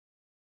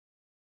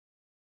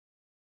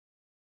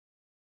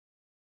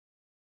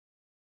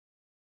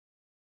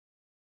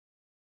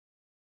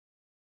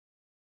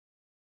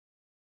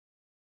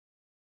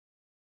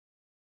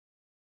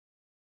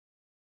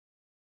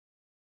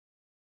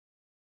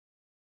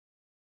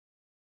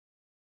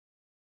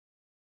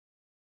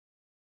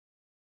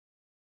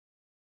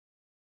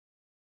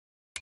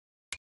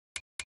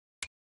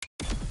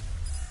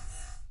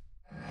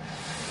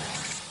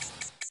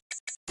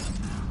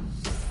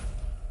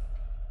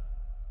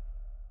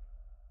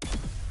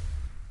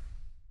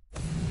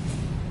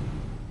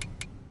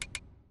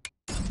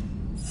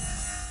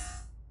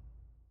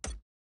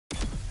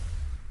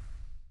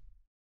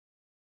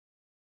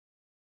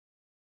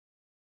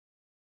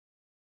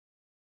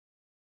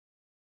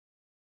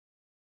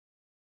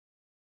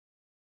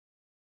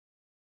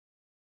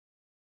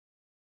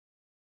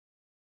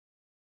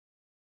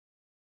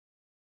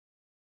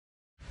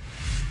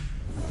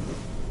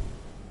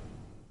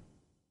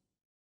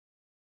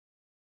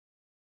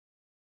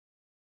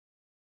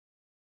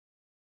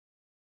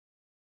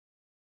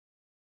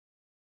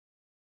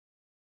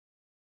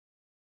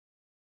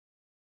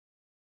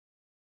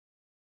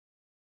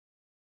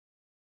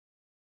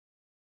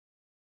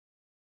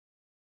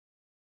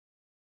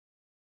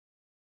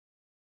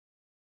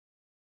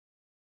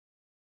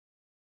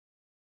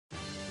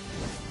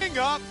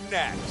Coming up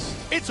next,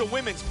 it's a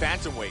women's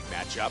bantamweight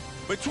matchup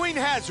between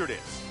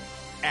Hazardous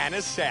and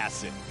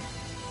Assassin.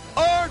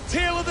 Our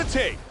tale of the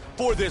tape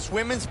for this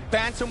women's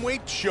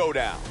bantamweight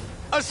showdown.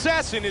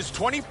 Assassin is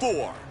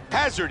 24.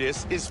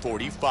 Hazardous is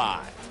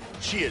 45.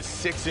 She is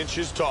 6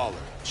 inches taller.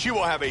 She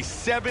will have a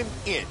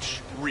 7-inch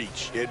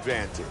reach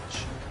advantage.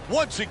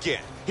 Once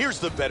again, here's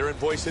the veteran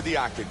voice of the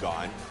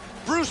Octagon,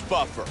 Bruce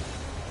Buffer.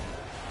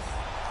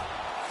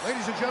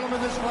 Ladies and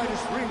gentlemen, this fight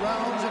is 3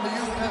 rounds in the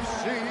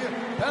UFC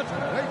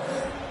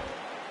bantamweight.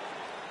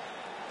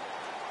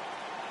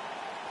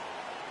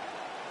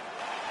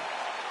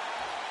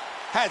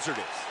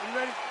 Hazardous. You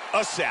ready?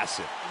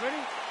 Assassin. You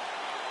ready?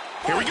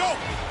 Here we go.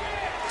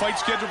 Fight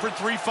scheduled for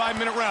 3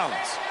 5-minute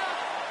rounds.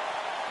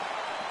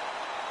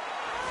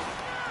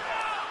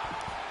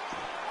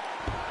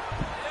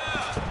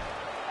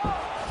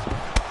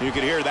 You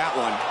can hear that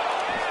one.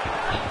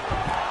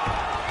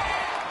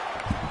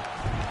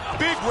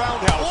 Big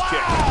roundhouse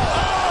kick. Oh,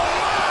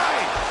 my!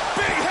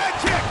 Big head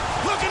kick.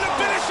 Looking to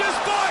finish this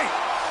fight.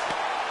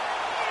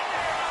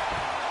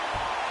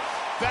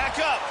 Back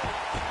up.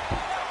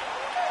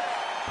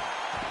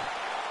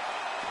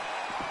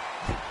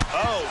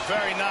 Oh,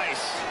 very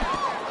nice.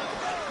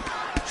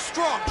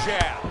 Strong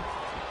jab.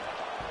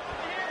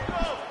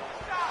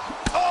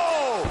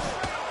 Oh,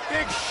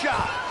 big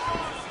shot.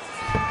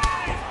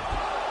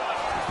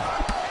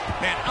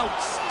 Man,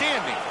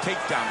 outstanding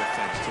takedown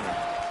defense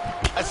tonight.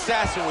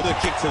 Assassin with a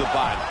kick to the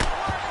body.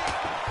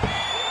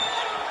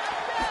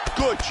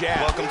 Good jab.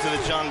 Welcome to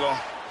the jungle.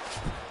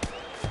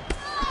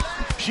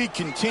 She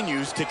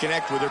continues to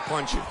connect with her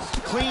punches.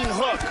 Clean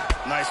hook.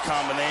 Nice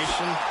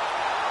combination.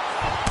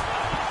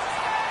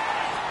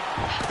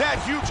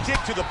 That huge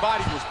kick to the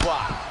body was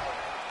blocked.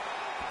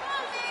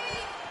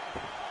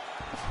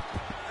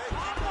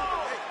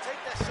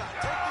 Take that shot.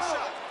 Take the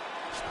shot.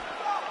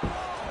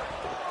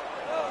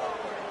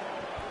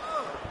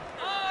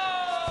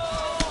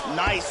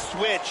 Nice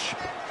switch.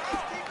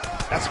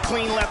 That's a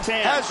clean left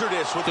hand.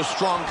 Hazardous with a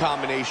strong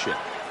combination.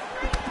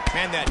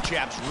 Man, that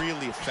jab's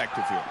really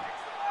effective here.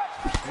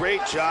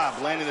 Great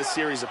job landing a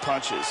series of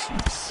punches.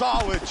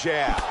 Solid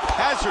jab.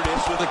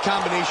 Hazardous with a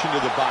combination to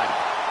the body.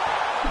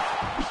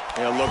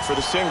 And look for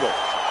the single.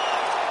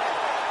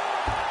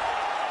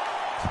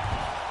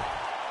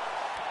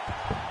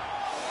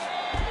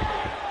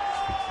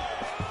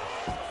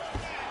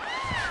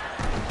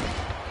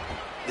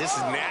 This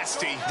is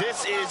nasty.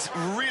 This is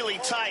really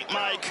tight,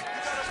 Mike.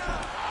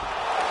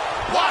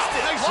 Wow, Lost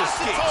it. nice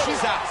Lost escape. it totally.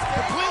 She's out.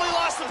 Completely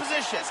lost the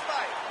position.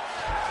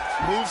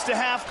 Moves to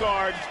half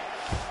guard.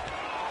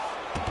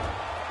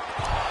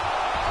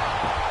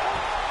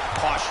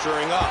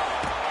 Posturing up.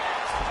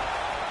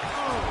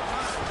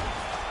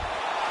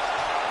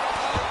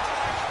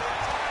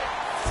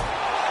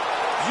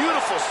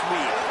 Beautiful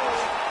sweep.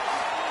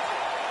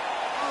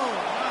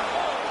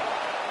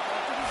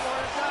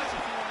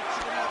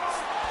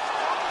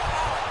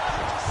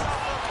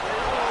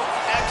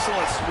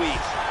 Excellent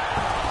sweep.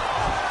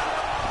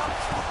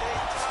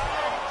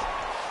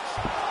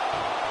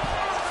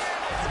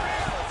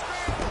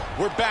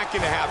 We're back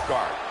into half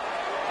guard.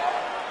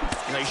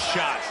 Nice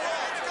shot.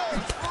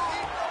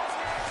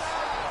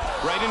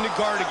 Right into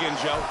guard again,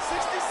 Joe.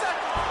 60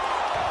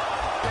 seconds.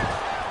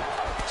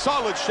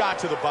 Solid shot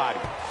to the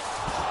body.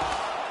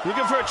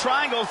 Looking for a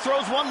triangle.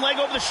 Throws one leg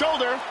over the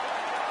shoulder.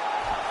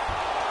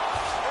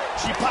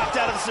 She popped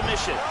out of the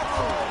submission.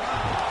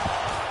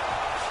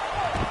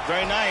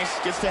 Very nice.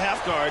 Gets to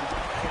half guard.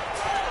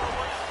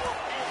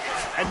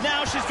 And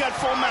now she's got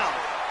full mount.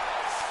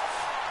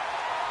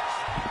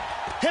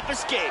 Hip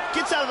escape.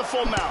 Gets out of the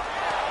full mount.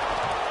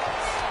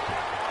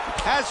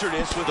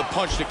 Hazardous with a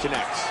punch that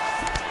connects.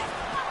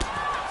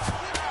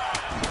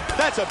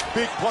 That's a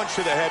big punch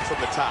to the head from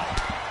the top.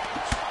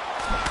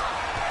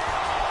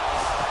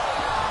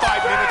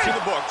 5 minutes in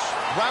the books.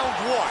 Round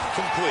 1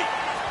 complete.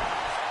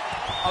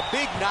 A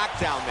big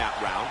knockdown that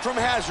round from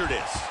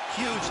Hazardous.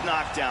 Huge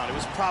knockdown. It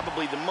was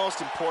probably the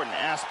most important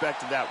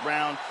aspect of that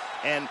round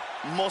and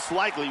most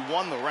likely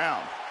won the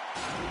round.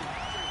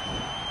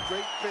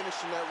 Great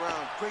finish in that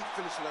round. Great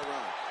finish in that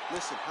round.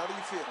 Listen, how do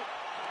you feel?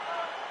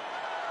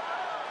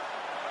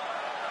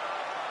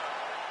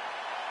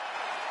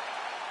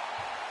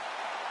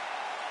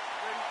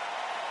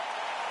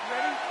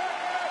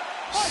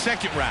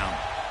 Second round.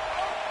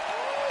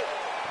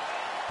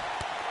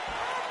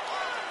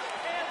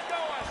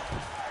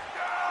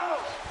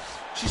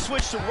 She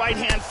switched to right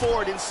hand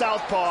forward in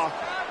southpaw.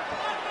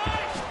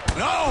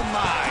 Oh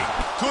my!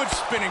 Good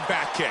spinning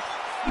back kick.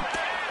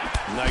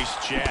 Nice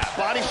jab.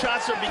 Body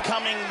shots are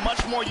becoming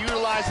much more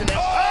utilized in that.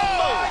 Oh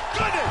my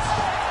goodness!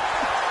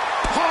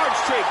 Hard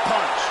straight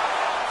punch.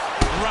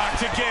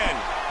 Rocked again.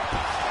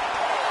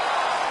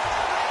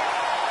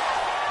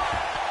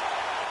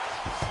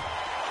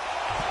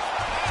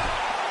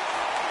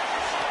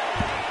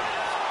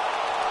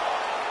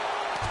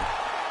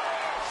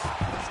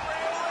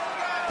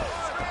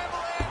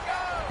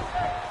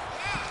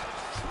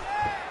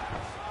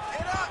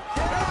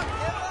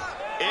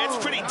 It's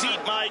pretty deep,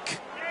 Mike.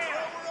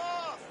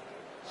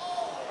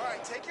 All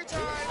right, take your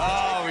time.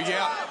 Oh,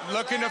 yeah.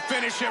 looking to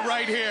finish it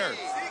right here.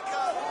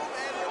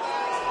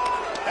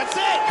 That's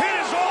it. It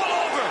is all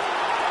over.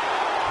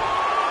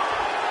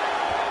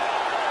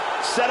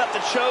 Set up the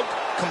choke,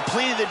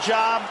 completed the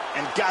job,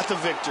 and got the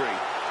victory.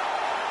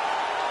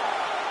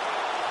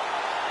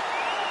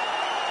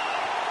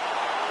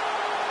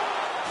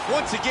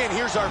 Once again,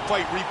 here's our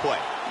fight replay.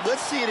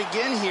 Let's see it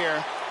again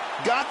here.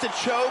 Got the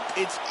choke,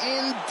 it's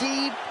in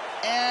deep,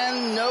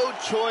 and no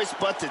choice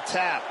but to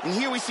tap. And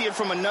here we see it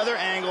from another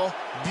angle.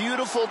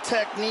 Beautiful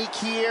technique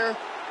here,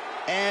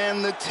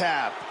 and the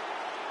tap.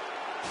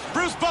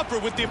 Bruce Buffer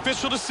with the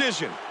official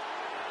decision.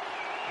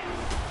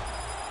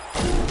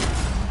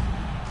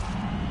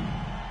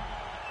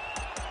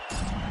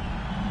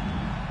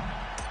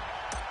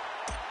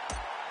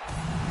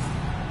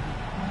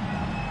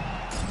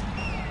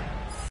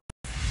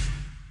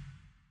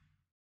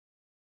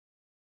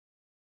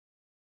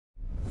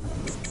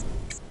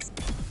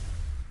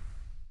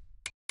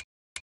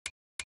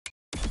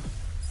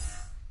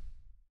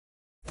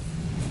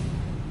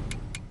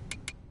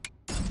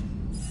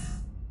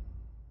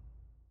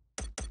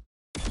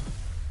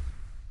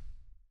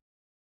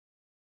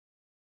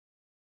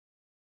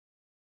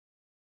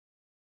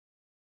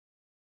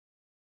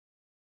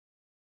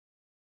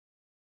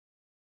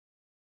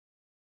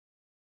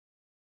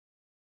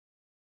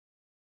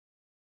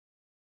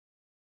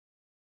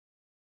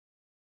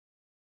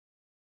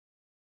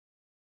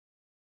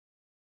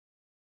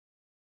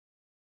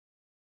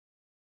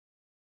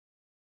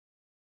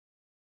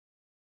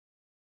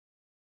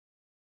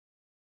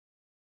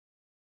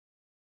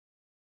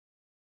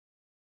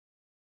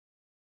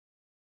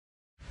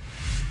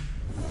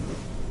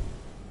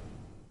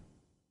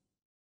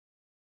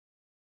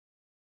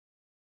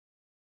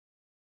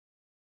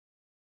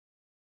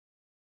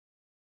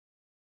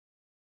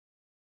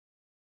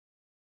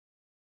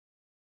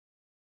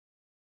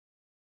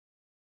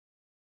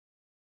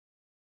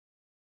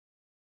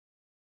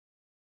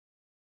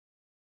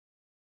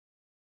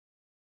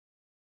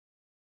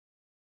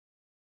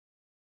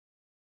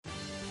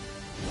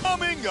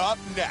 Coming up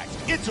next,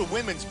 it's a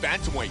women's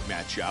bantamweight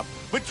matchup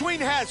between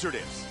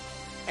Hazardous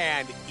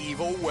and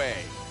Evil Way.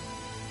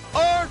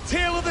 Our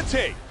tale of the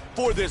tape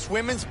for this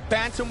women's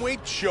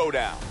bantamweight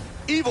showdown.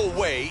 Evil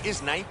Way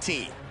is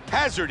 19.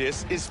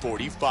 Hazardous is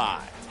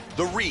 45.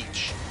 The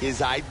reach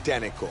is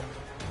identical.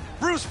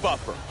 Bruce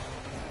Buffer.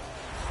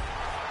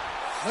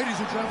 Ladies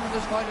and gentlemen,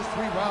 this fight is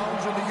 3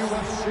 rounds in the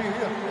UFC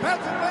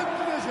Bantamweight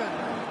division.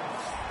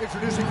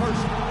 Introducing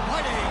first,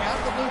 fighting out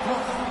of the blue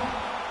corner.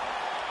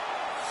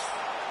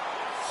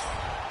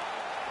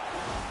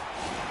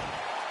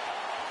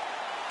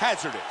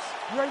 Hazardous.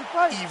 You ready to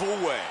fight?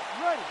 Evil Way.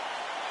 Ready.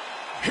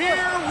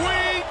 Here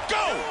we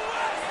go!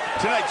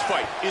 Tonight's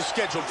fight is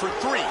scheduled for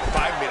 3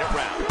 5-minute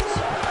rounds.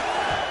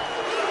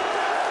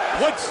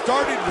 What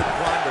started with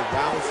Ronda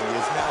Rousey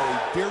is now a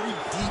very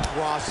deep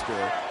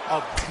roster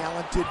of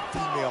talented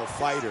female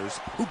fighters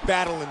who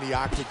battle in the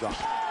octagon.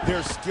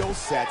 Their skill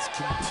sets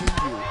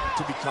continue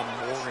to become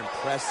more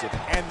impressive,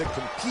 and the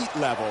compete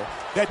level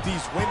that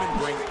these women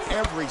bring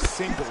every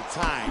single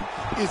time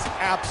is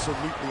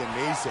absolutely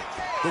amazing.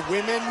 The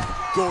women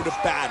go to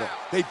battle,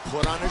 they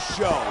put on a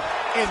show,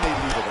 and they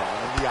leave it all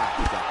in the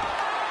octagon.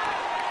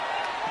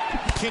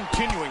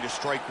 Continuing to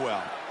strike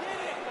well.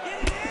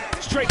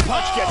 Straight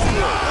punch gets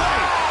through.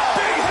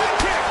 Big head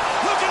kick!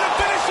 Looking to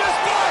finish this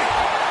fight!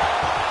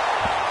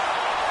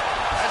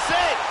 That's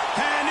it.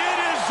 And it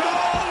is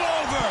all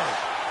over!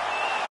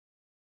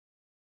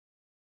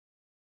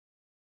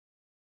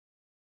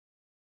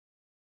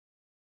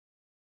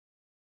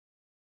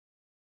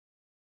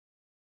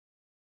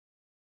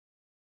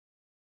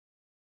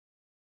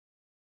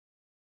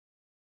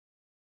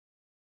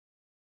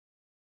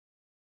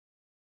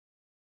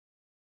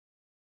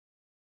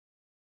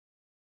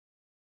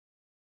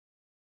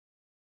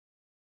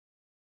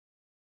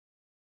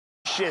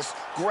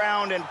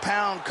 Ground and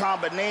pound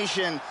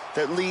combination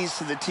that leads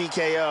to the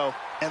TKO.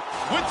 And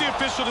with the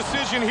official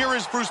decision, here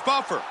is Bruce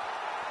Buffer.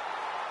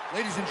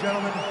 Ladies and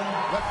gentlemen,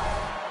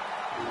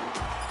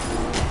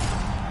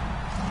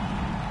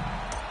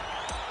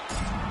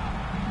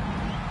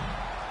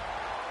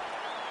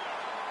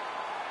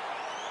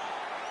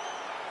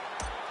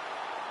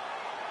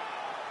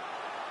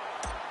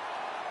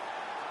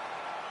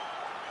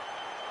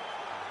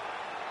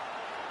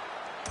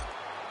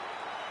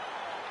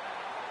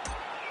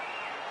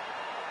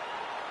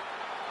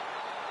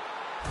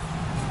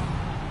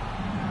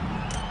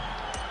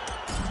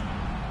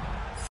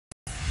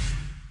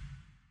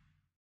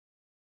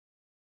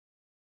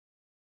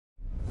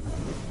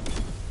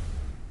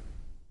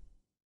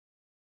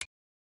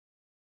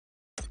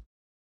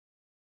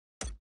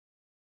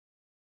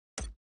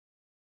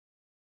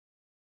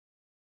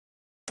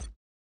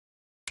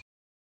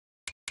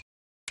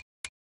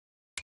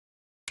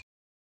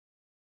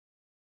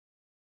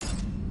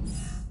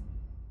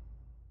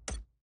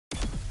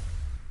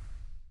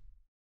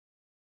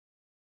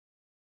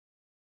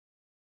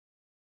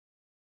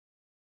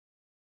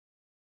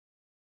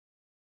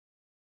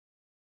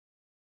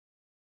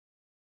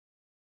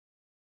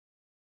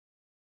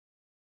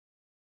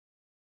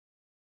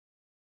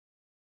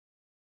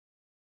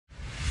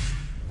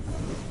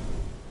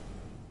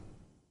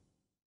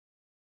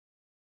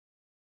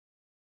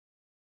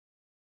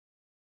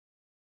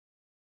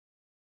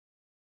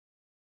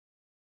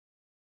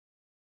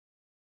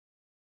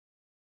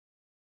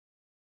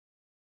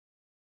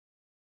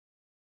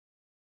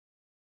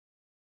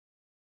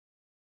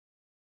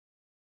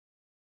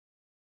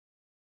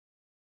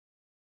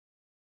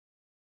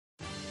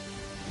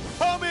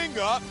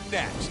 Coming up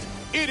next,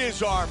 it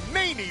is our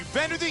main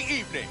event of the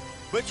evening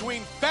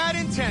between Bad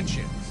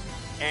Intentions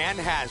and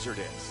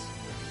Hazardous.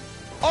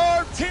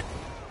 Our tip.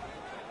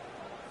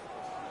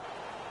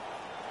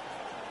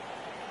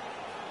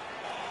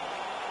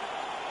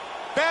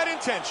 Bad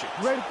Intentions.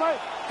 Ready to fight?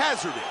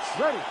 Hazardous.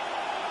 Ready.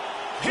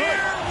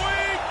 Here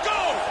we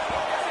go!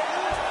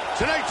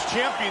 Tonight's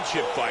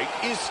championship fight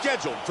is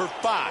scheduled for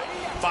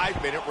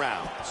 5-minute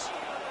rounds.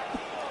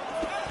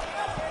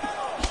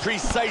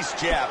 Precise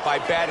jab by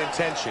Bad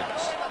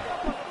Intentions.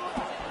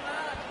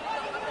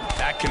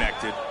 That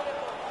connected.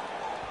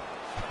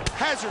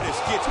 Hazardous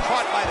gets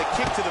caught by the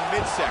kick to the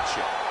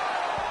midsection.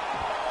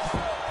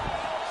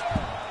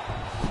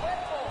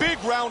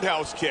 Big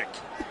roundhouse kick.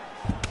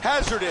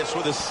 Hazardous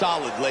with a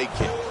solid leg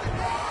kick.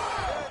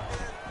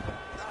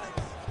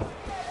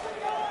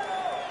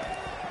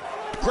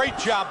 Great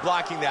job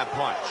blocking that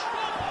punch.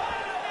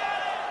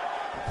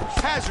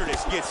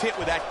 Hazardous gets hit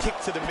with that kick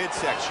to the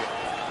midsection.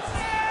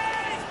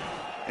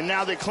 And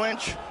now they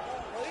clinch.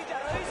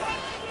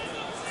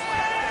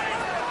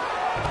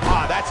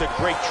 Ah, that's a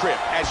great trip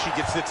as she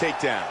gets the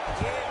takedown.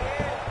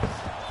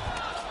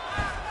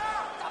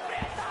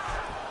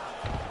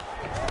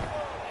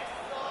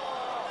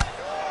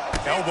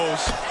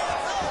 Elbows.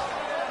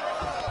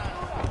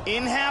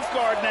 In half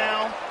guard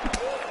now.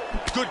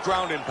 Good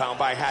ground and pound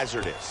by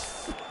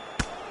Hazardous.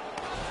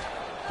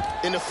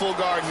 Into full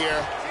guard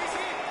here.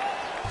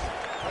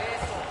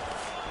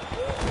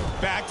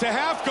 Back to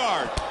half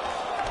guard.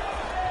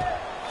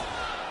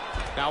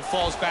 Now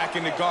falls back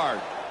into guard.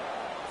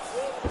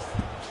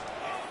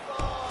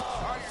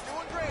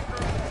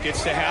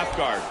 Gets to half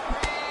guard.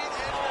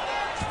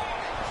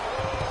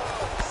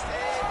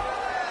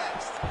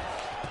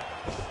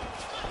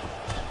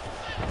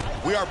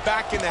 We are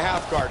back in the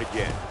half guard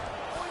again.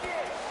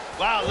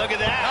 Wow, look at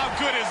that. How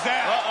good is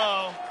that?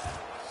 Uh-oh.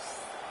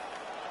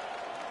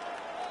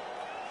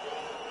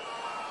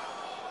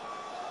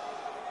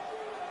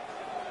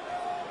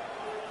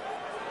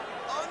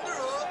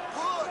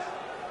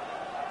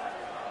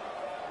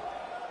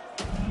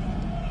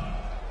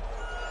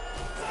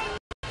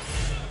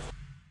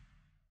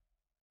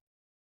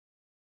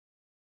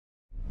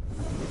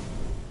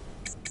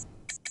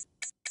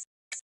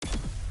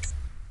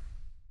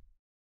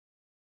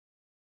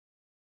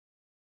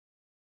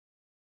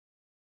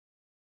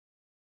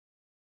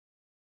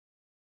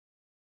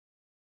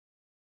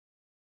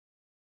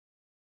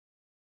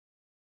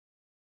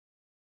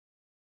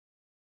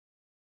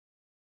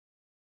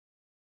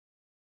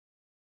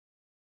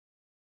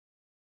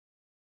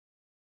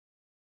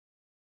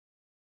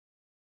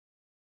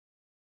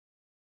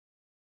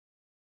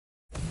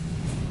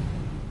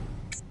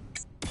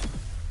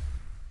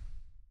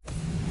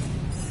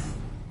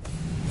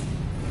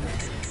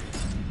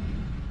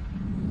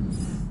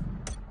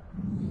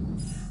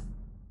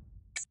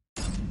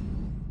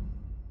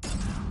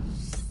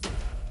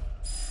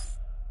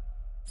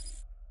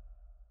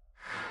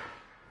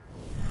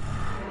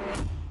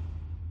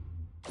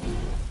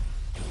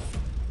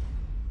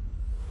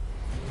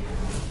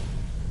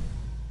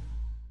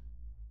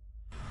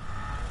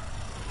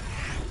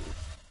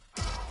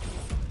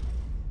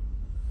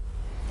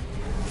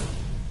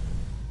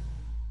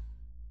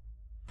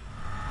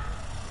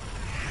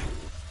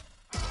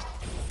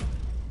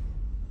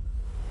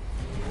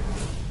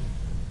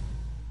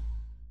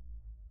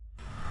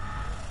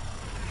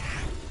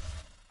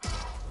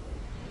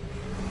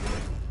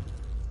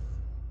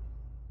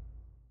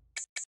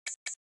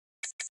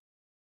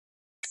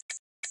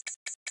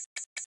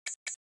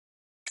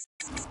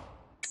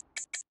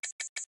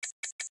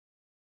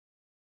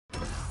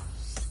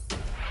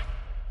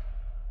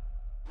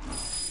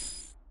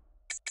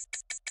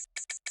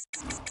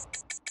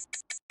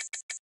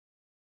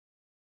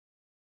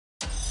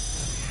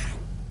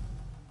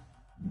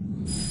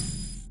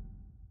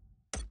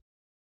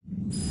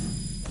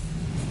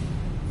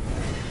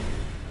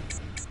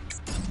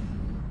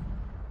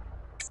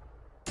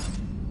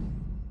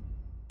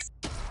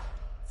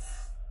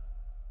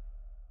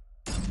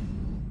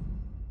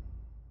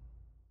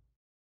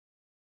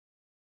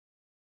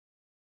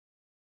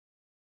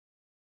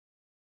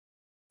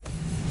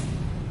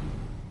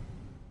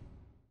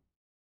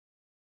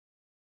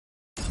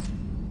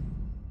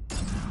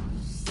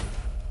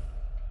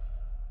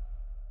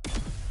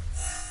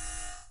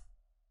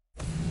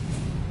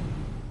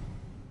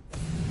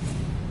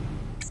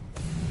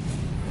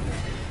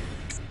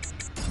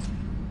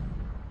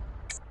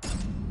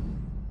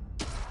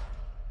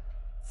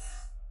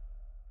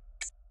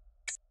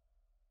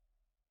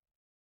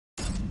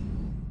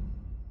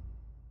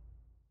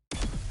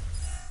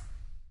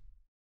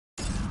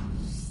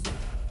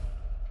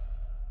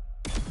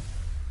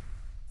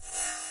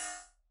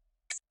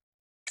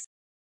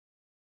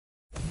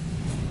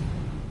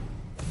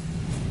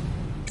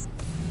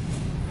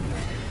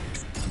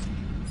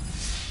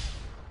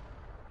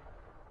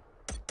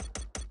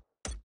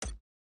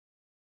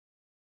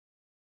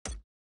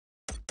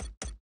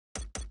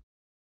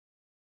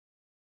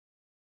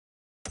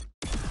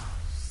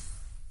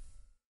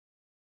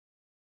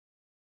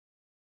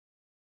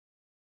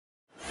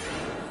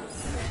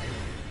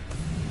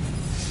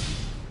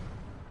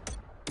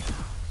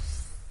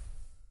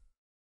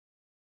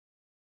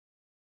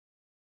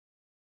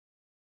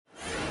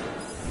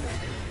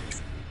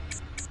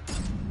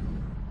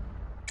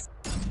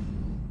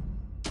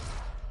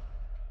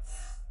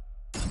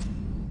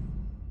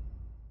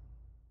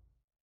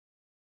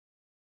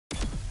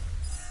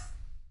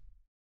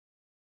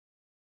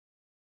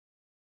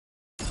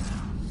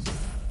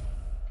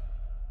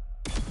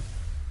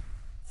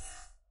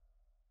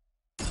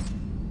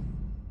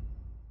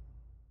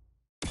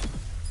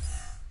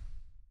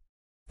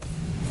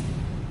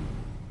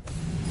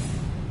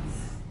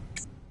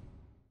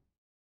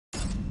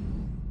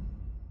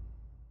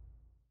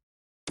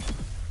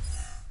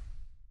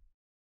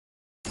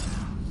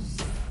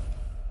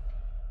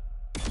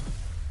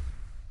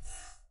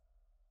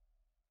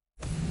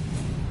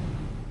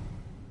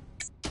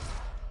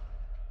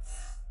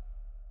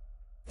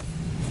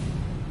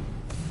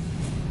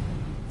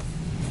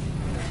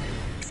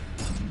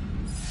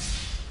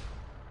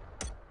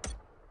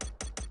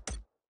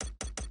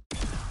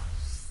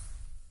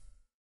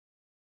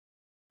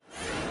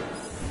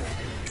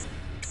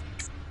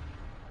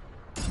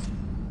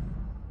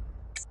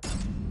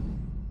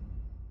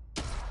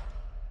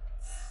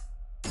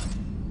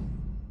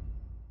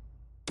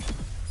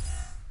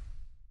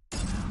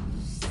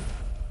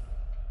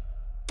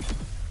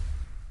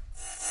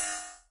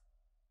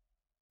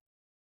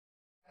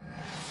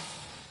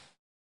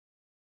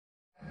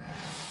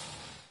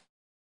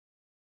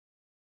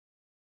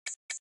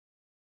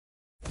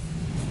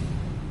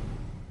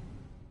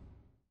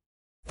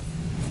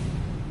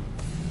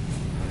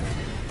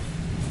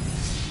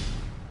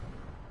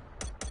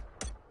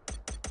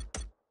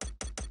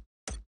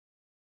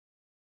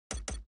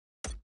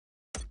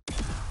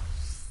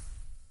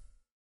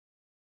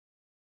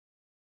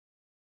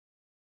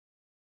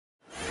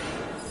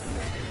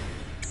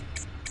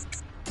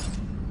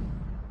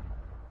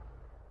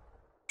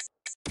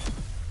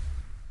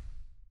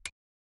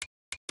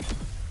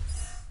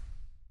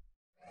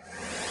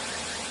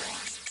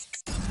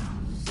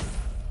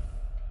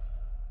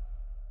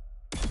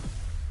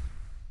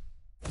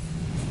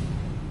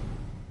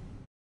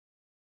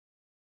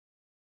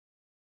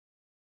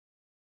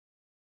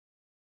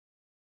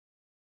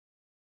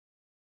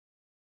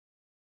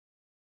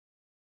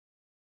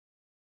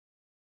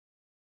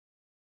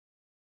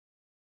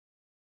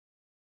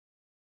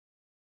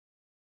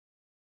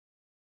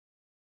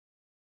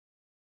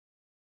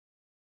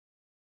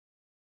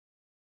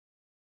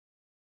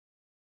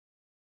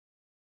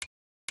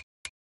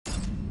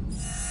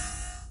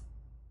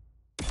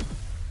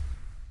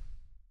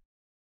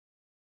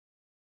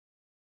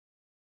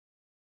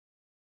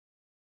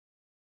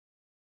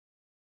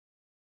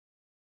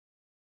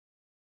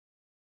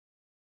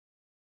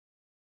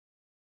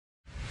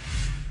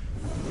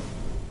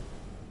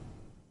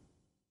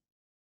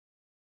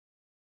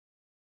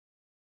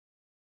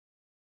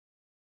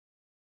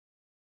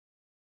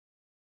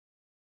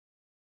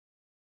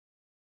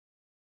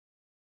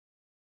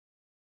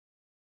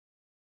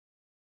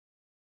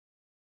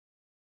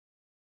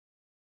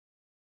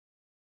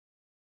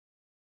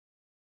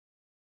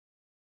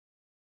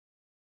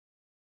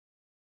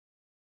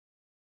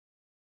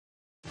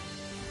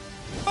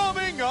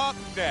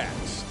 Up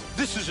next,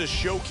 this is a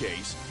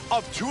showcase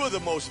of two of the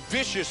most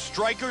vicious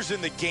strikers in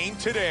the game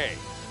today,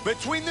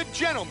 between the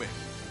Gentleman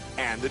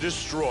and the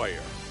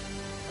Destroyer.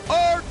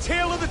 Our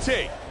tale of the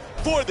tape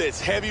for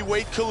this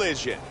heavyweight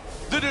collision.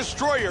 The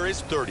Destroyer is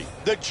 30.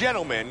 The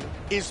Gentleman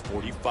is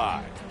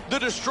 45. The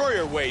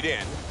Destroyer weighed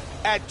in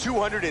at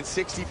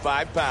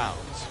 265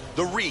 pounds.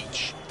 The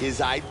reach is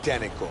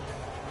identical.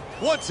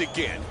 Once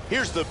again,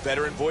 here's the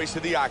veteran voice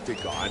of the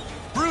Octagon,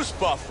 Bruce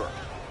Buffer.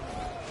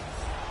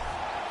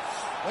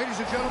 Ladies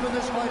and gentlemen,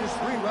 this fight is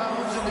 3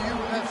 rounds in the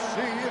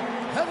UFC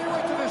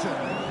heavyweight division.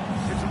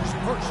 Introducing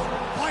first,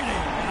 fighting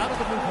out of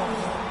the blue corner.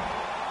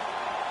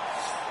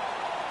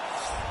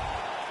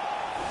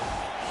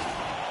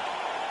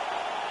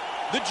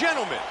 The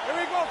Gentleman, Here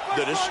we go,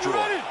 the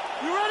Destroyer.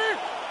 You ready?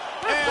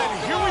 And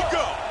here we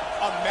go,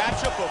 a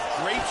matchup of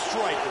great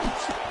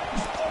strikers.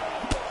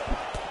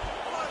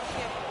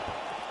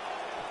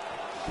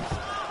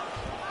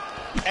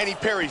 And he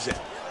parries it.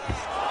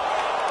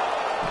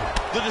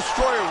 The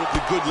Destroyer with the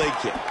good leg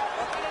kick.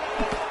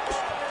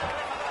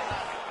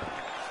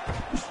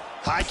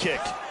 High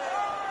kick.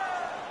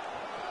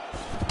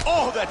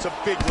 Oh, that's a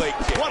big leg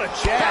kick. What a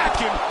jab.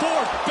 Back and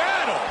forth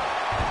battle.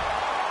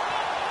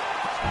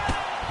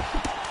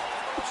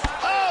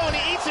 Oh, and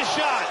he eats a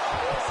shot.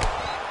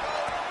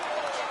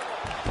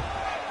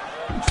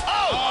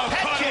 Oh,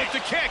 head caught him kick.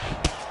 with the kick.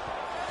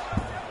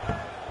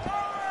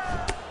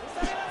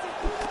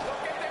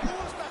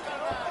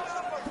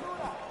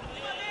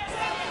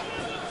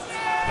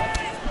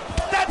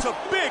 That's a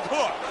big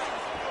hook.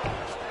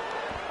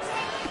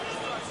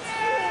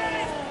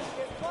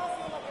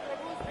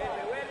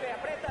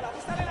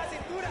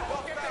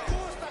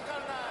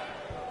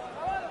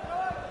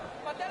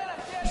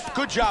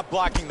 Good job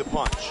blocking the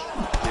punch.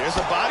 There's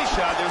a body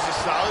shot. There's a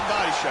solid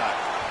body shot.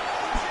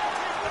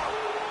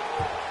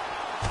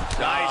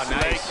 Nice,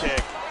 leg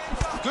kick.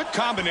 Good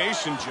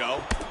combination,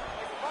 Joe.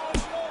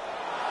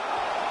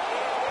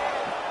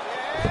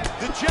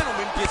 The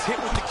Gentleman gets hit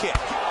with the kick.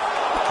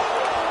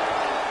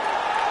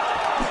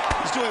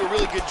 He's doing a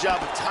really good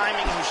job of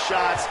timing his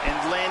shots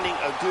and landing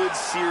a good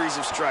series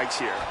of strikes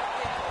here.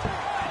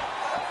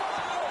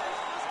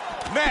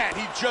 Man,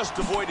 he just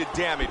avoided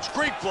damage.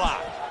 Great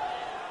block.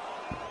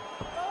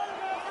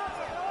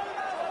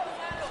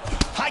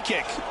 High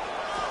kick.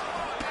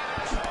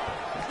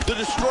 The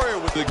Destroyer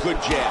with a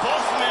good jab.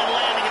 Both men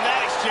landing in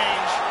that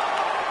exchange.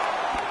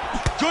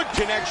 Good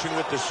connection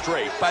with the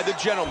straight by the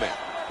Gentleman.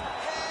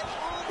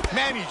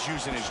 Man, he's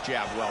using his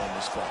jab well in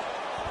this fight.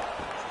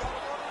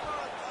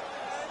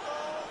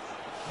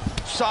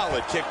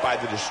 Solid kick by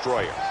the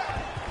Destroyer.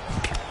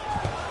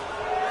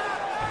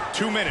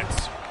 2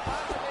 minutes.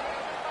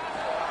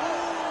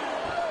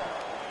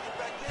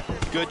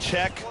 Good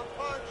check.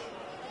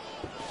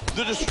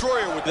 The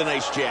Destroyer with the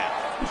nice jab.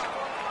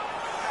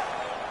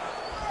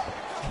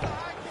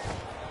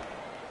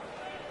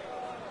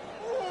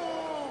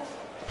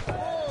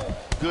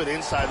 Good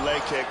inside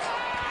leg kick.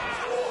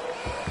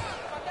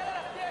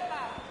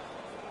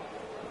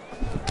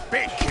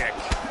 Big kick.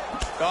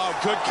 Oh,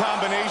 good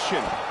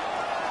combination.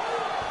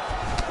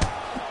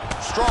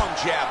 Strong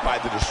jab by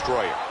the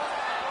Destroyer.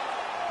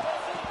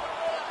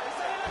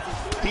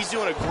 He's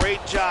doing a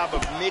great job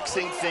of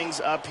mixing things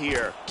up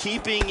here,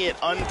 keeping it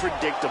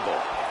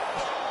unpredictable.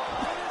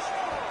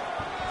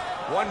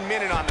 1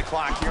 minute on the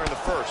clock here in the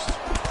first.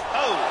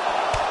 Oh,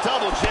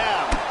 double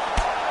jab.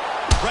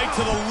 Right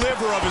to the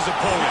liver of his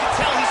opponent.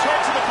 Tell he's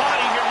hurt to the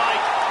body here,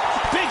 Mike.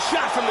 Big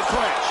shot from the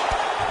clinch.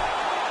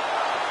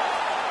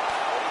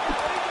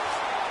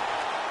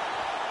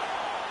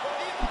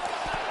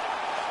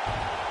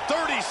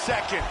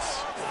 Seconds.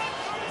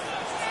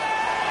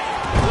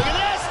 Look at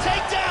this,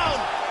 takedown.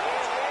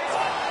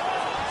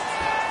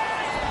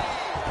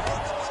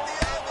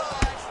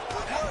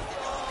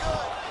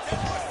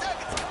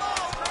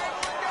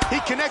 He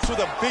connects with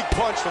a big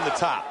punch from the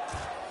top.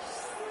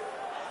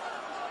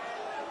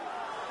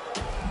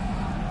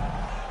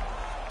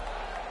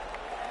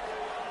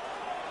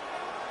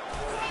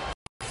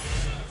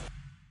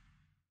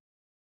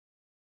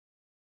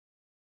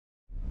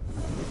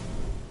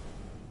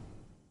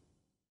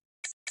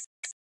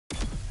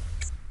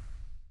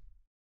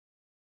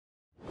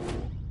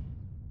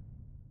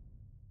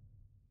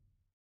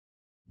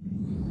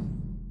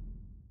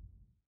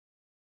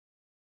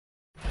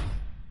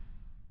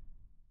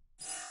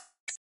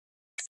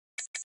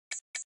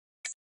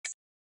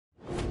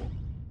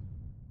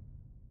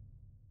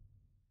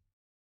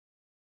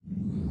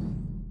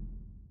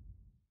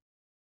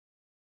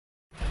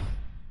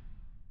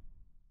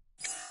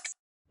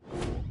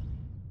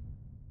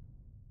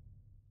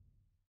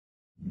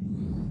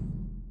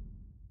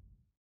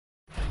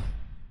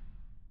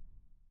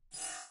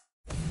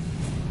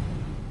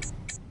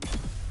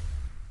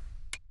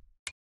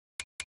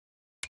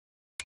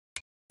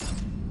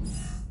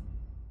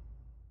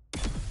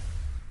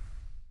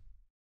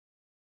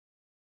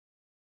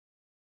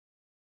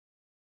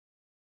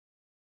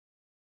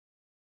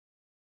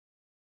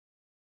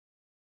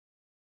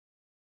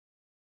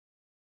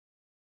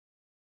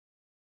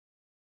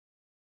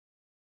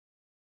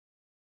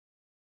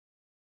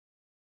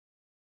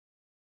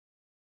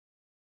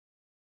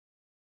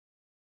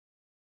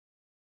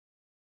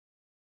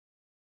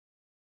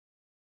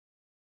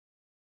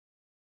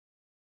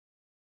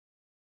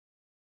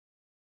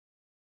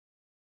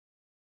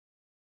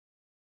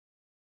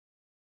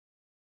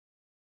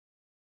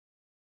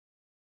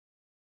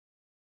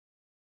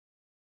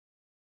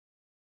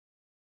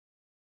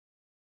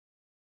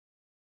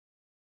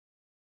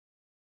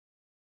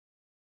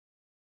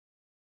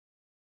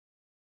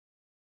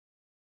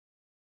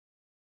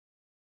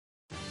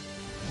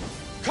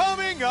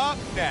 Coming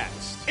up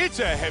next, it's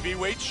a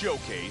heavyweight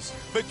showcase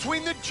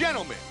between the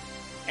Gentleman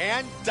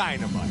and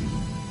Dynamite.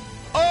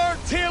 Our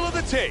tale of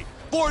the tape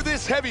for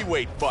this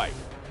heavyweight fight.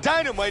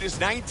 Dynamite is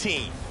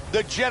 19.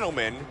 The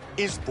Gentleman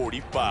is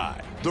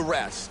 45. The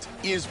rest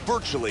is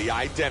virtually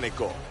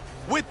identical.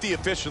 With the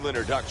official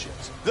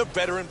introductions, the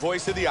veteran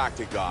voice of the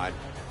Octagon,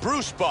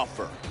 Bruce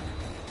Buffer.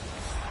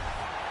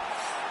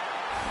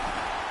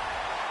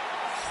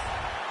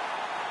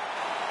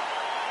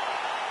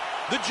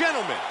 The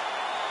Gentleman,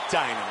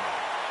 Dynamite.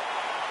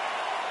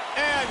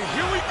 And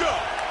here we go,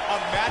 a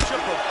matchup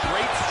of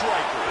great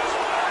strikers.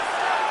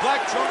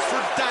 Black trunks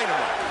for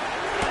Dynamite,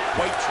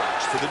 white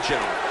trunks for the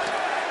Gentleman.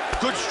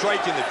 Good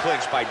strike in the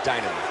clinch by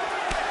Dynamite.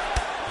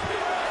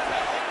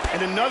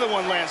 And another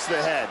one lands to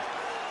the head.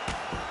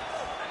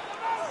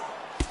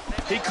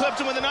 He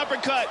clipped him with an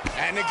uppercut.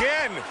 And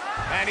again,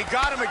 and he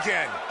got him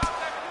again.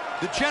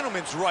 The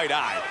Gentleman's right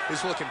eye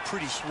is looking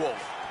pretty swollen.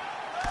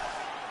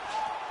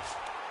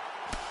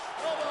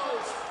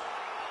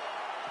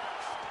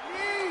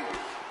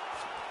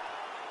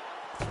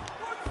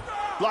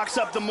 Blocks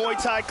up the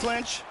Muay Thai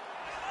clinch.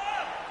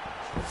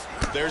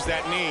 There's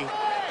that knee.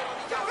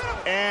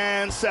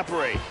 And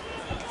separate.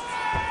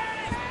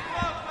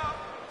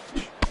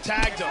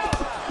 Tagged him.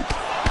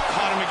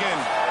 Caught him again.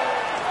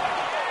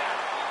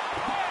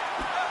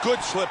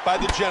 Good slip by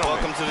the Gentleman.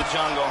 Welcome to the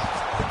jungle.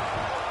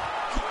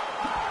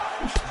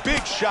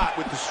 Big shot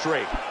with the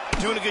straight.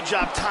 Doing a good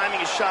job timing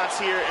his shots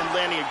here and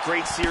landing a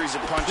great series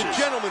of punches. The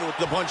Gentleman with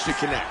the punch that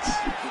connects.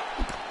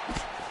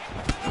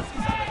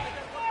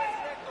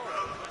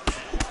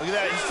 Look at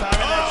that, he's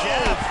timing that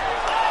jab. Oh,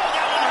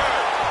 that one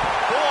hurt.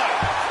 Boy.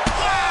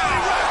 Oh, he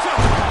rocked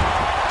him.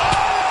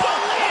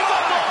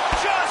 Unbelievable!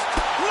 Just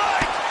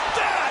like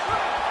that!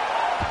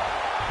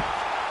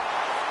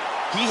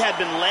 He had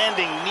been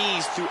landing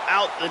knees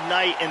throughout the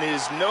night, and it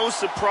is no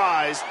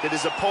surprise that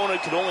his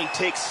opponent could only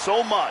take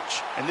so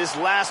much. And this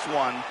last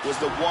one was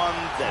the one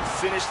that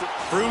finished the...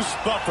 Bruce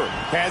Buffer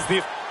has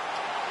the...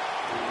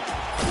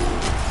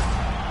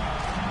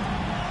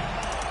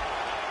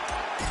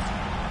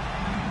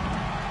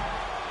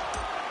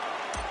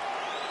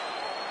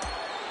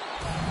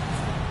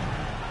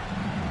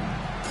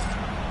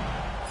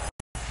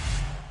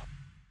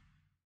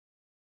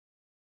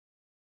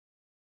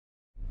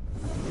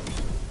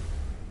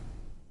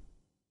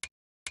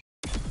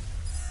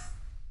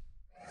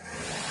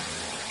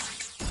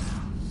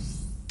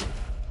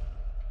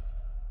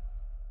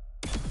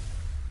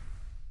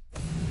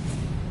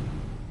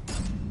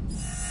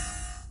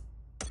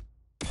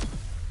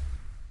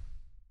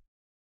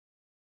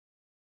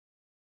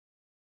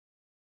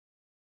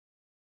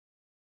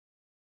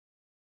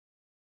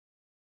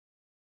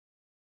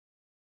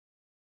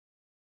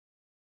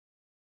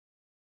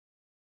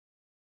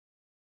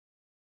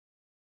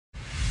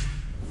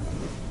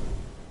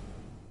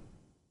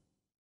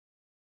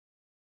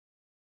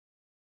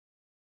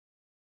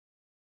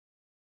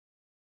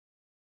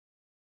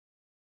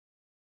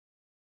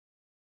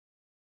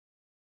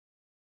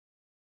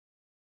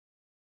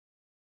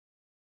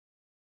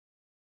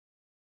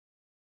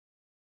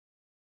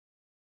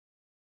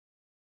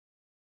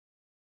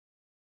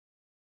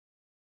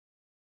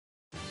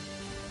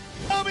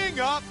 Coming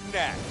up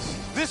next,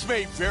 this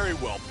may very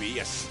well be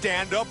a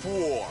stand-up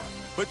war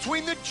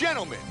between the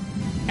Gentleman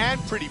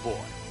and Pretty Boy.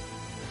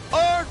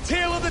 Our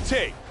tale of the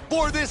tape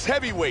for this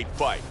heavyweight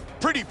fight.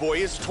 Pretty Boy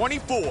is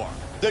 24.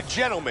 The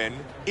Gentleman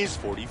is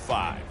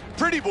 45.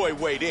 Pretty Boy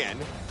weighed in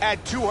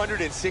at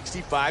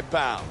 265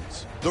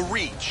 pounds. The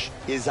reach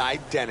is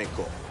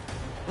identical.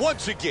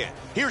 Once again,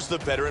 here's the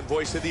veteran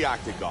voice of the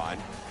Octagon,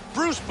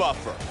 Bruce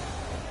Buffer.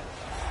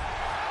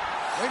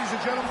 Ladies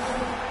and gentlemen,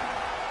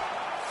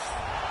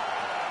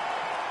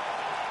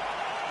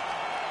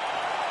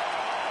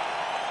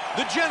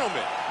 The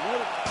Gentleman,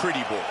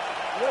 Pretty Boy.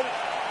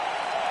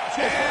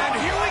 And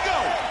here we go.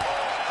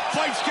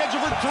 Fight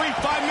scheduled for 3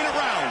 5-minute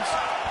rounds.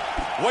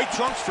 White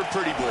trunks for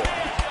Pretty Boy.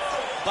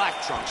 Black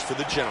trunks for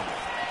the Gentleman.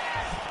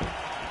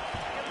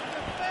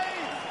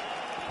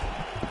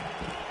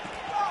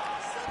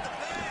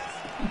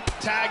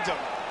 Tagged him.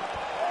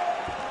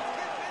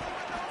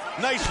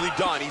 Nicely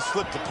done. He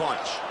slipped the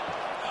punch.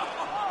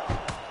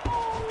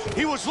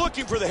 He was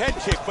looking for the head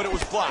kick, but it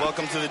was blocked.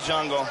 Welcome to the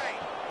jungle.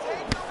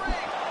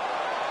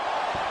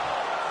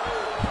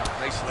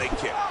 Nice leg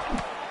kick.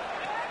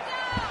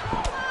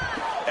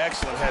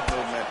 Excellent head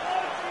movement.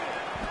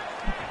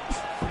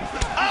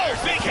 Oh,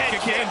 big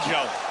head kick.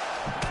 Joe.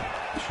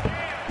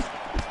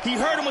 He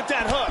hurt him with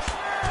that hook.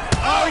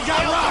 Oh, he got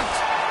rocked.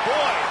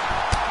 Boy,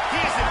 he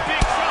is in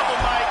big trouble,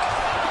 Mike.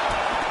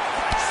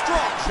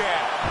 Strong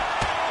jab.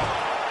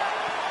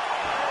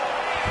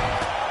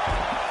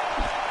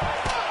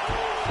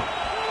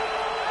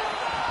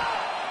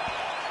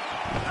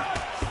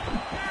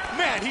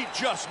 Man, he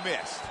just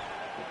missed.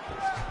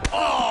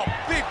 Oh,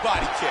 big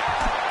body kick.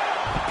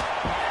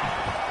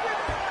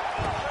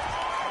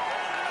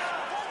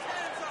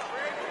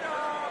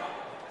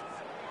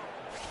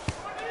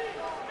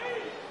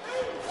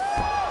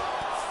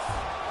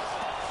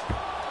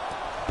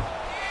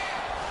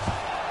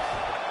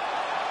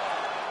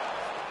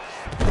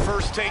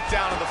 First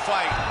takedown of the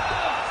fight.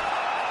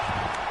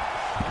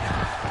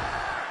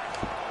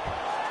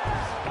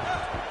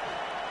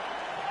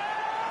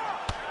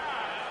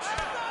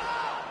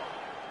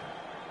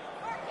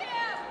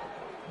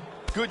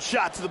 Good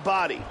shot to the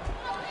body.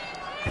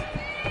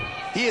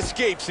 He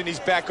escapes and he's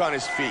back on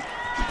his feet.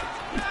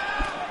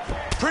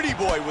 Pretty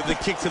Boy with the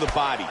kick to the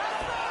body.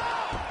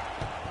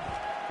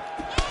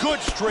 Good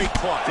straight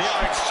punch. They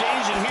are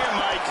exchanging here,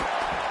 Mike.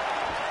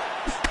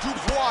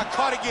 Dubois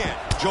caught again.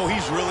 Joe,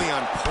 he's really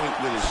on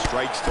point with his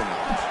strikes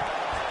tonight.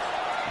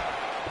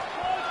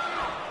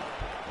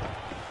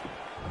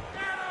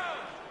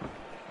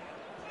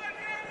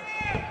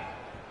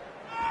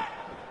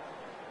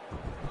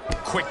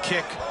 Quick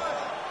kick.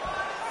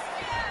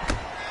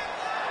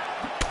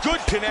 Good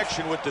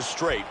connection with the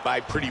straight by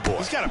Pretty Boy.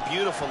 He's got a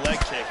beautiful leg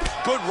kick.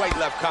 Good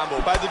right-left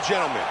combo by the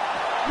gentleman.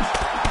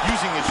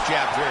 Using his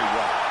jab very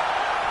well.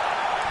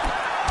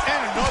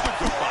 And another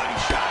good body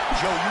shot.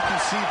 Joe, you can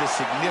see the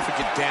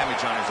significant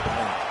damage on his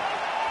opponent.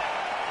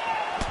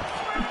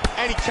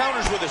 And he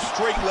counters with a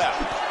straight left.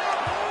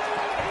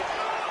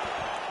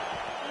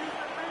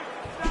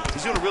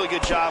 He's doing a really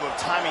good job of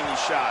timing these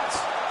shots.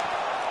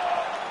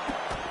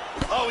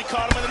 Oh, he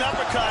caught him with an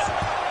uppercut.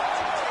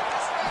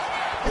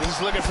 And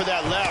he's looking for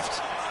that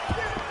left.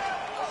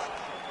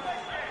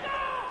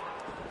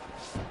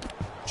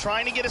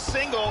 Trying to get a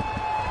single.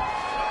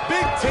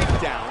 Big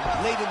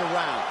takedown late in the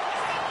round.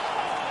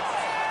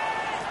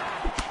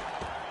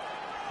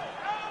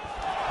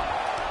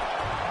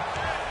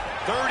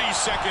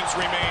 Seconds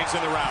remains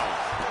in the round.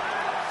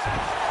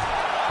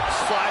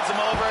 Slides him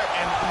over,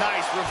 and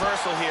nice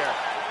reversal here.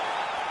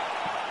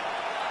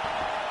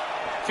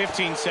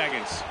 15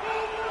 seconds.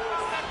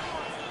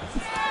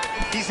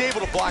 He's able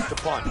to block the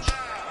punch.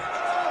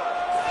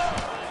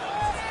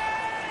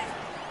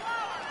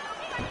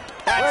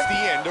 That's the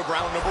end of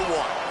round number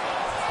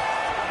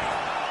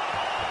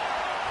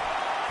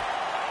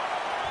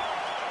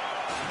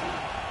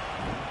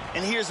 1.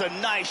 And here's a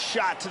nice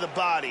shot to the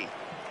body.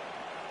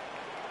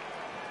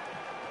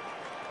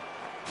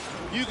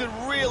 You can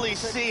really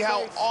see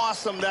how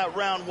awesome that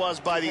round was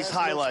by these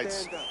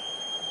highlights.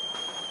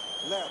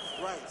 Left,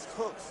 right,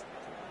 hooks.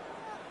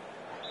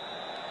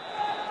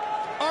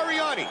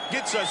 Ariani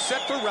gets us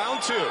set for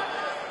round 2.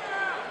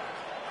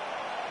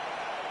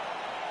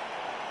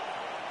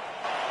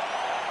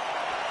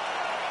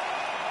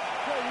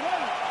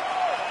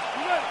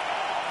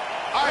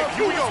 All right,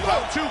 here we go,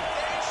 round 2.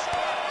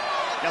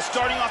 Now,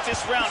 starting off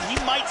this round, he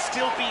might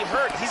still be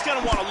hurt. He's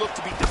going to want to look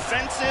to be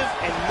defensive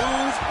and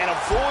move and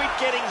avoid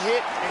getting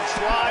hit and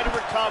try to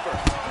recover.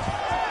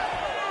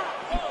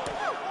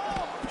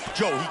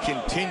 Joe, he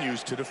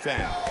continues to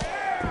defend.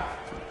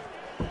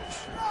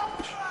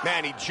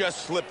 Man, he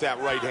just slipped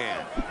that right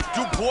hand.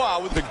 Dubois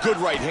with a good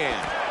right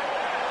hand.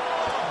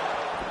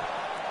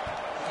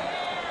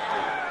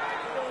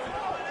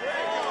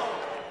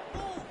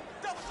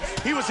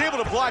 He was able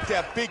to block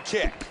that big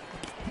kick.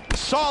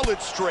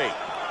 Solid straight.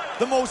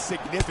 The most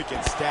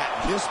significant stat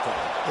in this fight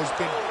has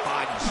been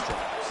body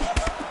strikes.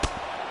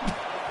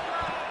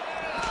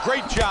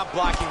 Great job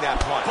blocking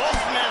that punch.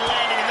 Both men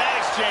landing in that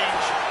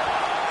exchange.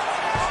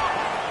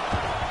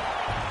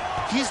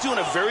 He's doing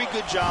a very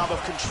good job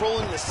of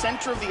controlling the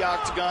center of the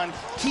octagon,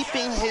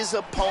 keeping his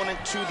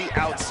opponent to the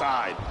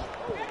outside.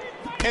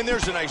 And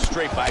there's a nice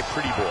straight by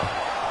Pretty Boy.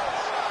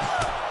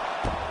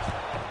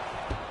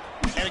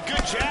 And a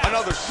good jab.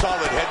 Another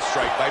solid head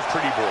strike by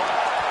Pretty Boy.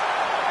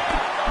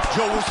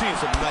 Joe, we're seeing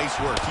some nice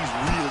work. He's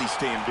really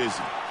staying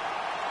busy.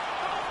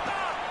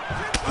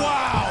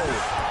 Wow!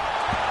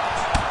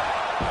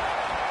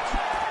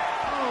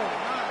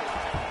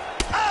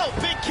 Oh,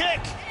 big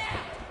kick!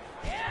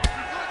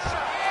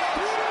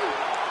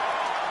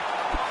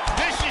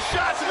 Vicious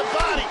shot to the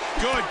body.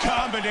 Good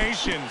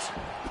combinations.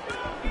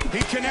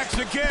 He connects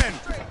again.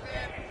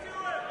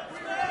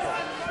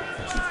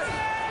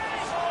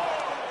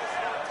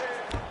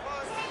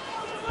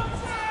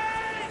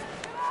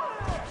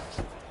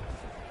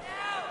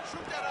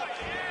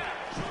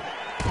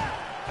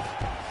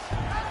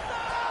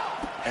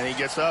 And he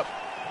gets up.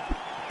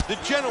 The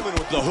gentleman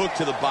with the hook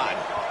to the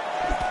body.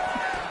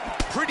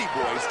 Pretty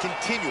Boy's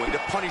continuing to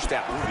punish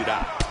that wounded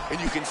eye. And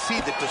you can see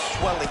that the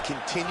swelling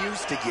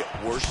continues to get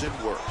worse and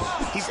worse.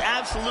 He's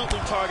absolutely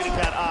targeting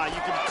that eye.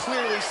 You can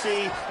clearly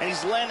see, and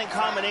he's landing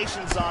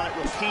combinations on it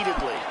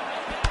repeatedly.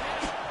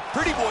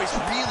 Pretty Boy's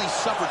really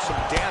suffered some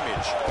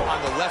damage on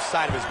the left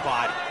side of his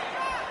body.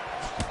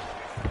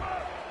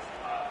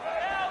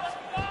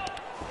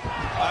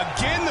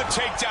 Again, the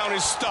takedown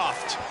is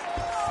stuffed.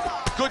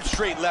 Good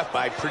straight left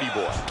by Pretty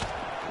Boy.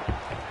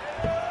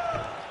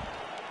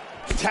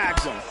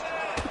 Tags him.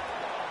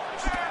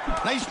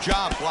 Nice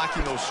job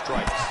blocking those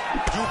strikes.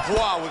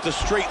 Dubois with the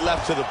straight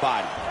left to the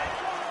body.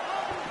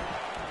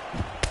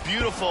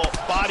 Beautiful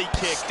body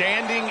kick.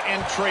 Standing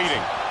and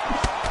trading.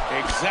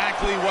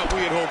 Exactly what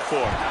we had hoped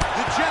for.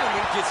 The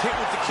gentleman gets hit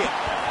with the kick.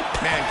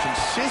 Man,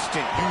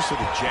 consistent use of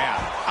the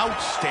jab.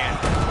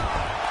 Outstanding.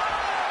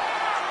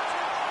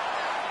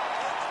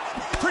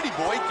 Pretty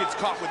Boy gets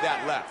caught with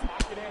that left.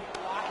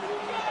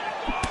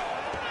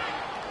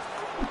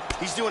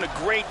 He's doing a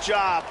great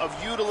job of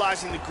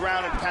utilizing the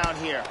ground and pound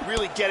here,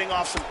 really getting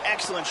off some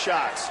excellent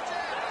shots.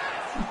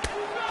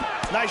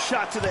 Nice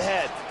shot to the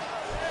head.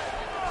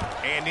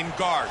 And in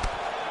guard.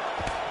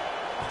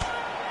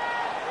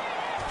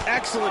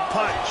 Excellent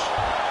punch.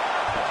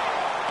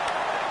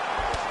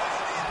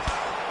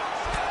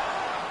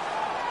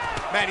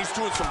 Man, he's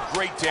doing some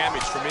great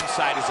damage from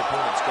inside his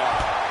opponent's guard.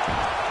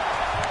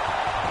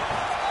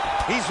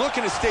 He's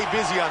looking to stay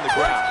busy on the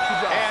ground.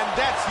 And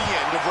that's the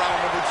end of round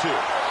number 2.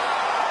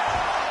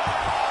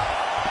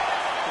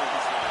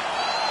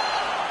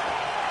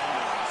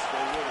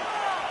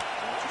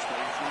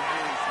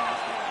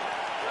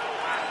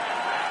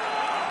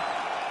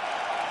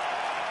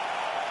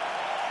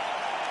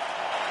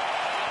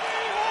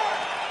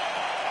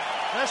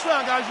 Last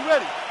round, guys. You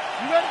ready?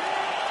 You ready?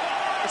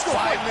 Let's go.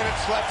 5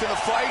 minutes left in the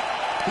fight.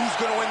 Who's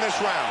going to win this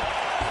round?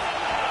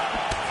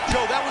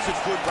 Joe, that was a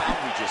good round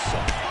we just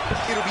saw.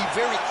 It'll be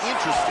very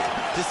interesting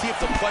to see if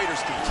the fighters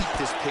can keep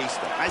this pace,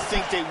 though. I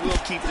think they will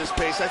keep this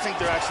pace. I think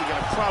they're actually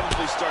going to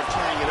probably start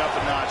turning it up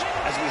a notch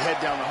as we head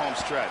down the home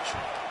stretch.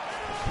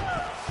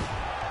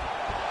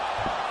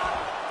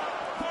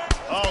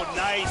 Oh,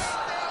 nice.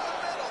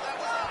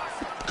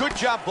 Good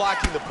job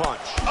blocking the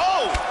punch.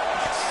 Oh!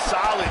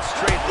 Solid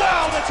straight left.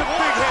 Wow, that's a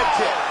big head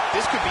kick.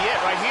 This could be it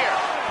right here.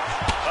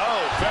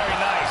 Oh, very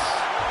nice.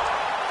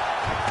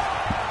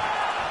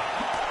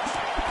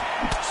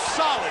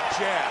 Solid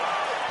jab.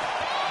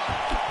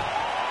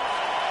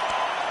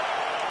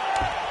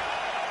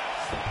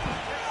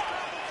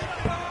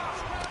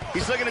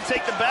 He's looking to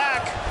take the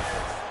back.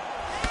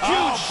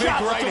 Oh, Huge big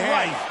shot with right the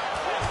hand.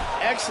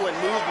 right. Excellent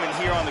movement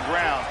here on the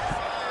ground.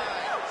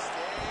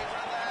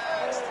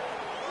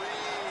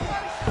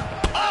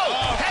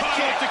 Oh, head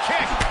kick. The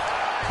kick.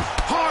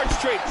 Hard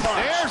straight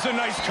punch. There's a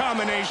nice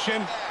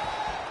combination.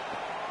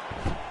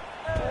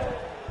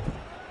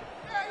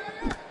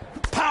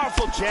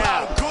 Powerful jab.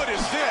 How good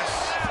is this?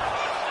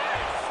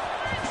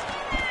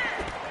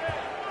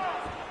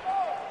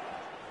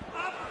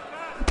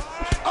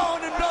 Oh,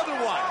 and another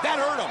one. That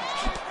hurt him.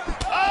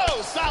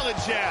 Oh, solid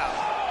jab.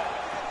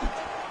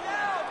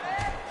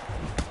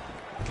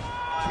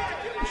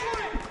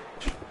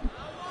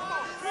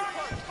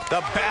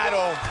 The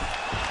battle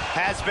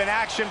has been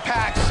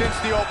action-packed since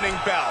the opening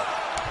bell.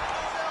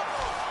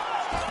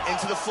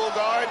 Into the full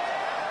guard.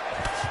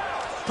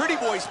 Pretty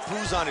Boy's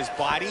bruise on his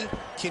body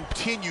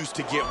continues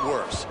to get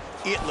worse.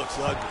 It looks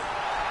ugly.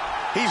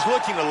 He's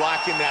looking to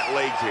lock in that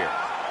leg here.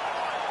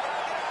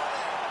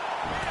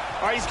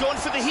 All right, he's going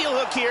for the heel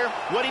hook here.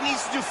 What he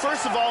needs to do,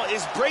 first of all,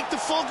 is break the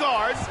full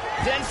guard.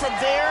 Then from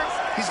there,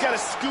 he's got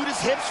to scoot his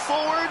hips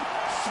forward,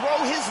 throw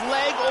his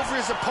leg over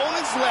his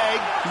opponent's leg,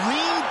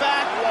 lean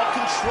back while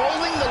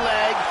controlling the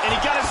leg, and he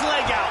got his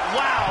leg out.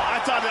 Wow, I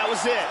thought that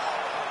was it.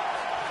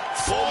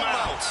 Full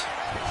mount.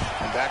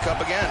 And back up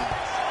again.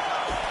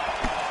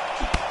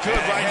 Good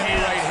right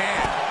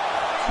hand.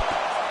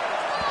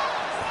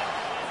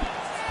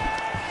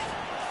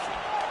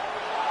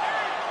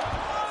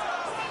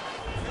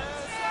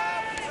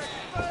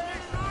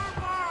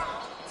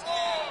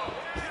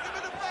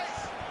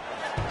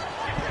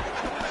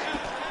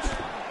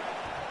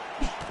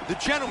 The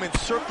gentleman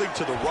circling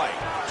to the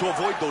right to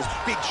avoid those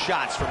big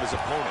shots from his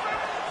opponent.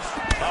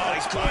 Oh,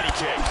 he's body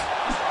kicks.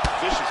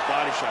 Vicious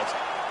body shots.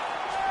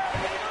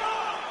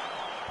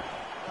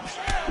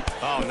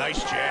 Oh,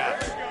 nice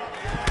jab.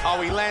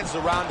 Oh, he lands the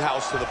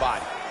roundhouse to the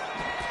body.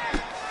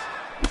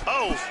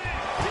 Oh,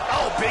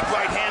 big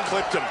right hand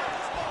clipped him.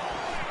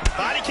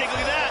 Body kick, look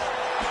at that.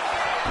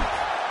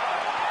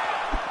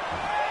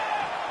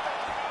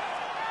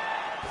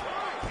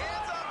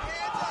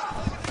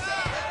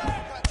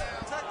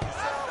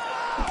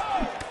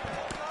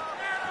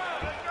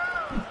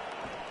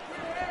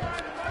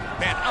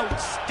 Man,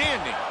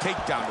 outstanding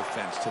takedown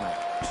defense tonight.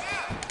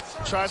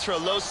 Tries for a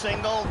low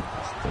single.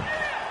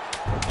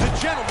 The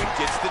gentleman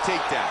gets the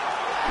takedown.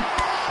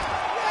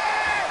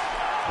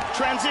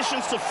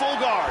 Transitions to full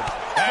guard.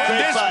 And Great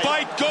this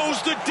fight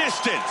goes the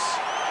distance.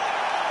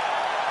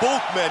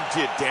 Both men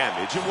did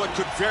damage in what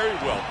could very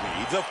well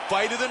be the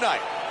fight of the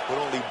night. But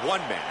only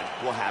one man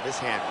will have his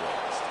hand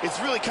raised. It's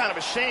really kind of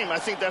a shame. I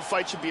think that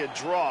fight should be a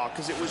draw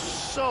because it was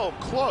so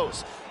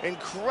close.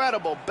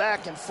 Incredible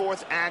back and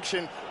forth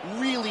action.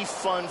 Really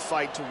fun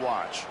fight to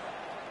watch.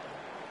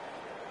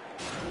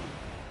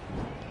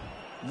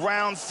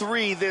 Round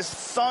 3,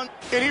 this And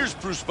here's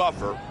Bruce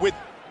Buffer with...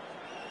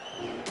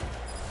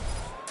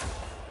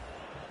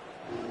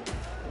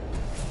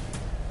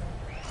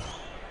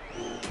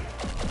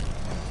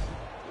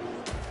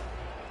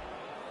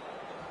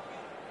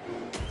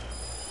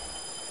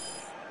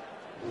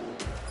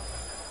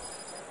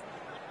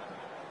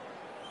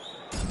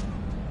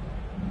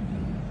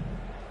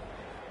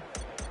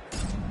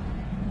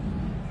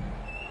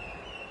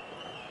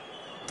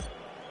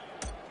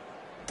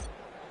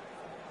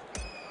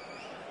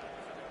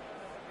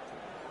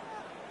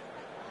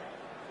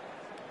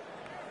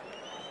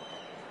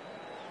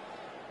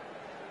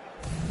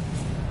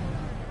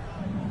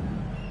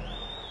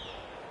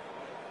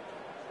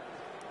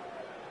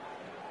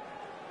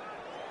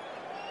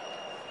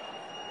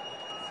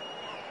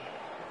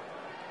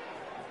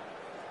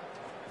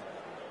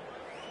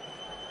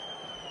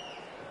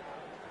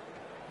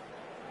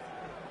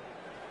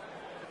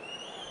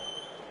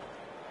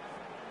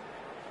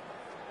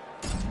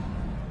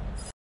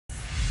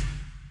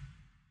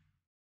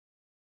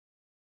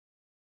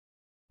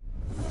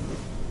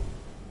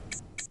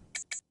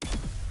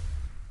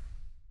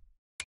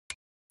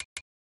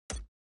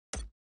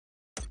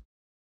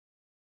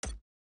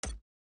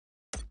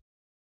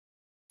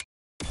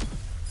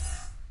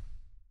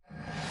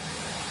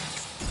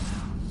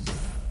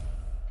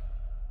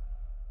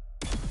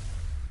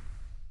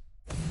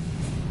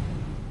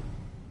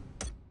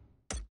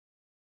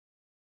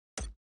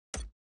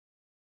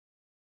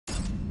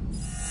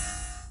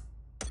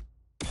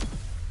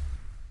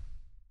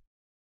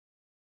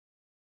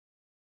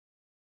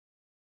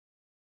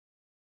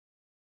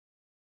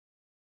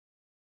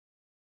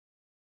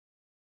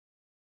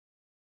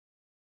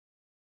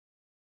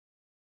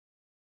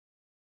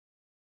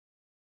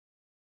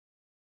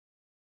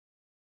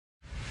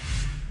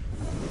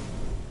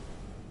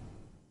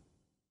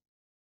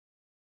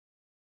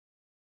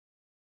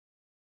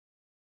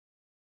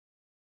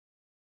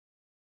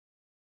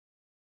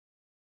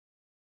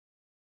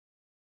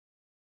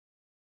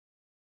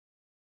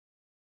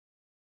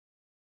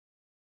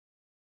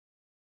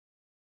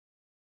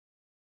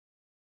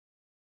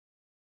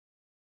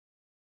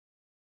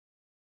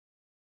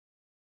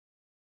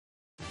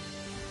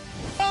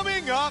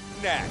 Coming up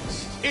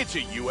next, it's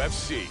a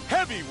UFC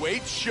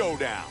heavyweight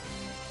showdown.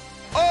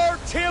 Our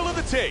tale of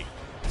the tape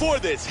for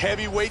this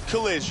heavyweight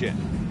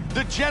collision.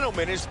 The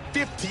gentleman is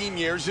 15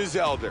 years his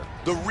elder.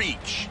 The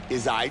reach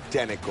is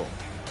identical.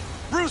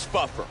 Bruce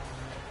Buffer.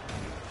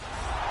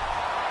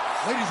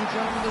 Ladies and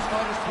gentlemen, this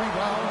fight is 3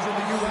 rounds in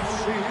the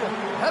UFC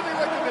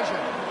heavyweight division.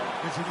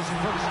 Introducing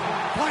first,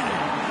 fighting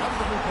out of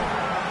the blue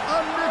corner,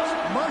 a mixed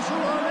martial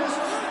artist.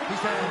 He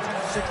stands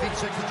 6 feet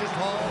 6 inches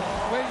tall,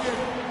 weighing in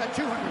at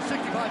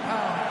 265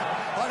 pounds.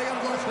 Fighting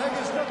out of Las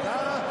Vegas,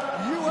 Nevada,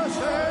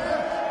 USA,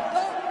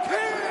 the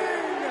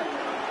King!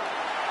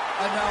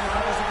 And now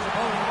introducing his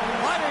opponent,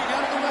 fighting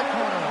out of the red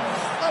corner,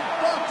 a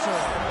boxer.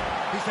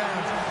 He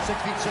stands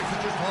 6 feet 6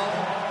 inches tall,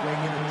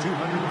 weighing in at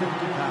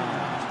 250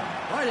 pounds.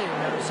 Fighting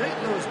out of St.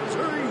 Louis,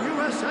 Missouri,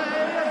 USA,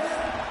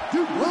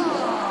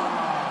 Dubois!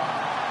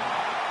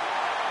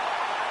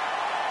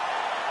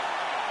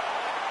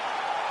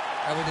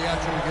 And when the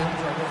action begins,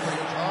 our referee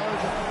in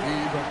charge,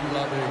 Yves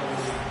Lavigne.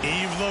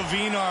 Yves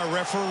Lavigne, our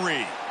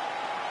referee.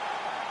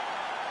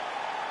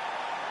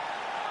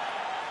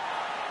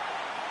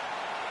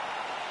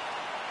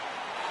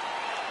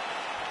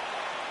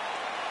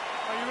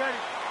 Are you ready?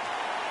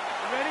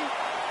 You ready?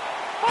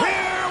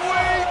 Here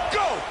we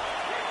go!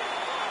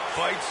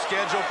 Fight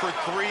scheduled for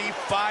 3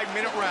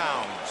 5-minute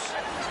rounds.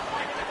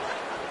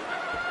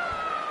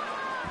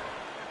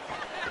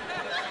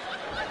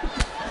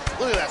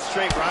 Look at that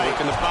straight right. Look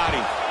in the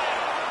body.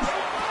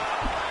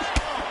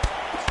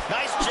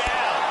 Nice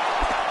jab.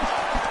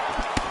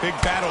 Big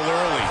battle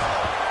early.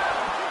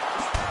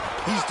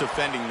 He's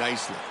defending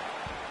nicely.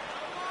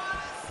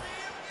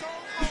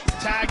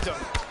 Tagged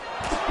him.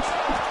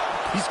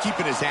 He's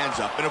keeping his hands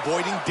up and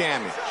avoiding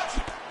damage.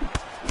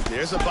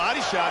 There's a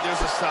body shot.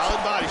 There's a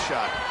solid body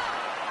shot.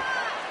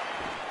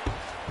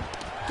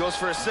 Goes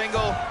for a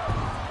single.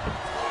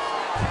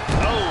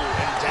 Oh,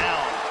 and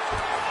down.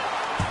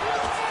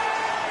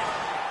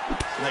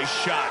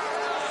 Nice shot.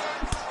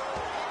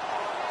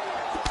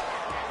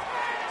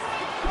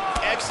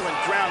 Excellent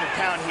ground and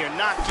pound here,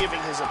 not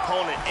giving his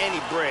opponent any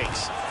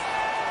breaks.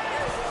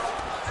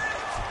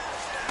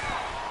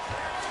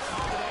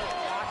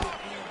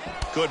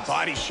 Good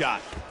body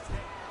shot.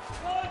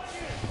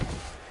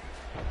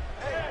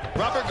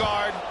 Rubber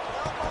guard.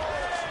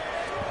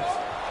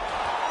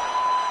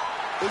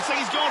 Looks like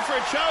he's going for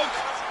a choke.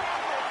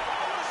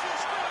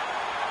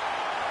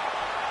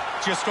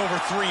 Just over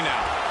 3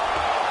 now.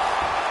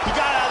 He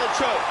got out of the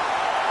choke.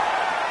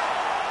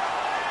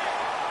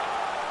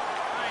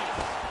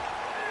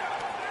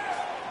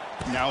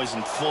 Now he's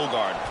in full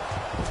guard.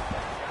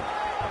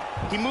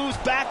 He moves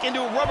back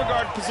into a rubber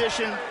guard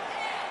position.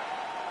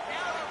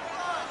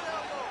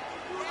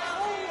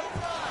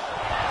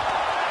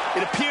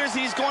 It appears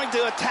he's going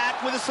to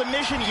attack with a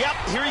submission. Yep,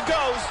 here he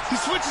goes. He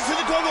switches to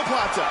the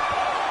gogoplata.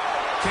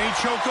 Can he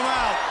choke him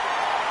out?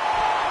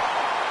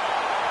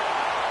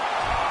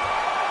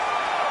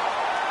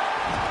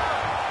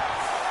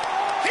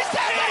 It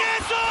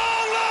is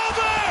all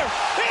over!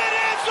 It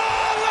is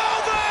all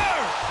over!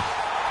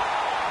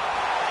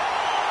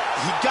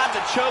 He got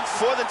the choke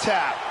for the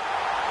tap.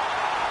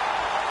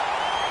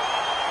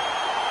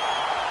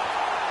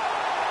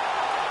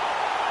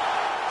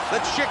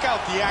 Let's check out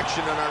the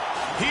action on our...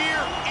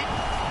 Here...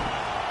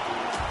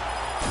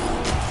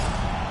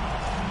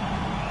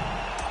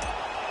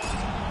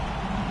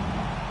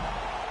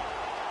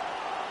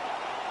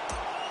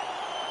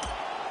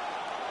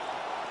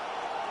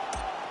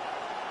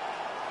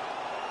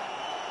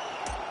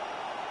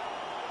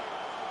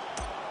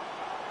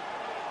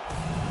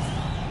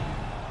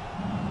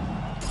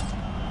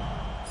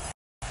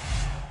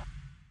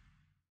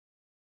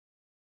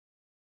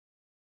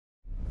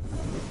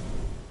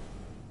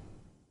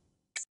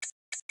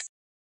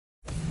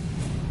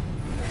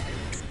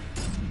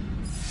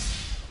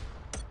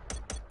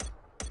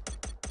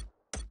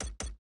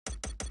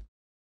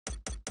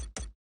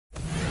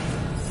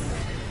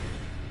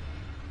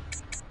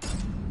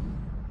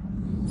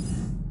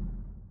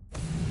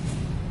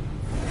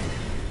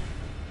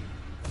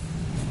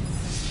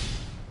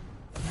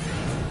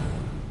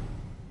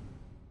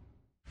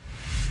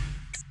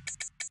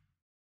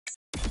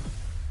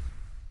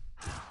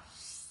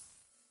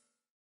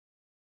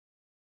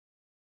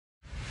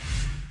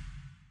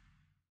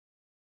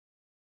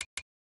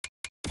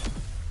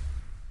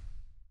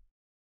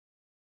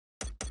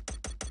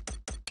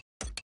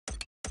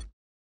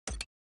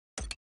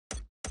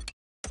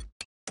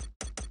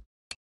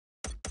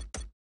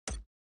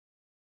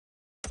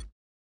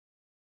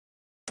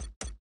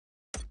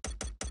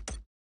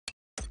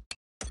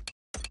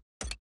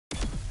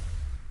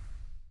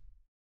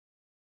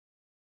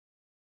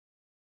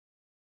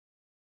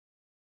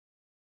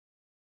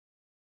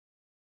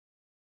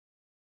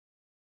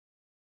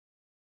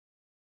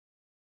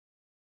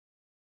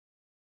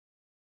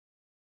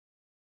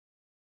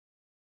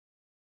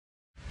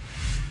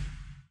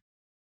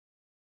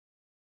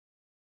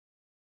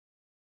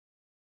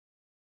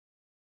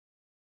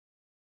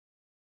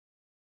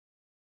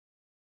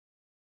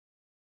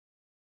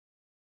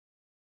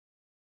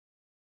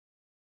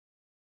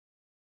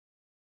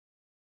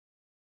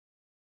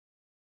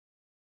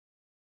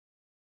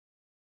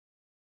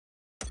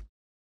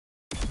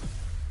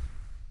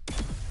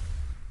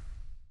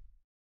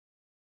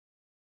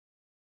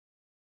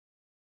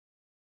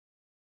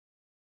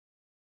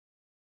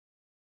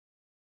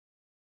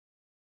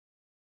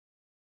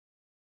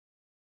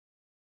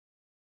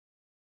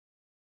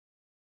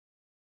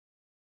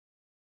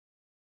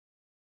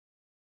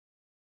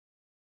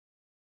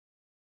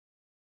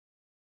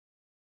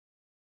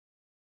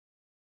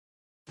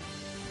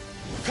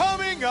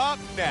 Coming up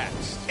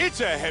next, it's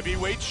a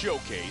heavyweight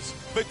showcase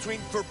between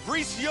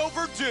Fabricio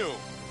Verdum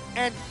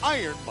and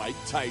Iron Mike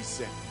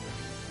Tyson.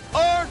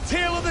 Our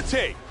tale of the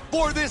tape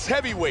for this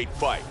heavyweight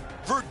fight.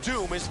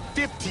 Verdum is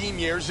 15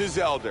 years his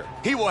elder.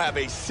 He will have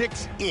a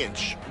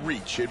 6-inch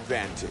reach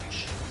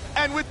advantage.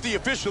 And with the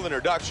official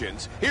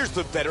introductions, here's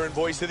the veteran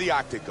voice of the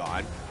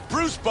Octagon,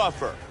 Bruce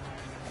Buffer.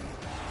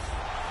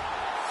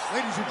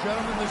 Ladies and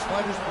gentlemen, this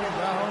fight is 3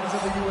 rounds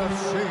of the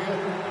UFC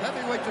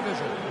heavyweight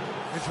division.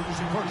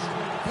 Introducing first,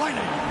 fighting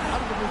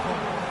out of the blue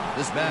corner.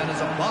 This man is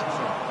a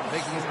boxer,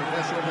 making his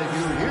professional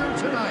debut here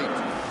tonight.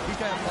 He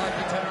stands 5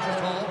 to 10 inches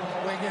tall,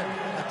 weighing in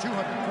at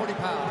 240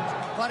 pounds.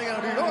 Fighting out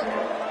of New York,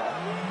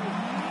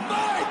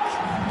 Mike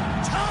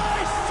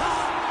Tyson!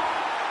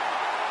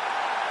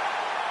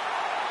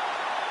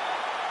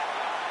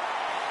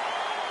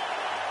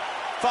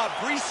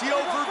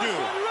 Fabricio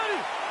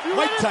Verdum.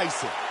 Mike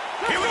Tyson.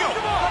 Here we go.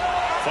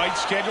 Fight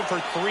scheduled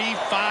for 3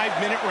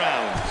 5-minute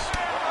rounds.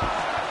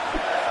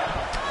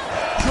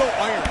 Joe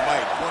Iron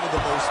Mike, one of the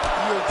most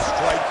feared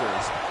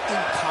strikers in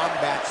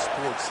combat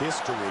sports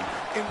history.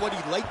 And what he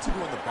liked to do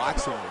in the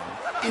boxing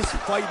ring is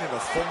fight in a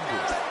phone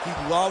booth. He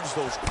loves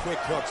those quick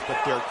hooks,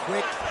 but they're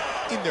quick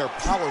and they're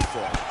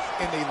powerful.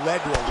 And they led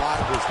to a lot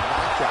of his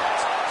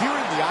knockouts. Here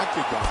in the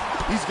Octagon,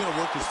 he's going to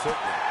work his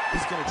footwork.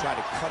 He's going to try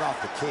to cut off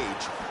the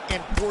cage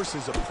and force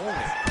his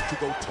opponent to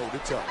go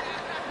toe-to-toe.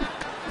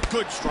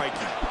 Good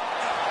striking.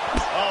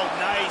 Oh,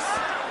 nice.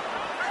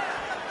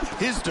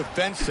 His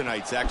defense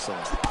tonight's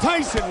excellent.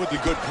 Tyson with the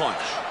good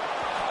punch.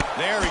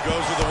 There he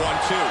goes with the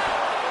 1-2.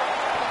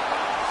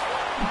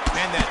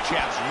 Man, that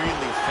jab's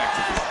really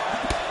effective.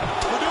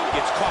 Verdum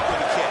gets caught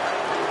with a kick.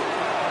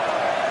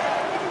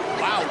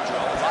 Wow,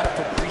 Joe, a lot of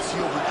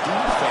Fabricio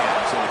Verdum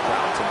fans in the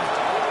crowd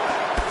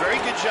tonight. Very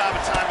good job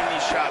of timing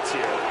these shots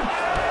here.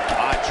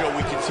 Joe,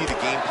 we can see the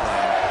game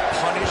plan.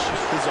 Punish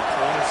his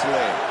opponent's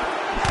leg.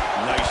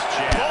 Nice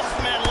jab. Both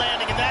men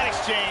landing in that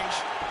exchange.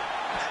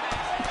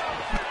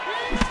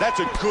 That's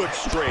a good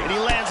straight. And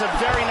he lands a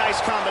very nice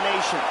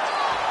combination.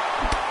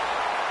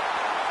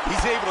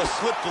 He's able to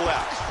slip the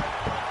left.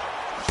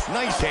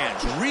 Nice hands,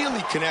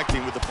 really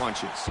connecting with the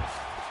punches.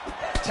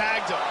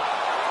 Tagged him.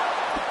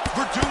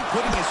 Verdum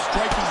putting his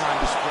striking on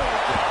display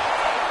again.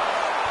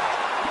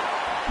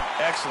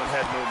 Excellent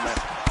head movement.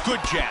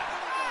 Good jab.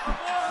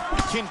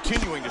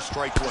 Continuing to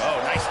strike well.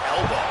 Oh, nice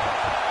elbow.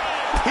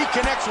 He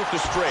connects with the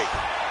straight.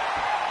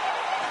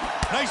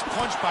 Nice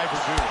punch by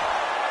Verdum.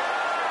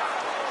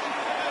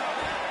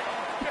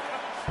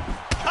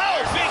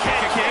 Oh, big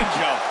head kick.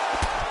 Joe.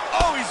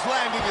 Oh, he's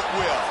landing at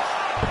will.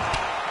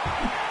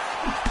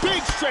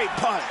 Big straight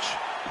punch.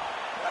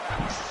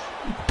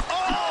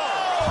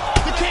 Oh!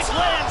 The kick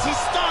lands. He's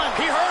stunned.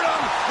 He hurt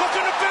him.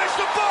 Looking to finish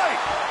the fight.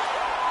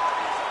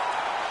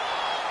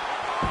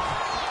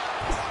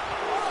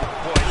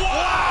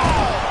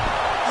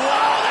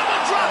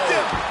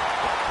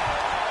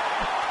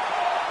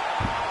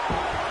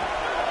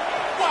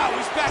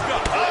 Back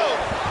up. Oh!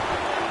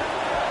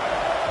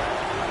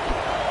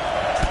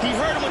 He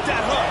hurt him with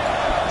that hook.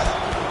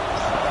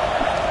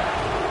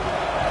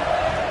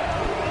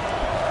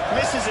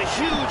 Misses a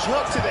huge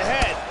hook to the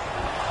head.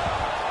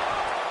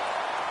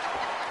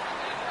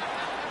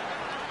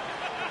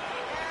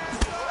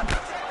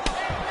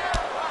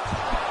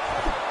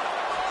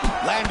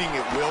 Landing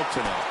at will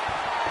tonight.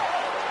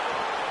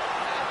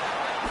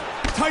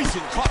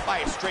 Tyson caught by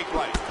a straight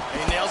right.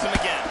 And he nails him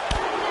again.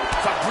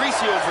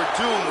 Fabricio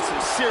Verdum with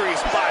some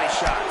serious body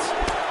shots.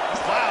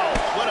 Wow,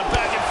 what a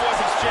back and forth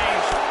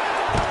exchange.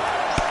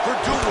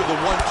 Verdum with the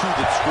 1-2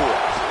 that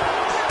scores.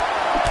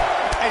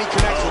 And he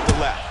connects with the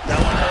left.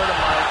 That one hurt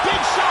him, Mike. Big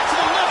shot to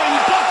the liver,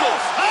 he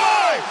buckles.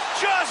 Oh,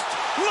 just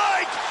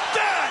like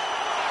that.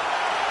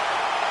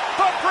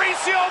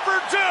 Fabricio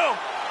Verdum.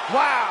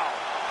 Wow.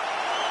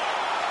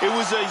 It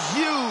was a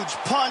huge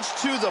punch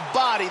to the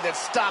body that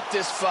stopped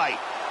this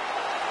fight.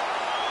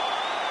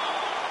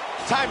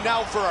 Time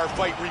now for our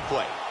fight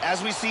replay.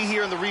 As we see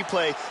here in the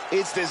replay,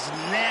 it's this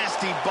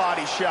nasty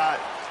body shot.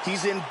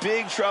 He's in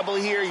big trouble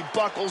here. He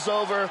buckles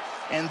over,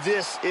 and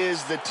this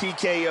is the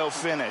TKO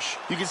finish.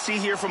 You can see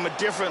here from a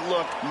different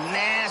look,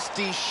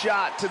 nasty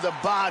shot to the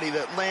body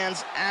that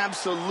lands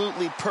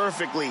absolutely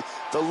perfectly.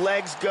 The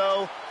legs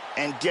go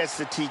and gets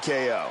the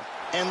TKO.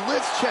 And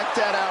let's check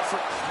that out for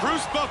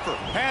Bruce Buffer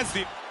has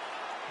the...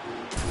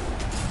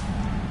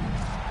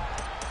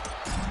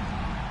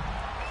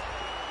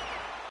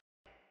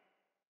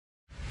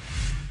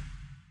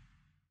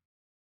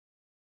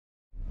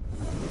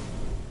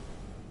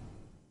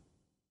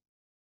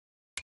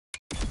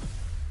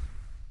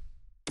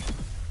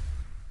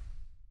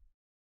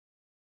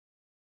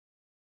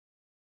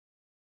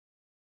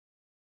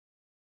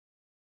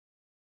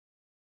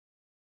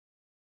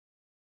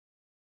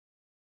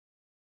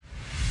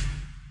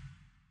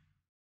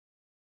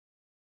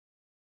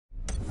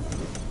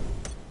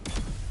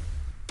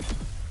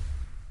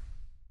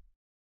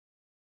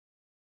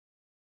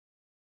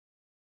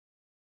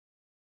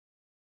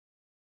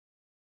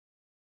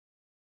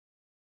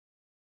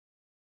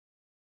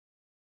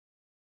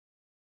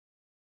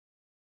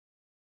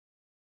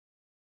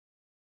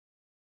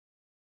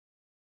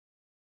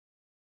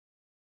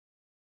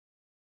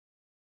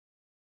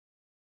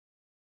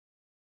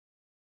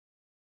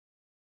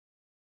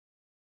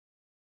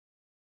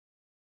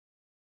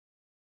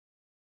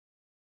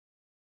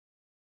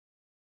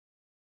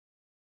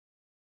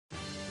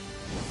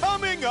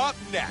 Coming up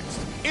next,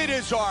 it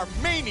is our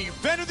main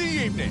event of the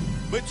evening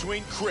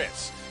between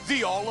Chris,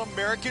 the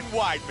All-American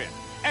Weidman,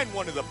 and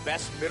one of the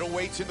best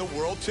middleweights in the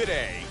world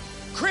today,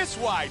 Chris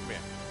Weidman.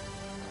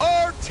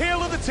 Our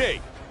tale of the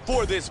tape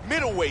for this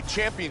middleweight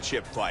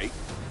championship fight,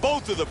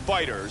 both of the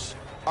fighters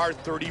are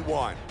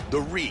 31.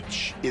 The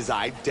reach is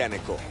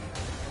identical.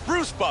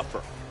 Bruce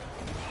Buffer.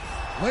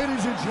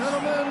 Ladies and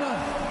gentlemen,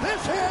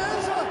 this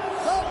is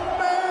the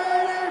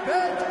main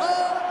event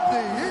of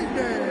the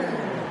evening.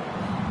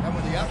 And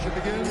when the action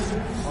begins,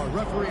 our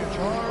referee in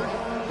charge,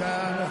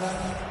 Dan.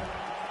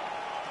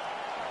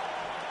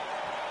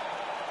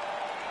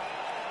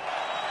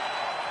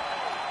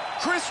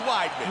 Chris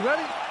Weidman. You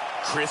ready?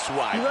 Chris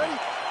Weidman. You ready?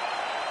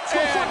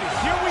 And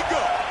here we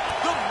go.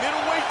 The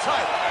middleweight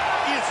title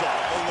is on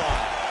the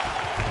line.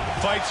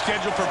 Fight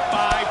scheduled for 5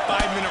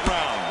 5-minute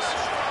rounds.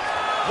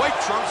 White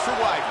trunks for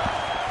Weidman.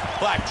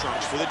 Black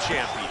trunks for the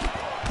champion.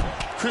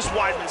 Chris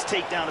Weidman's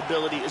takedown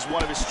ability is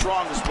one of his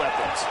strongest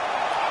weapons.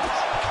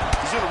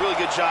 He's doing a really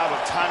good job of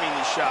timing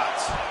these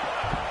shots.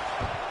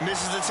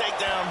 Misses the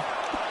takedown.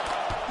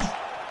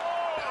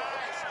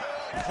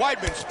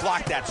 Weidman's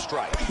blocked that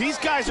strike. These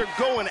guys are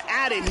going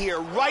at it here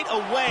right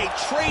away,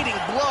 trading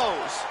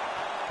blows.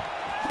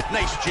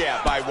 Nice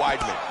jab by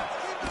Weidman.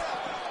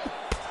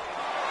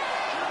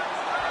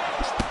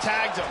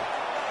 Tagged him.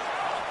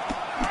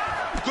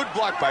 Good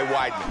block by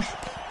Weidman.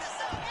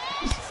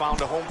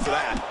 Found a home for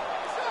that.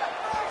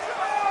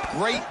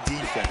 Great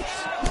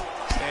defense.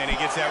 And he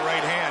gets that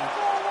right hand.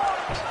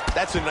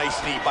 That's a nice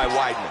knee by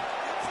Weidman.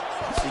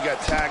 He got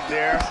tagged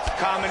there.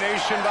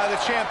 Combination by the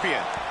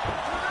champion.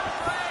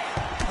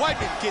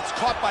 Weidman gets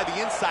caught by the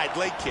inside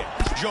leg kick.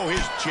 Joe,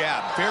 his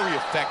jab, very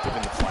effective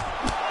in the fight.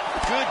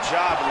 Good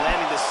job in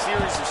landing this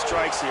series of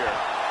strikes here.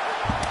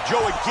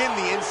 Joe, again,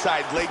 the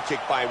inside leg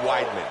kick by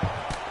Weidman.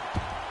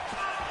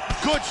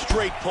 Good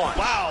straight punch.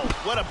 Wow,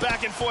 what a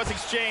back and forth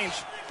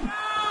exchange.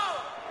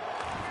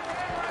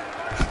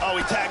 Oh,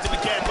 he tagged him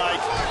again,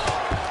 Mike.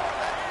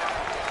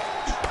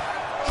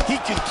 He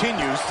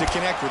continues to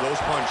connect with those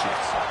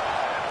punches.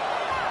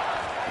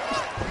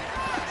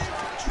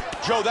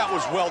 Joe, that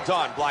was well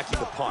done, blocking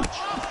the punch.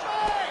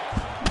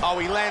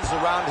 Oh, he lands the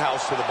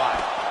roundhouse to the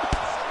body.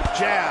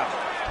 Jab.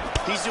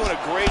 He's doing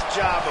a great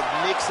job of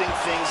mixing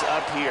things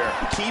up here,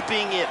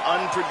 keeping it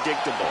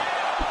unpredictable.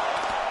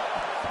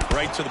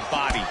 Right to the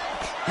body.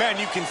 Man,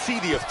 you can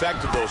see the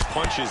effect of those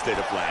punches that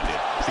have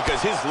landed because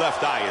his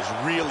left eye is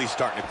really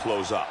starting to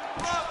close up.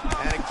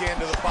 And again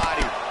to the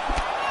body.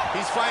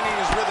 He's finding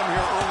his rhythm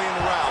here early in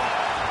the round.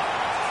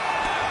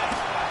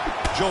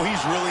 Joe,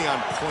 he's really on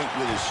point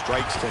with his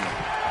strikes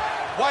tonight.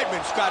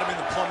 Weidman's got him in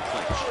the plum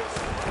clinch.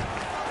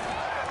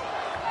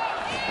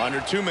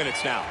 Under 2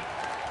 minutes now.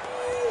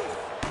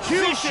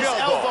 Huge Vicious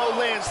elbow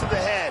lands to the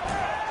head.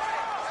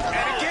 And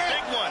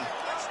again. Big one.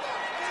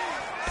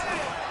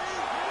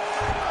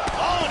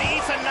 Oh, and he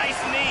eats a nice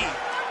knee.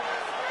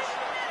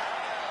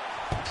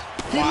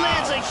 He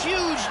lands a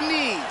huge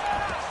knee.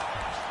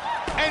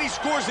 And he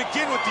scores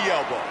again with the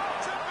elbow.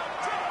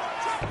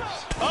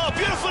 Oh,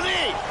 beautiful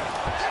knee.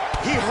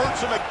 He hurts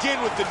him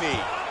again with the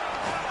knee.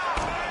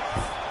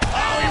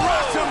 Oh, he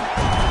rocked him.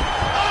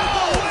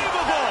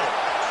 Unbelievable!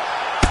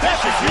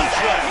 That's a huge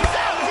right. He's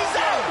out. He's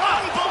out.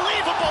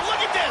 Unbelievable.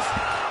 Look at this.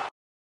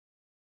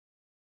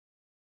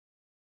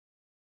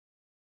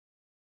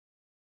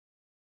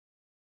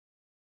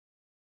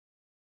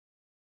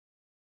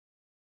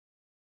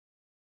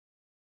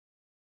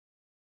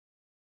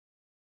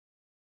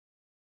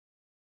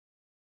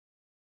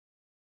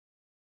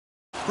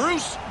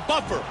 Bruce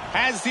Buffer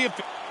has the...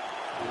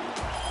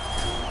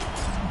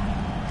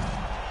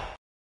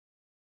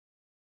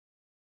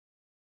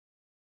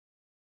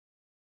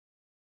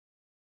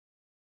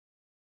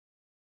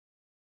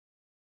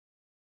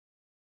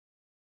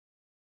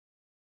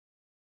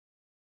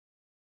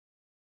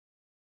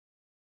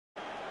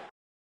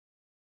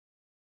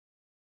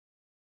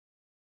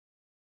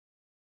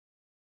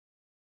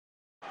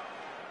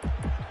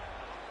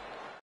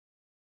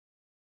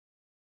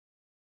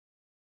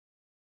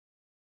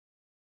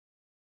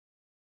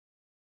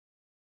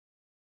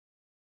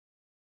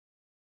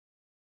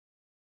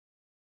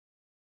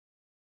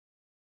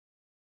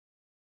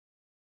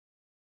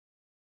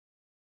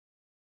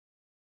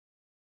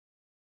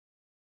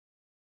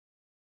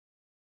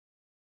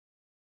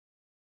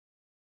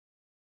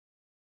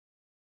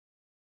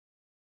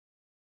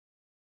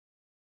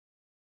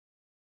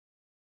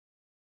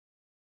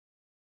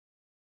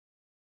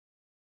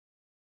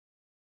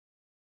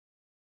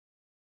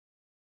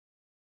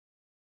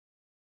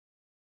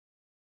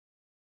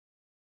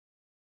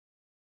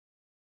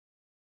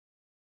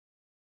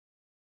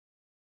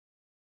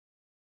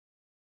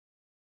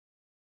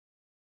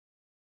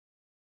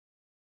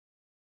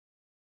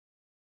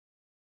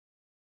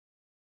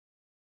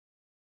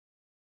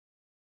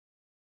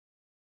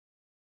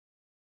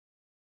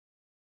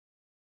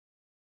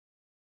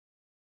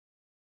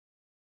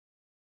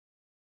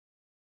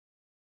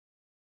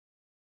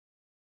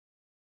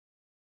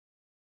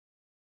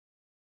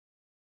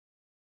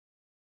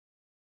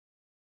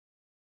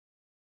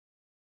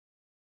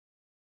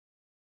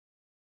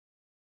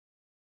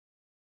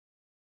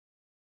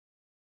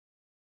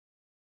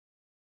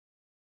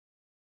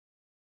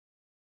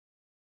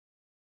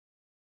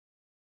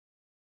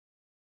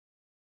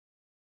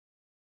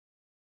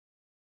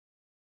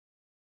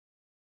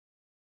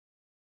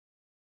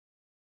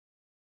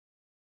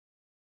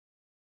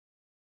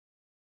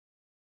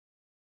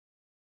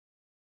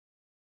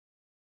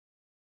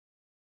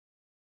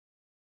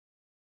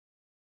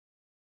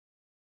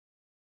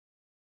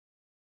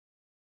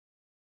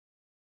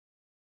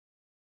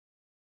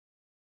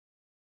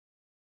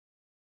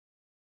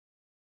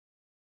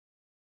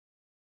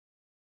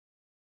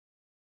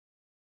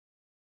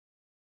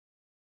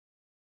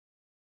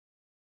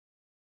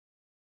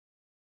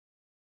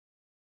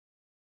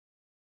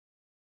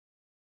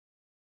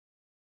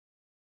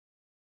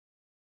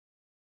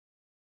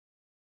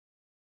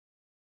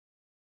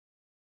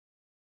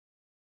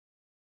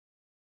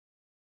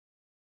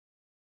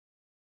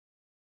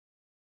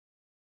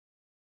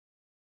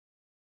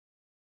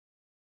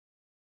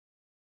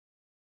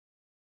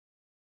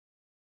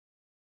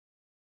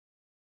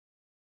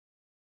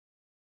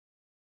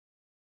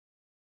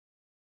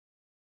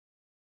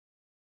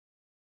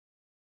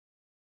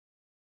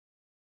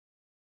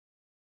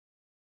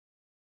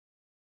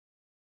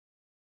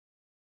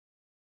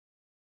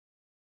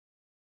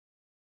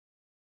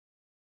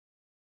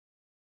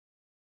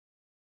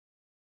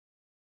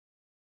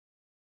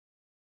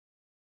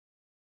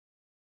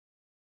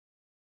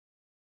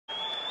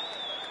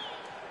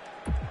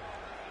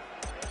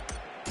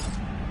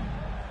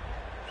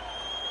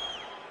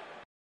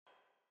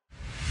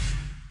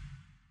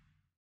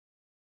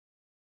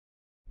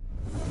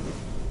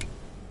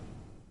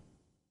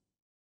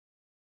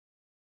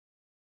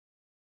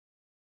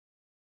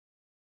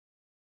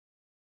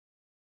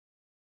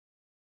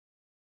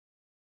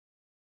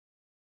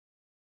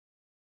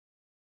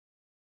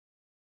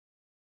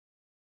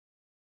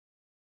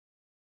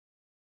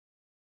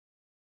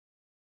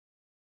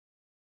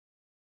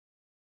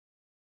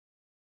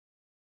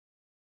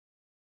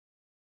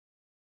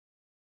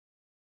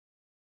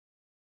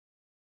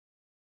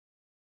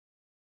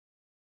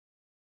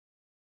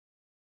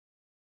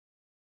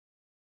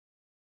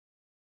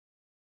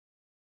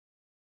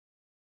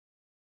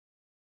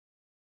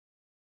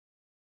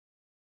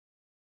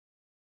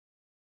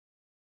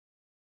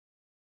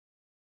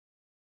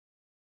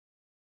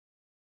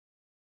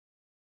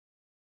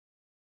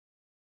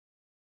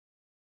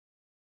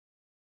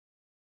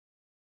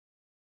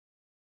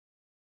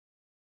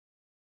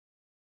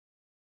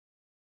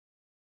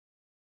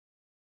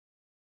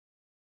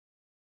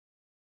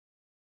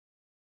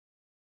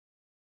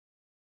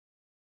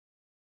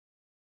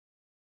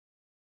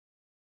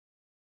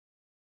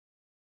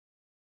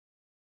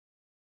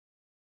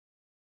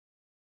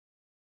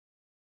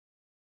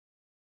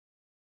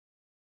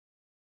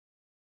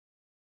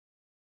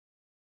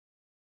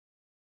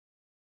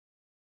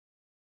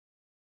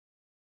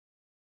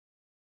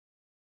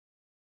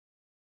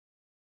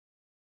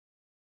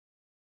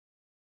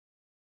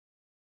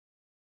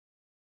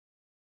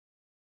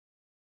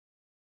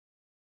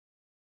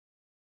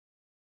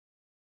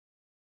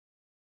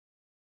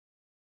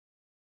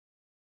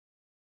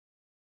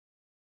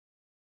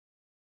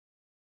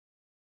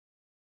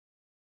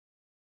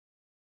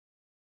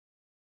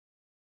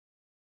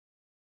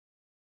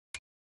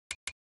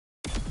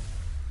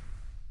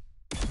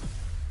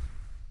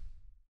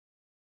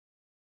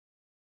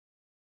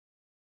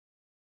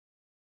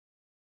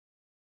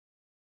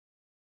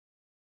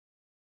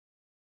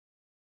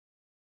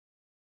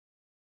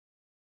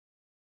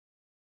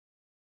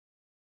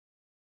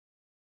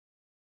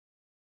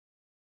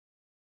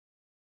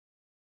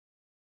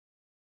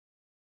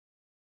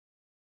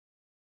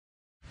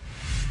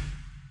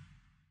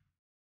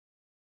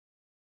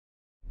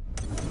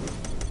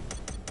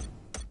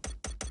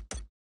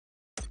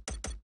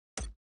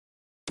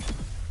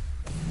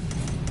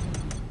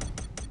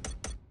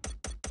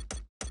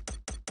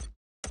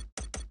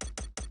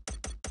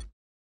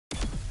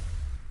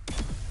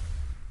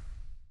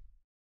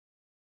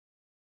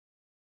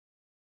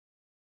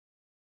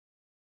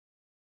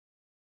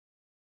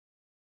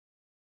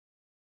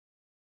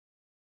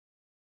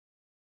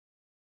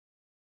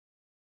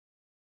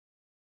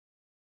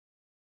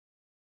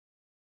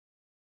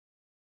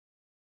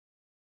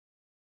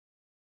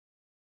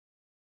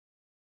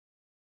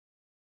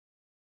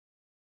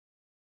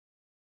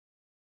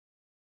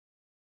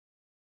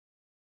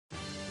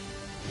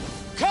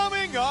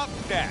 Up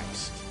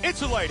next,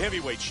 it's a light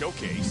heavyweight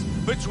showcase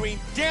between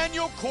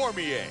Daniel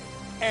Cormier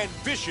and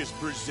vicious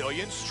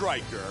Brazilian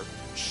striker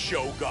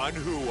Shogun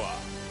Rua.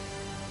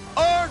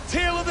 Our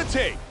tale of the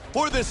tape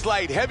for this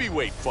light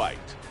heavyweight fight.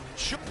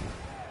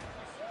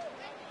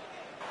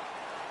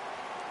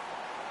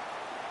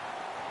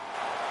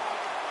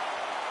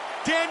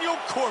 Daniel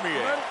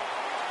Cormier,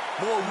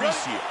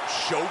 Mauricio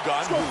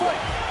Shogun Rua.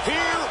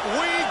 Here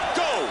we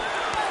go.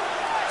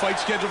 Fight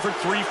scheduled for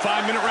 3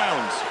 5-minute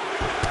rounds.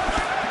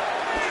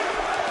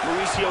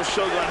 Mauricio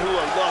Shogun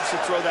Rua loves to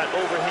throw that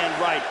overhand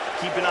right.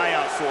 Keep an eye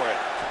out for it.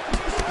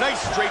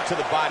 Nice straight to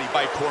the body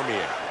by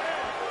Cormier.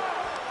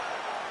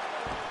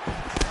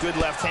 Good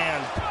left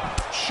hand.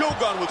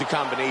 Shogun with the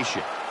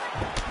combination.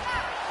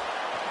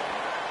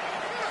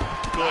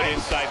 Good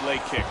inside leg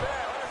kick.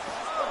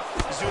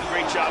 He's doing a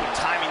great job of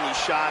timing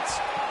these shots.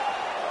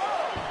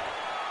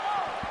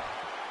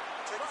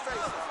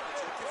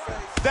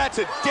 That's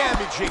a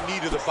damaging knee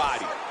to the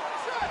body.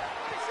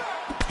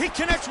 He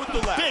connects with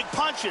the left. Big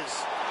punches.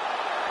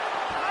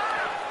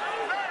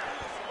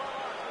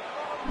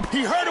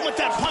 He hurt him with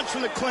that punch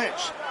from the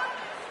clinch.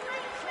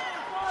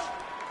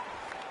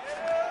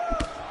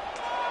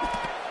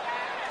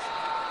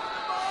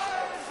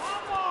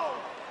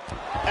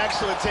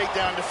 Excellent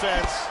takedown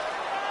defense.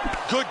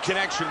 Good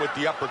connection with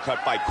the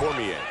uppercut by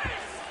Cormier.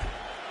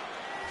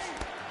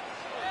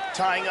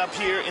 Tying up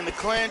here in the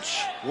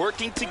clinch,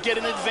 working to get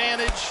an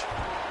advantage.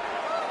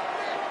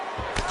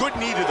 Good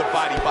knee to the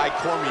body by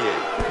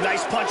Cormier.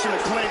 Nice punch in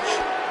the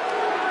clinch.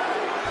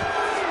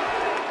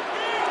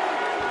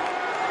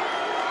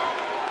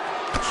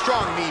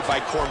 Strong knee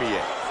by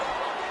Cormier.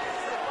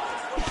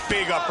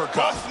 Big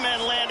uppercut. Both men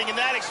landing in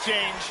that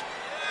exchange.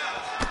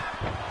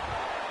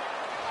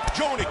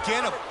 Joe, and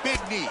again, a big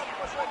knee.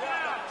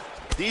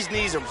 These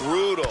knees are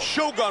brutal.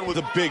 Shogun with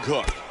a big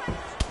hook.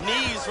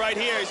 Knees right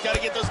here. He's got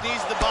to get those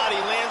knees to the body.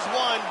 Lands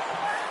one.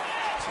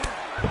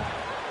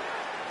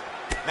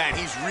 Man,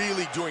 he's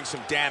really doing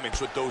some damage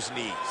with those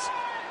knees.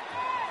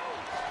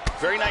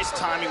 Very nice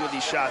timing with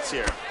these shots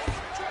here.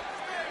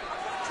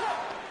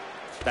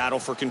 Battle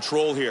for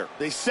control here.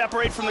 They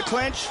separate from the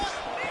clinch.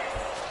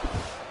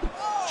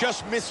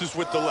 Just misses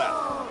with the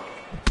left.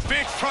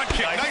 Big front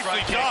kick.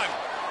 Nicely done.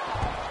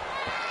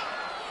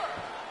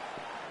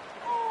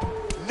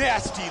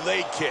 Nasty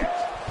leg kick.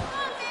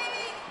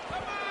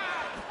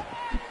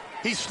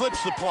 He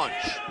slips the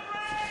punch.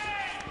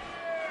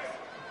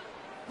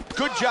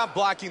 Good job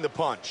blocking the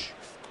punch.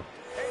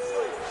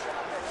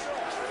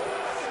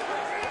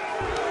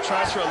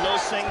 Tries for a low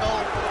single.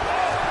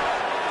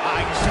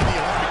 I can see the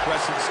Olympic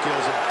wrestling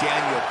skills of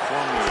Daniel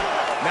Cormier.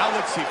 Now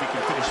let's see if he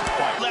can finish the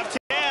fight. Left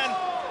hand.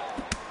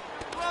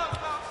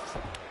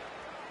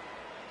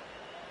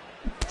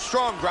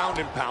 Strong ground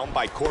and pound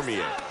by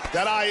Cormier.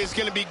 That eye is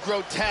going to be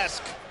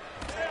grotesque.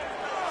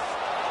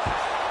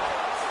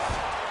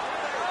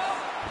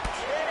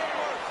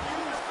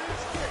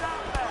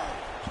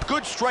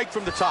 Good strike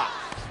from the top.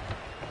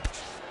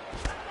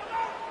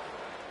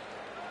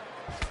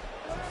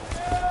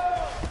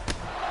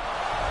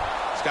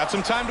 He's got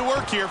some time to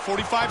work here,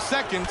 45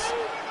 seconds.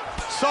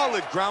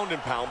 Solid ground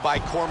and pound by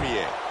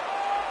Cormier.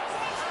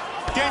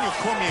 Daniel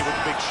Cormier with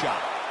a big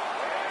shot.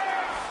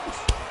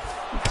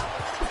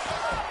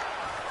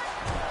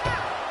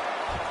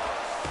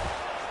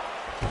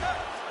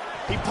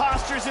 He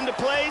postures into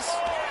place.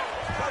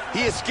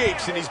 He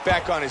escapes and he's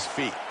back on his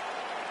feet.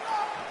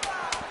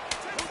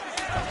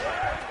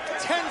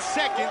 10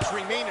 seconds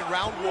remain in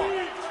round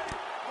one.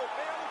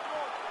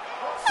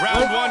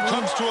 Round one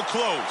comes to a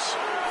close.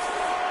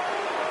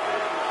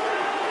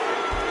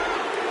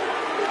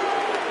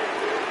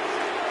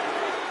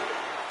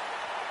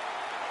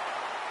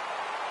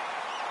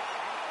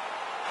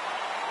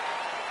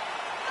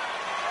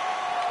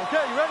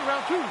 Okay, you ready?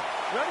 Round two.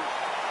 Ready?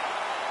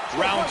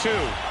 Round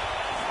two.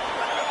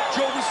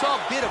 Joe, we saw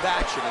a bit of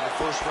action in the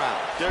first round.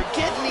 They're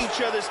getting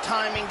each other's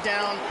timing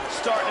down,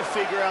 starting to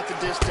figure out the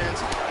distance,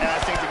 and I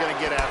think they're going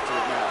to get after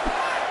it now.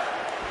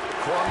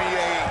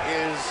 Cormier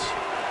is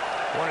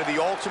one of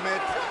the ultimate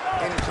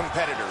in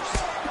competitors.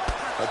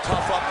 A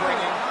tough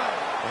upbringing,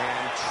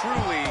 and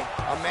truly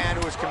a man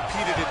who has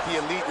competed at the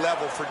elite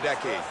level for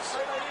decades.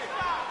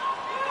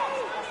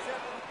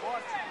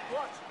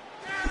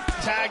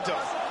 Tagged him.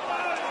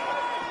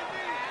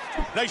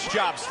 Nice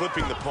job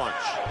slipping the punch.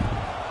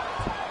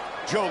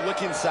 Joe,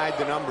 look inside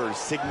the numbers.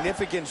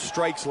 Significant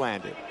strikes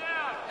landed.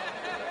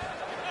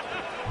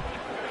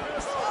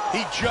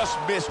 He just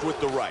missed with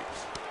the right.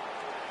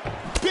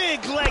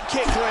 Big leg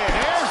kick land.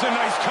 There's a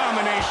nice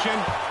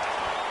combination.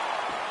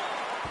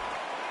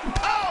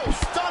 Oh,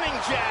 stunning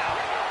jab.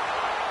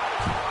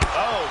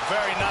 Oh,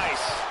 very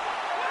nice.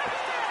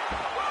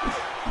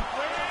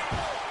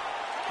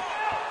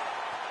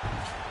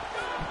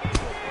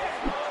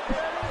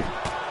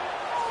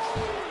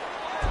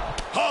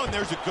 Oh, and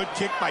there's a good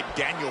kick by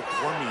Daniel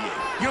Cormier.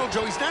 You know,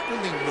 Joe, he's not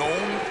really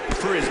known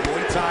for his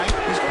Muay Thai.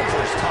 He's known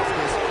for his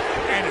toughness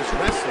and his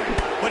wrestling,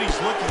 but he's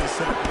looking to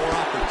set up more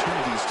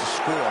opportunities to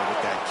score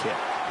with that kick.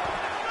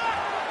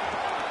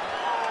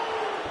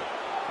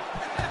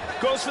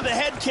 Goes for the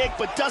head kick,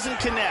 but doesn't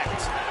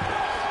connect.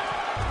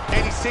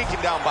 And he's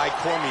taken down by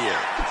Cormier.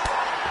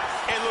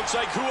 It looks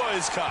like Hua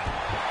is cut.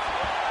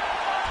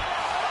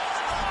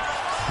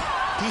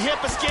 He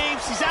hip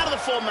escapes. He's out of the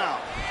full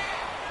mount.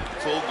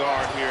 Full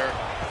guard here.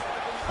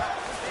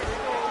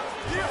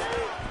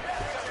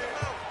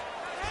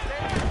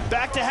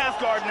 Back to half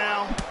guard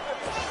now.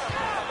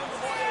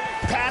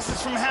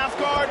 Passes from half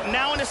guard,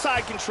 now into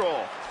side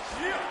control.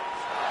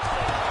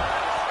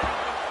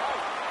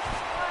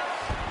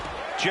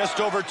 Just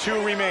over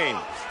 2 remain.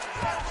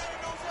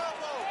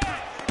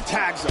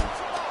 Tags him.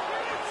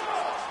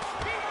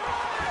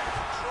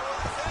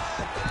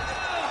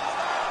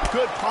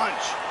 Good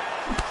punch.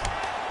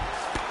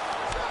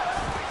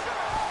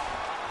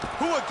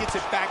 Hua gets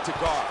it back to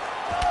guard.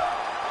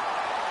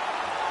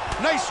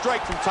 Nice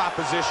strike from top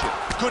position.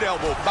 Good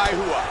elbow by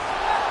Hua.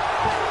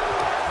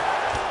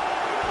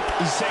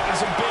 He's taking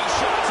some big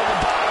shots on the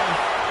bottom.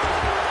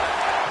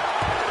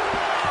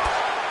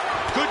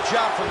 Good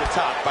job from the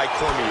top by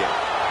Cormier.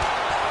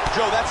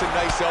 Joe, that's a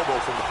nice elbow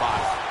from the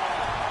bottom.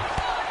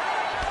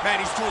 Man,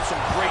 he's doing some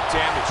great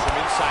damage from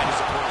inside his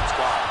opponent's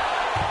guard.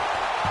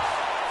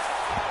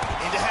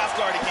 Into half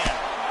guard again.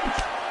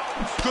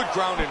 Good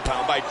ground and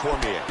pound by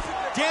Cormier.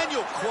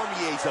 Daniel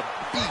Cormier's a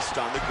beast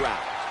on the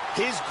ground.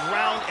 His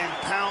ground and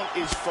pound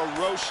is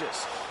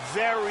ferocious.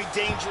 Very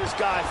dangerous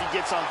guy if he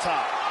gets on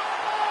top.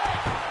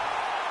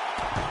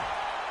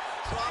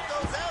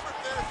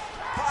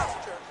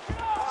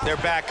 They're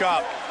back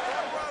up.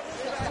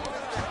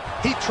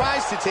 He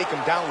tries to take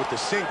him down with the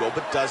single,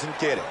 but doesn't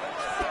get it.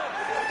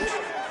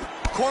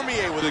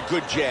 Cormier with a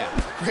good jab.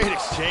 Great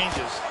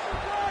exchanges.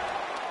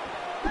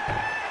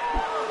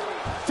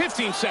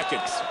 15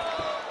 seconds.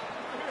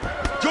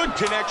 Good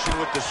connection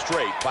with the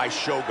straight by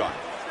Shogun.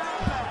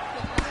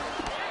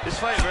 This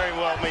fight very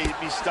well may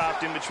be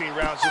stopped in between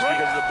rounds just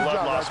because of the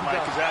blood loss, Mike,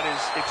 because that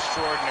is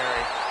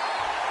extraordinary.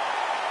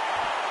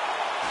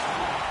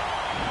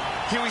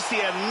 Here we see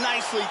a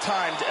nicely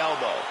timed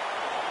elbow.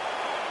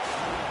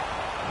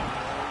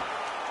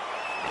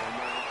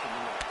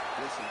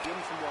 Listen, give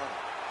him some water.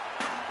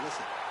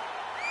 Listen,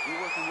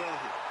 you're working well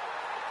here.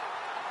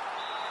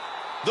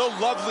 The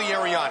lovely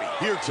Ariani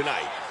here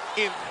tonight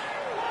in...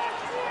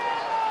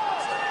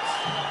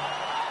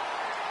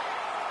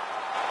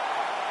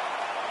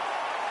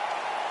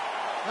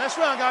 Last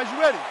round, guys. You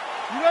ready?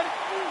 You ready?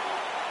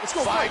 Let's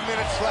go. 5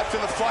 minutes left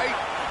in the fight.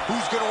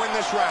 Who's going to win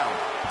this round?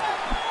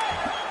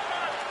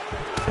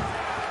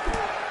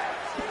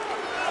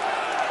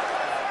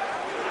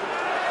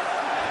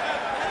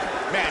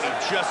 Man, he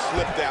just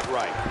slipped that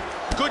right.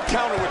 Good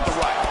counter with the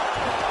right.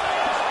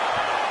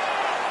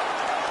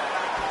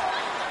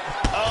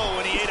 Oh,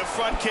 and he ate a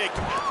front kick.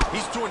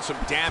 He's doing some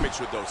damage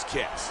with those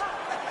kicks.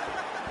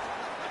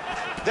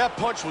 That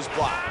punch was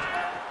blocked.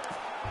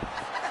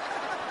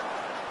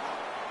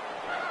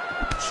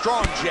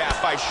 Strong jab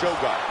by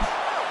Shogun.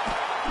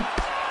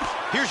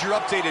 Here's your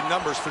updated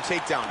numbers for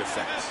takedown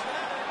defense.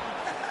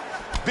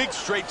 Big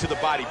straight to the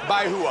body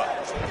by Hua.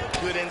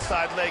 Good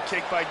inside leg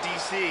kick by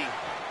DC.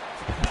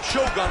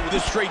 Shogun with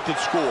a straight that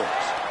scores.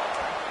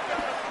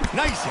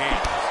 Nice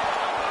hands.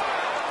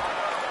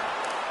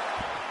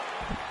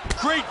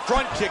 Great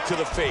front kick to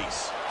the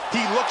face.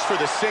 He looks for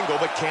the single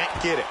but can't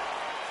get it.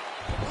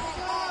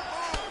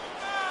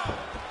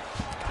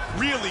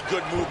 Really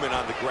good movement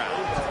on the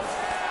ground.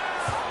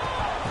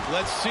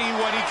 Let's see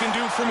what he can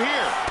do from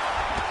here.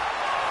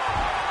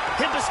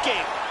 Hip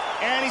escape.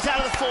 And he's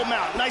out of the full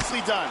mount. Nicely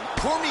done.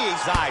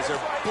 Cormier's eyes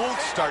are both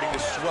starting to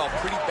swell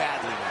pretty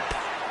badly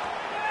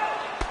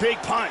now.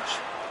 Big punch.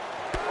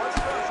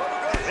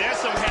 There's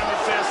some hammer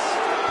fists.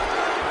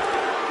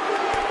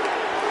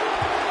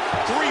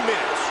 3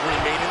 minutes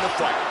remain in the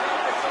fight.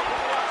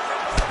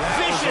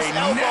 Vicious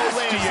elbow lands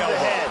to the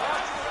head.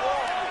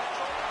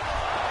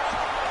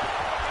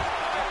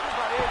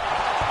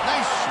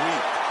 Nice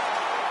sweep.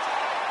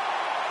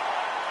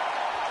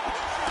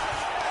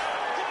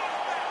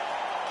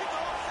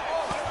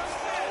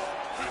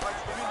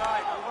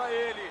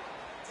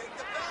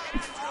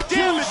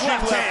 Damaging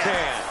left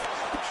hand.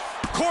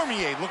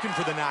 Cormier looking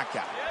for the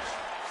knockout.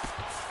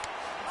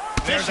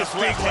 There's a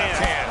big left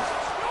hand.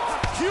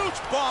 Huge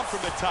bomb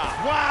from the top.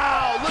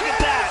 Wow, look at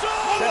that.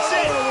 That's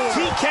it.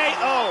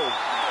 TKO.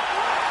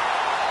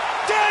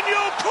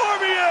 Daniel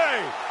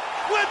Cormier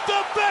with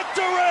the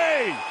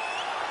victory!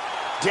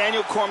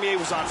 Daniel Cormier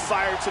was on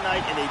fire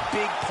tonight, and a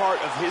big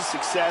part of his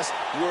success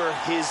were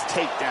his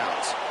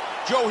takedowns.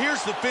 Joe,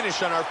 here's the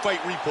finish on our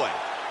fight replay.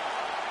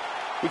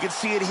 We can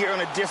see it here on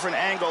a different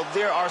angle.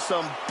 There are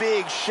some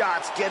big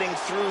shots getting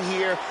through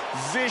here.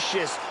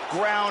 Vicious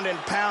ground and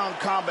pound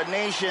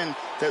combination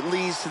that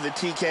leads to the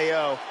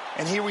TKO.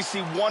 And here we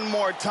see one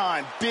more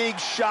time. Big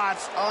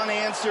shots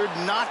unanswered,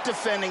 not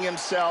defending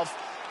himself.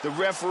 The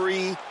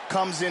referee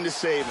comes in to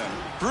save him.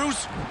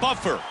 Bruce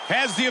Buffer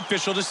has the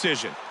official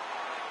decision.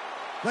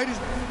 Ladies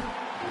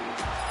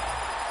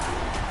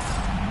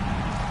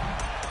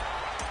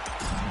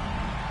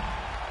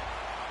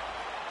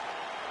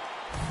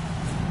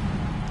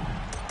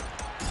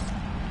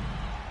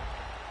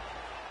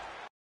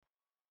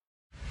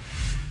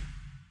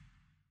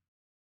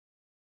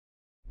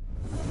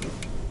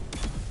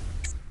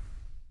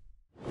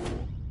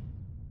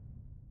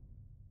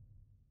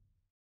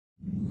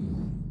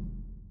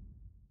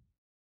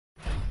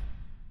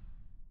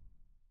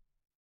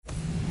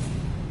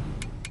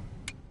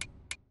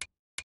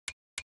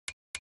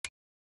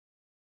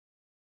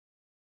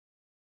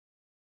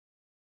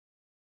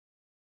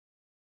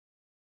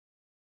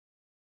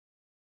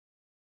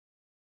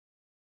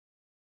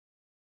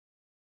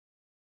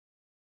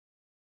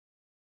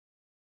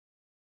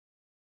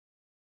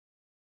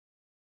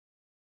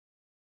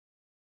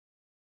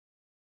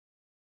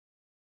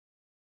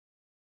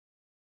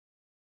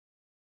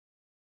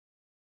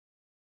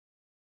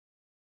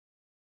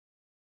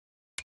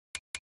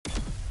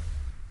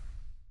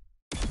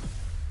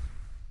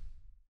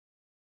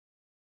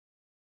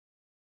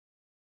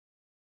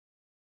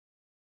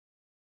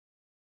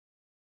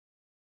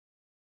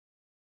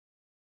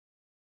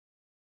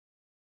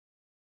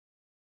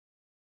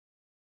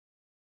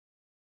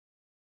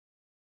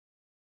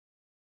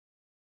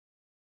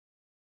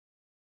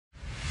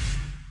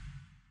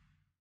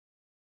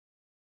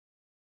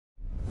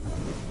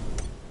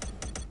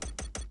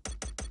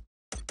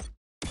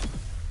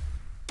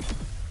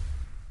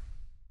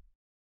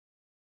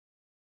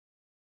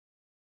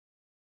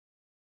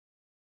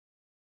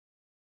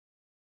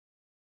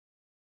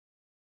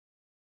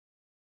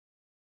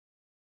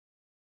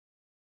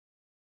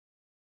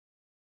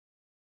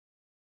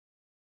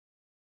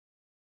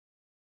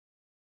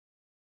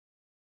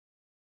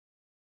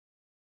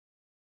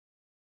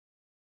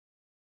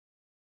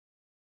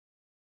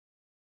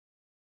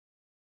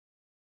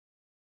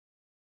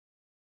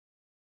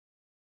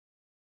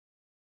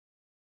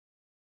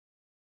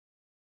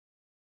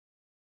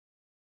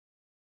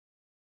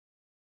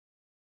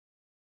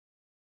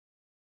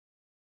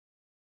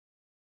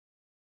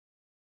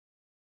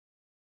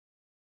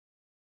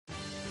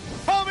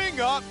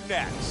up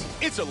next,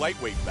 it's a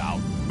lightweight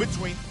bout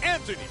between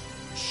Anthony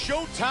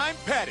Showtime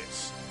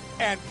Pettis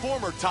and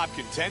former top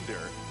contender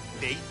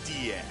Nate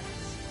Diaz.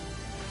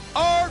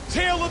 Our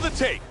tale of the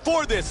tape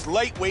for this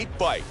lightweight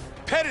fight.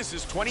 Pettis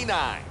is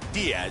 29.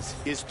 Diaz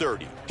is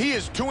 30. He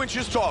is 2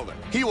 inches taller.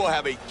 He will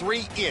have a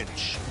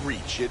 3-inch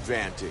reach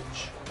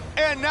advantage.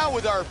 And now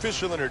with our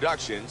official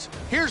introductions,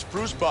 here's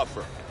Bruce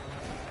Buffer.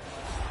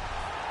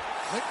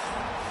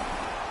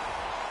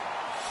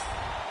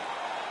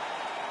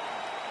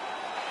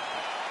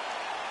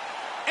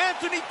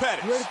 Anthony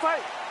Pettis. You ready to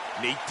fight?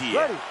 Nate Diaz.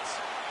 Ready.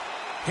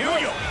 Here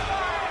we go.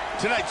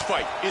 Tonight's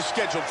fight is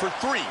scheduled for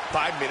 3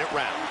 5-minute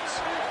rounds.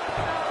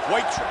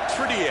 White trunks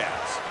for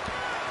Diaz.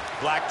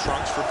 Black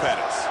trunks for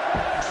Pettis.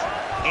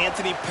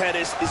 Anthony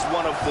Pettis is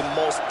one of the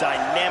most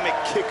dynamic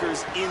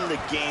kickers in the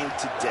game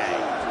today.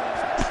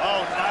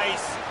 Oh,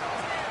 nice.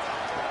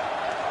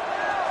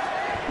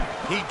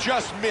 He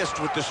just missed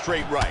with the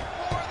straight right.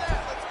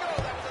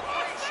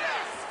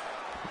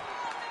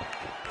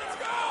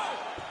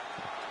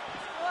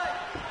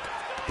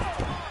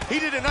 He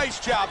did a nice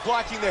job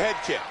blocking the head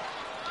kick.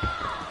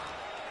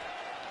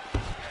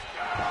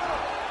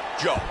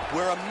 Joe,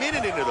 we're a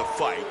minute into the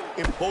fight,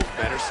 and both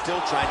men are still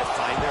trying to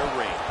find their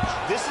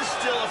range. This is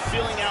still a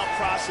feeling out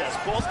process.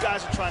 Both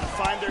guys are trying to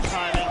find their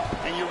timing,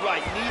 and you're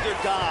right, neither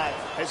guy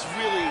has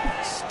really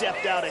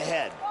stepped out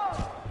ahead.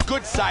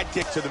 Good side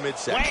kick to the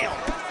midsection.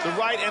 Wham! The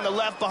right and the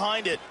left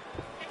behind it.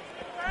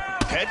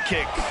 Head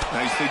kick.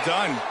 Nicely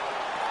done.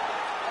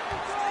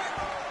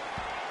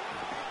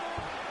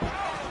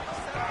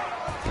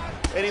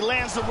 And he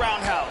lands the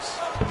roundhouse.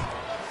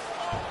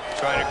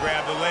 Trying to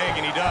grab the leg,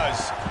 and he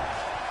does.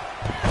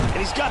 And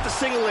he's got the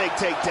single leg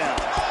takedown.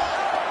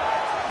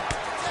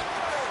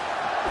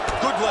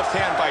 Good left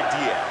hand by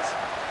Diaz.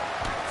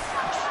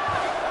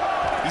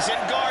 He's in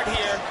guard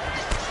here.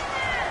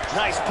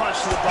 Nice punch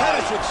to the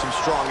body. Pettis with some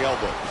strong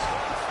elbows.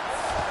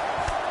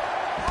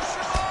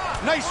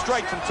 Nice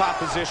strike from top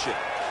position.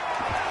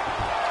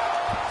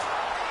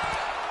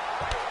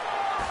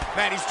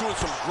 Man, he's doing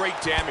some great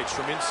damage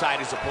from inside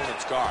his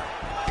opponent's guard.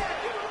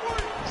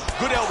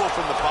 Good elbow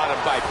from the bottom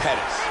by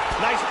Pettis.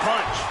 Nice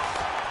punch.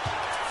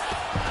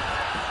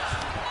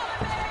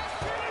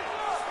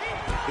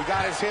 He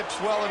got his hips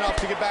well enough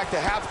to get back to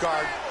half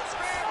guard.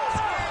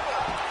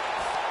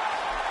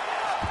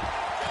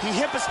 He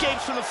hip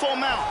escapes from the full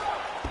mount.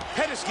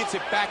 Pettis gets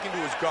it back into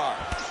his guard.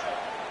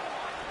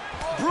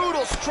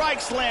 Brutal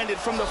strikes landed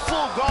from the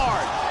full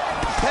guard.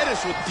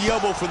 Pettis with the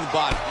elbow from the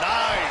bottom.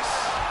 Nice.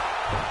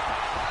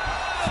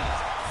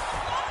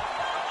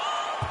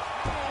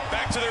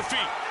 Back to their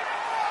feet.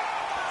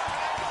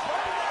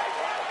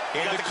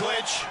 He got the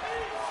clinch.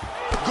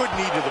 Good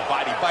knee to the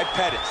body by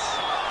Pettis.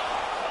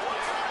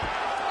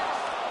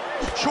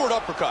 Short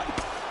uppercut.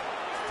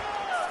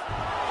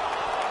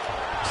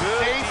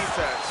 Good Safe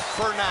defense.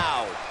 for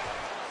now.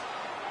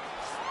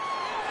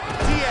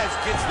 Diaz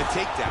gets the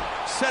takedown.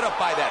 Set up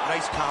by that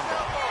nice combo.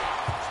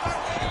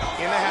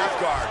 In the half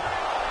guard.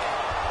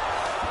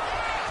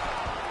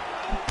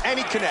 And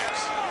he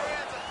connects.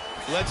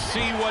 Let's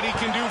see what he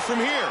can do from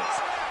here.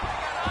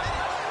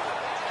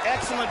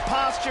 Excellent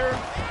posture.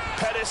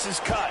 Pettis is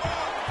cut.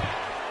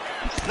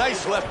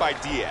 Nice left by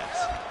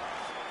Diaz.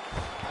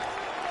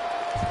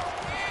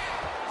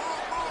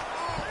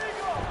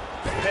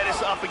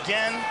 Pettis up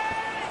again.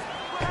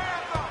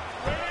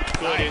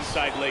 Good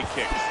inside leg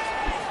kick.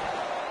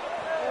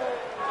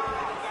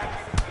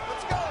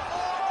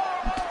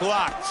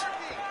 Blocked.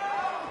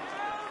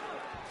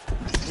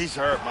 He's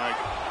hurt, Mike.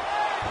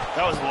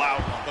 That was a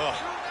loud one. Ugh.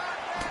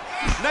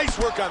 Nice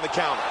work on the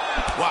counter.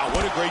 Wow,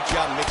 what a great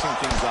job mixing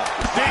things up.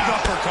 Big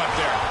uppercut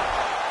there.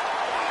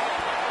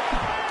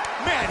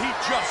 Man, he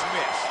just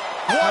missed.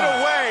 What a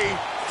way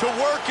to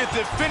work at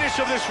the finish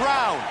of this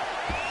round.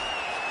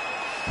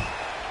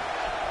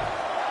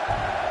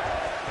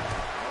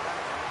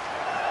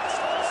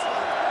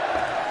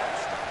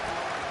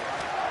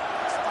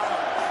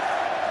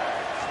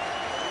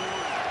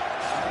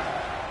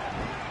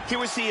 Here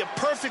we see a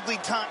perfectly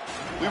timed.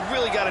 We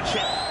really got a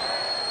chance.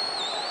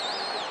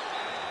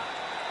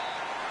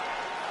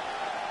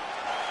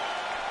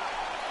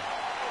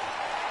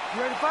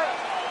 You ready to fight?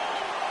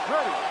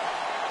 Ready.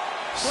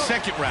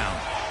 Second round.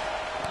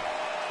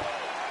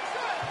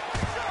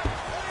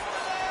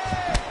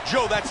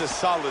 Joe, that's a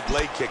solid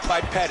leg kick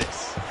by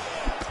Pettis.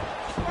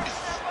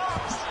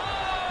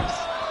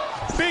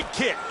 Big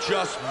kick,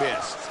 just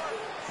missed.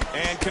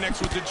 And connects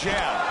with the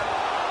jab.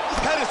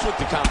 Pettis with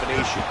the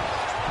combination.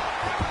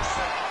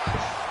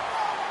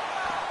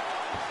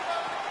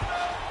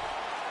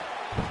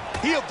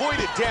 He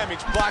avoided damage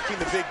blocking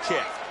the big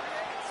kick.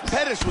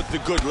 Pettis with the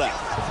good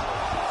left.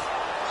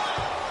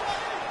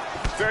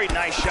 Very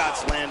nice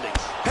shots landing.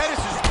 Pettis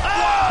is...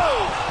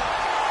 Oh!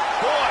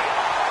 Boy,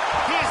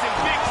 he is in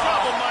big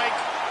trouble, Mike.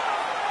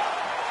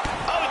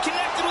 Oh, he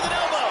connected with an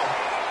elbow.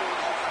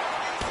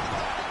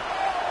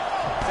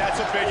 That's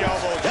a big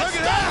elbow. That's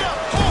Look at that!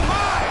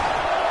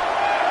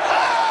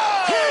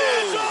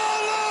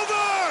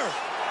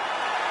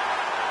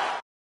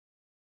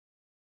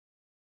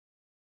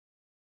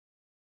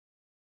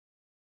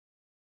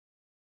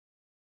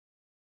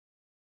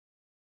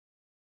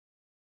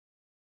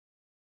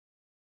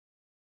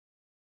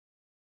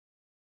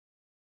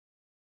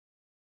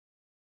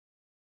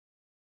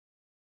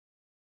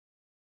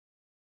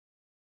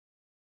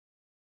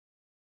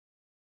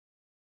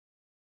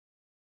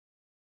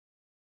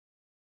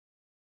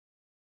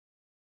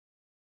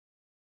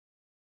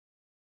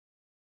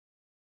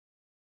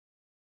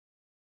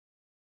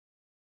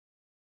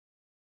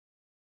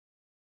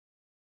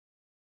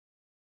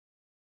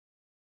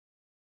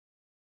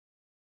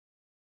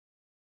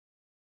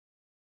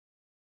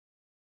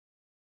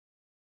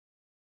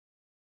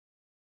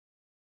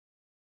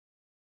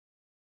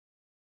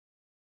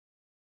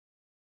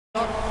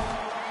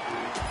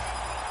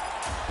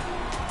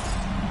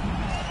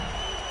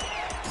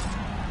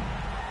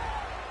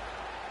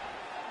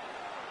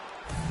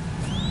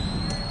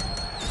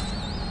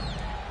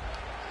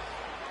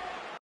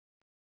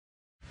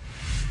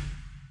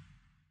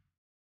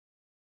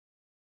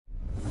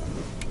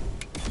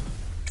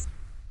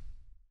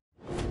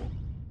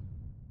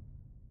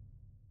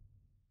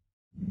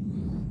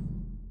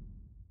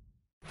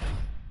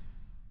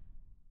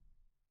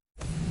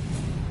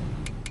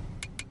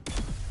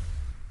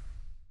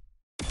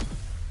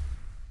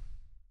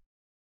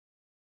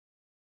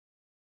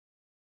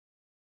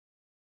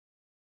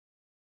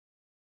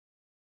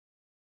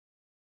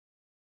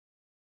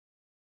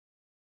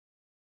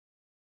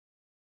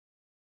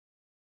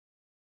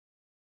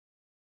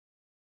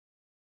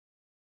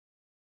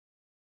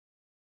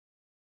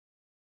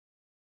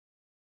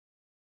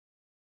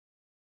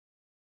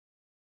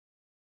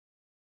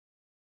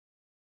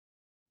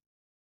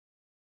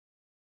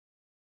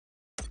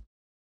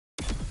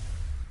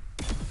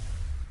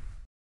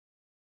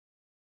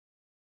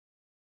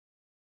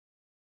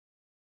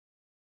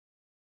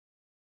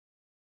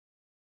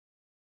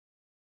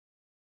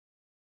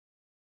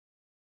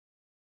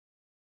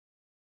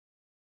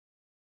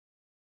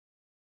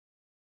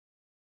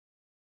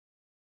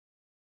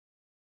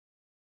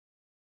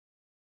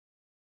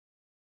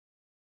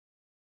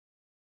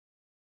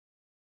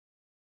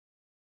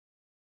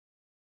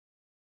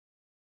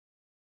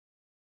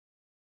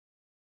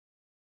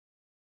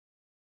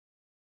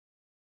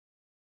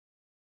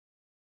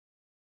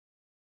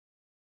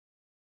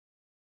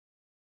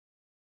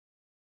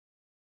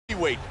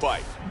 heavyweight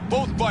fight.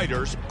 Both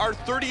fighters are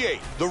 38.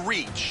 The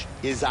reach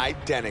is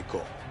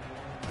identical.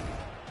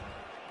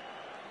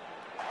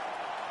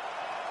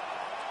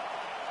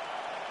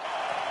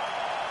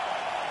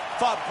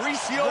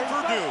 Fabricio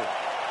Verdun.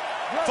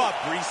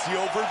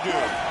 Fabricio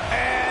Verdun.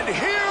 And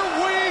here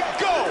we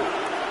go!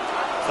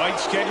 Fight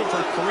scheduled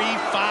for 3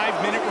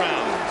 5-minute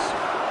rounds.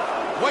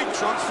 White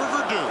trunks for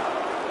Verdun.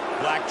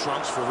 Black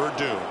trunks for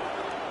Verdun.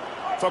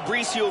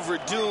 Fabricio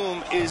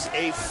Verdun is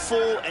a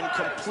full and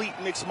complete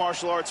mixed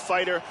martial arts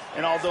fighter,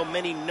 and although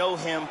many know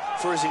him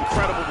for his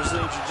incredible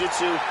Brazilian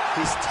Jiu-Jitsu,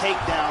 his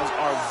takedowns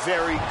are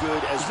very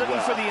good as well.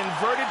 Looking for the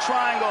inverted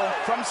triangle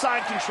from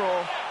side control.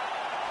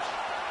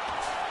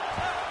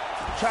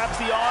 Traps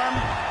the arm,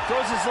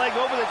 throws his leg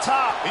over the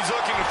top. He's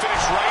looking to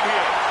finish right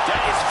here.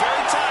 That is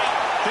very tight.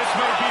 This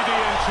may be the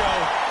end show.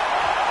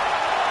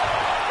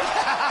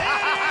 It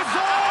is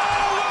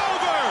all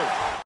over!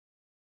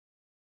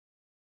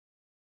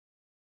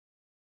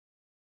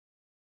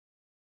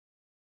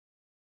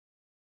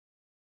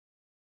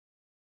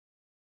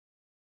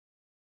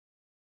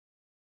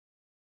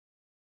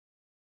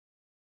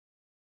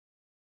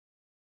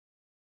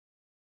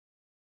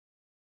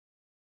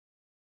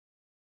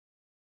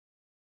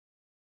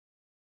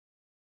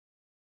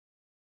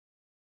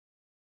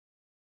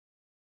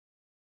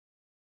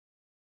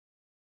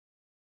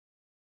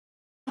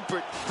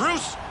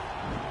 Bruce.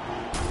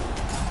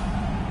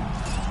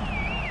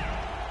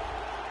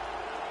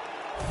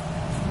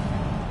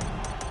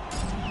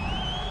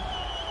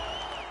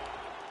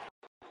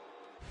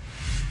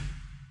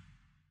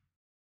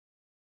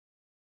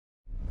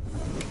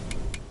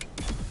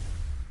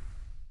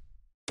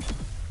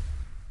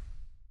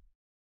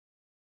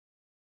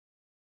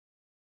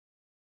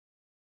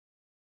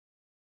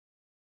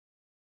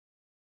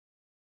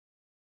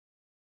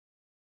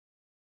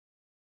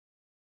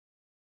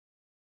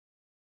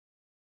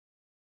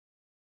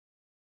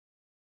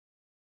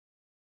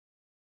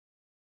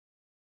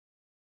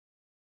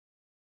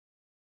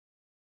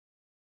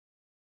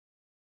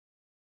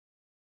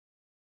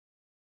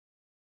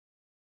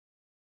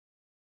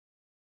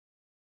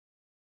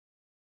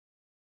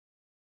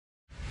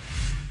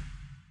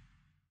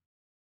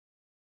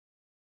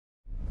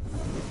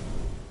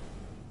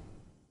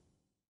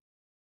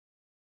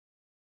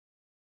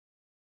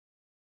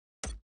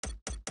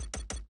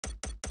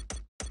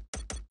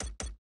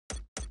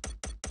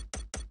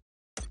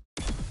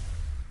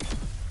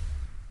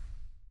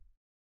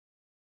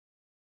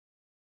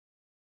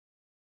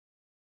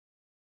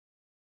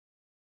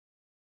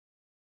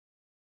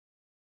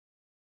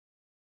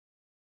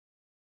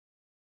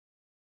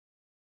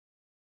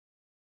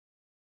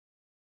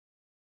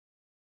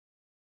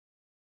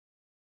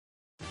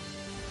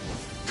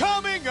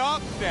 Coming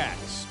up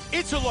next,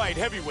 it's a light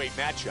heavyweight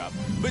matchup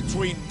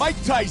between Mike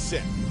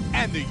Tyson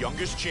and the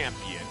youngest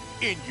champion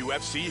in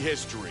UFC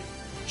history,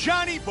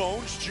 Johnny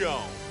Bones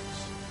Jones.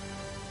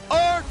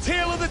 Our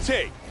tale of the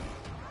tape.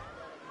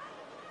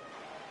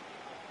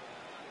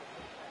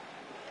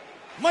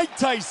 Mike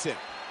Tyson,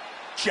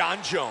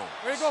 John Jones.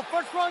 Ready to go,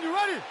 first round, you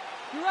ready?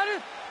 You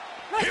ready?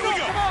 Let's Here we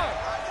go. Come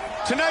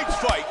on. Tonight's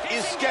fight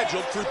is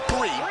scheduled for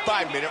 3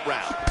 5-minute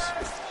rounds.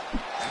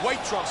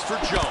 White trunks for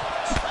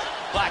Jones.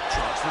 Black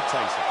trunks for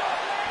Tyson.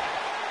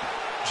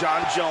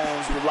 John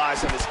Jones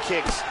relies on his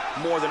kicks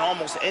more than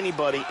almost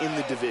anybody in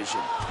the division.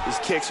 His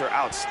kicks are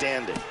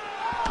outstanding.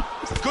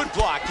 Good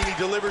block, and he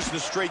delivers the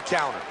straight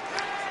counter.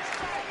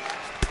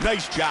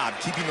 Nice job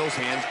keeping those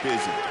hands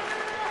busy.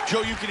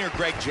 Joe, you can hear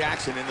Greg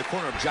Jackson in the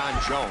corner of John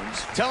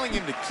Jones telling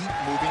him to keep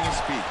moving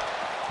his feet.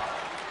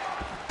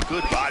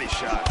 Good body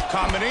shot.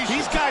 Combination.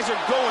 These guys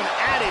are going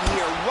at it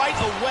here right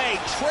away,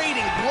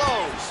 trading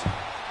blows.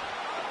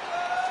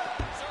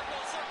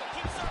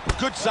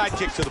 Good side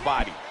kick to the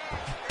body.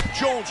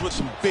 Jones with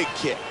some big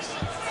kicks.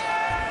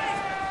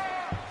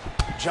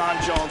 John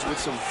Jones with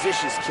some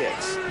vicious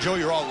kicks. Joe,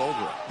 you're all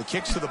over it. The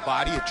kicks to the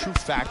body, a true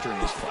factor in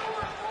this fight.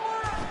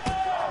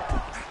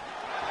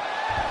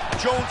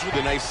 Jones with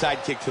a nice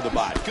side kick to the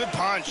body. Good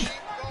punch.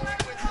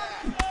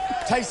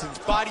 Tyson's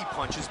body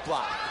punch is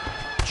blocked.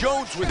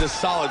 Jones with a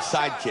solid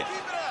side kick.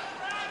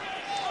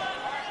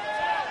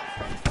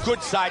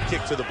 Good side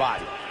kick to the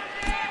body.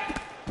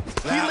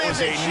 He lands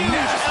a huge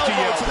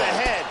elbow to the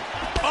head.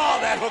 Oh,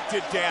 that hook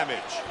did damage.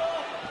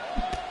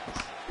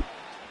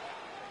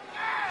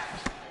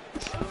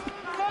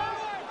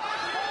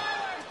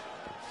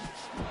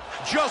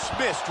 Just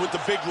missed with the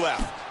big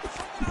left.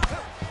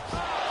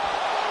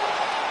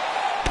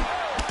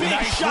 Big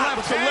Nice shot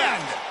with the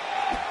hand.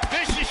 left.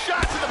 Vicious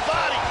shot to the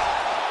body.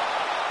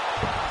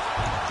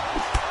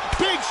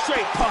 Big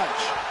straight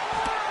punch.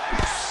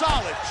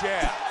 Solid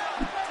jab.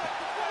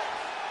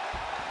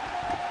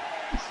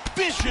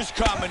 Vicious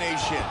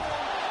combination.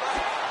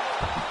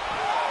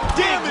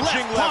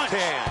 Damaging left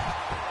hand.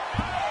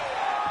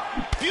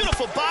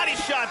 Beautiful body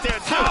shot there,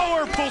 too.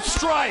 Powerful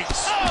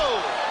strikes. Oh,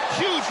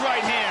 huge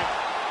right hand.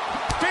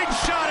 Big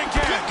shot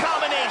again. Good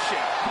combination.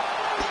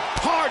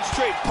 Hard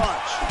straight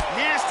punch.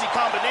 Nasty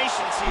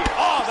combinations here.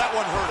 Oh, that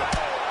one hurt him.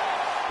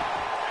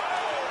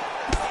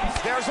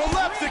 There's a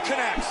left that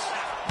connects.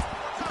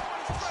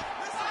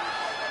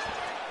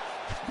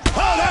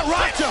 That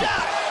rocked him.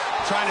 Shot.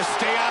 Trying to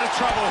stay out of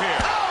trouble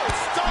here. Oh,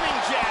 stunning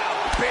jab.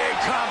 Big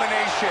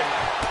combination.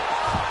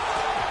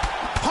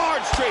 Hard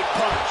straight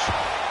punch.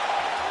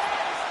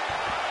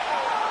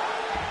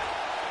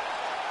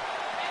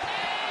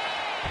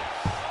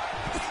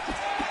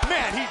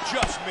 Man, he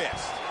just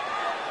missed.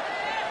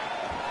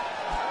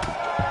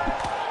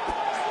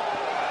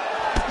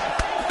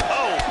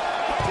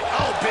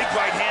 Oh, big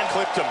right hand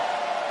clipped him.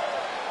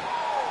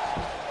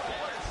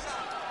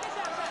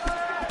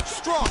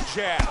 Strong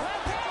jab.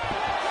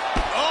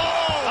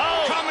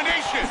 Oh,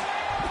 combination.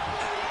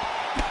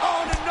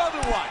 Oh, and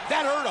another one.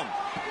 That hurt him.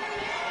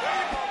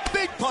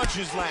 Big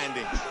punches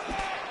landing.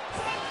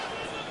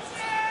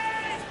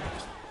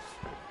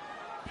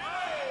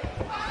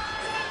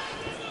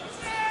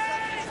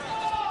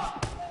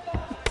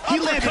 He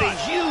landed a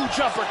huge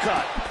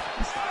uppercut.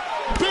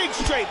 Big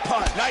straight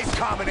punch. Nice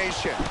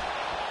combination.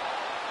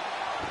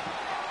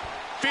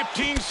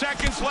 15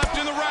 seconds left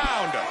in the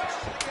round.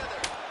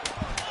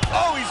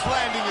 Oh, he's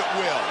landing at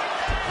will.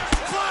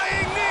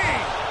 Flying knee.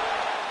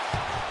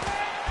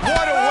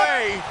 What a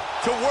way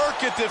to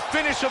work at the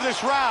finish of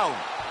this round.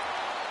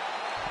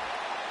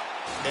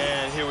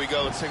 And here we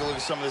go. Let's take a look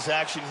at some of this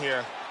action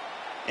here.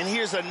 And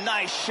here's a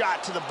nice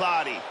shot to the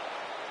body.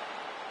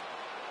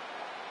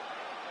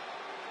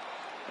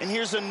 And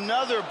here's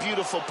another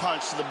beautiful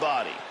punch to the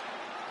body.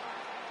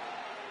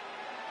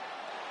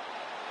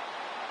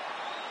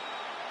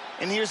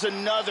 And here's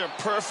another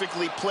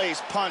perfectly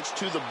placed punch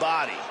to the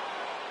body.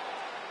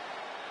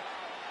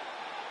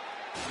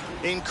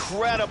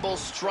 Incredible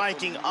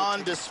striking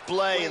on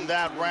display in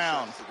that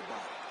round.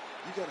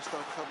 You got to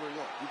start covering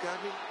up. You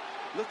got me?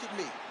 Look at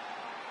me.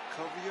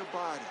 Cover your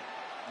body.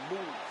 Move.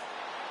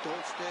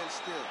 Don't stand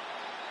still.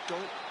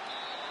 Don't.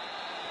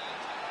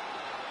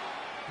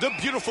 The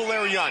beautiful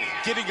Ariani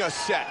getting us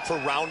set for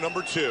round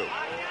number 2. Here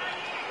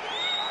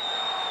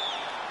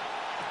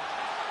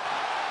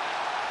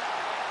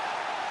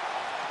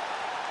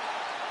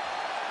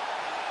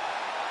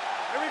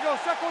we go,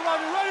 second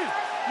round, you ready?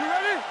 You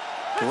ready?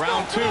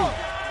 Round 2.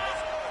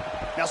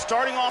 Now,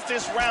 starting off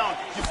this round,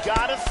 you've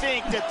got to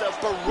think that the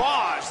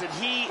barrage that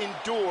he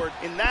endured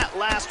in that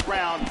last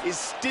round is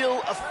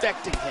still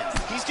affecting him.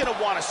 He's going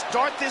to want to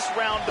start this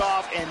round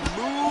off and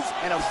move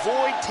and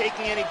avoid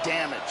taking any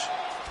damage.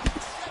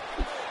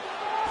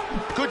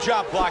 Good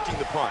job blocking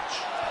the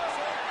punch.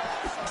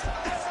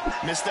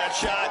 Missed that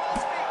shot.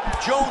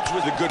 Jones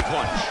with a good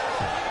punch.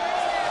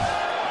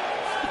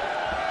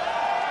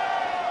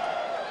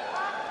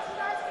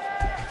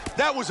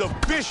 That was a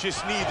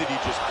vicious knee that he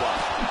just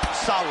blocked.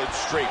 Solid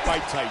straight by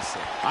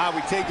Tyson.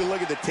 We take a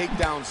look at the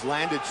takedowns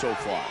landed so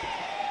far.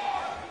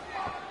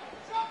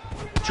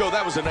 Joe,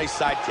 that was a nice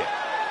side kick.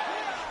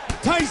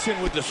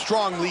 Tyson with the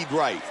strong lead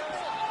right.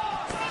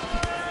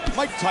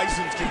 Mike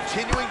Tyson's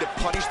continuing to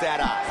punish that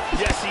eye.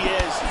 Yes, he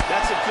is.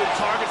 That's a good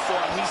target for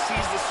him. He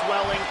sees the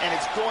swelling, and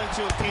it's going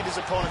to impede his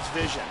opponent's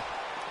vision.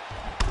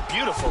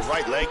 Beautiful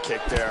right leg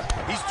kick there.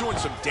 He's doing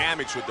some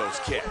damage with those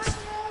kicks.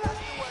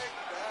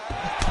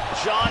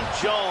 Jon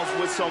Jones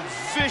with some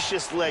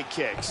vicious leg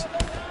kicks.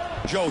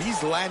 Joe,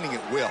 he's landing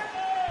at will.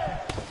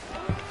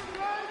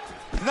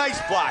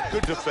 Nice block,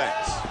 good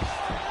defense.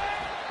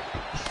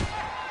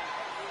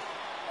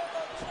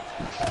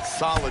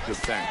 Solid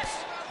defense.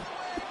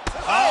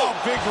 Oh,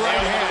 big right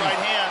hand.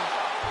 Right hand.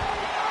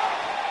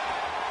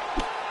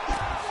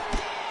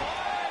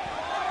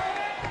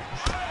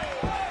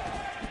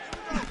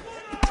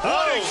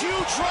 What a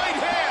huge right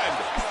hand.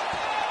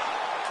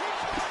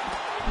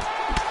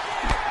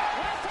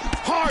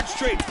 Hard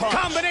straight punch.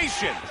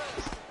 Combination.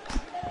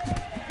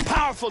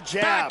 Powerful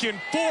jab. Back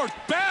and forth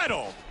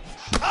battle.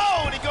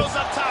 Oh, and he goes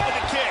up top of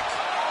the kick.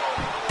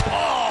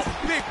 Oh,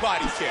 big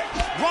body kick.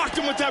 Rocked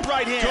him with that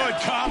right hand.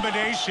 Good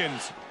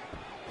combinations.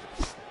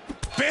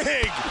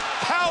 Big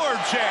power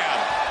jab.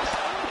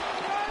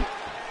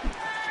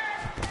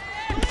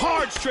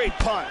 Hard straight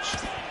punch.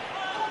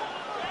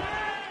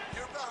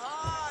 You're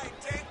behind.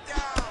 Take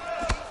down.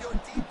 Keep your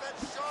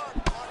defense sharp.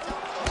 Watch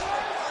out for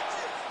those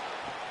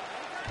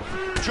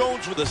punches.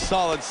 Jones with a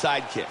solid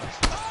side kick.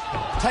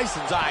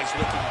 Tyson's eyes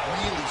looking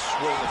really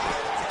swollen.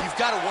 You've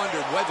got to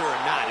wonder whether or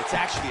not it's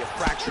actually a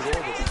fractured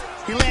orbital.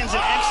 He lands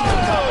an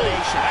excellent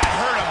combination. That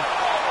hurt him.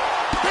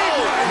 Big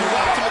right He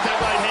rocked him with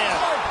that right hand.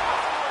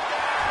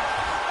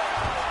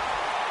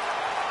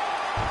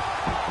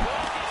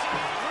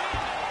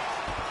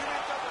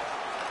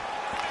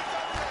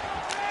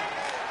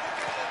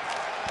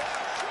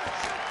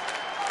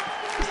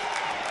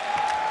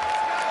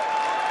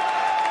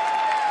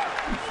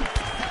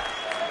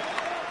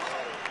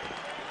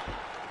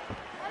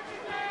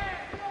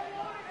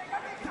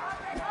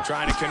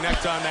 Trying to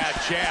connect on that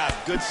jab.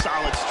 Good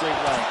solid straight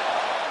right.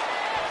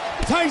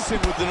 Tyson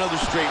with another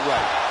straight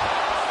right.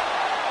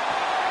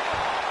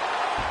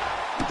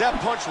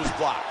 That punch was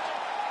blocked.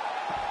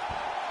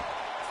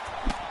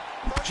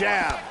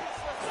 Jab.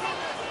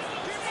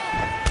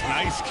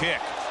 Nice kick.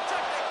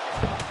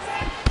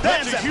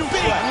 That's a huge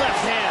big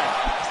left hand.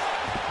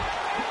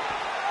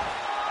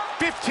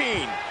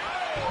 15.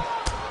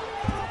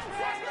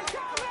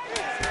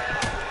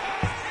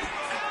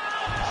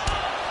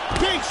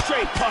 Big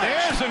straight punch.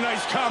 There's a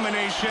nice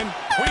combination.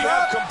 We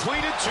have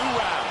completed 2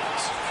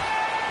 rounds.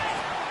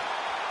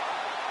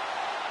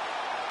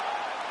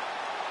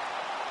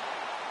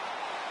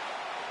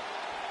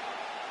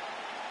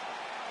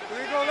 Here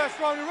we go, let's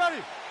go. You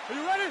ready? Are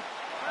you ready?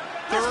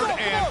 Third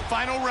and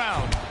final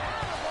round.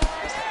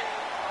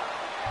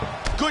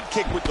 Good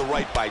kick with the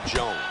right by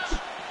Jones.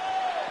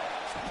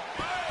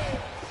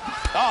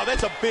 Oh,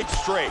 that's a big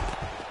straight.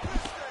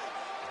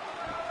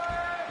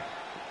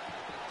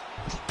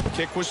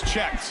 Kick was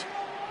checked.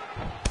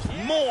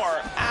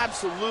 More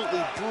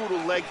absolutely brutal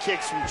leg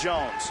kicks from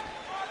Jones.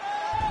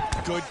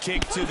 Good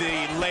kick to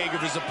the leg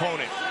of his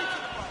opponent.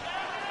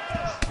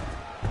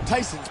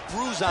 Tyson's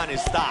bruise on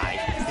his thigh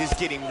is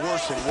getting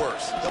worse and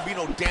worse. There'll be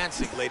no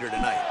dancing later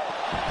tonight.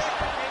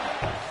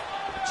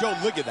 Joe,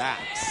 look at that.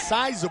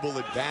 Sizable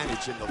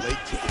advantage in the leg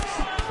kicks.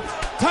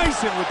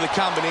 Tyson with the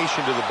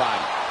combination to the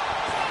body.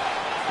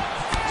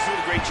 He's doing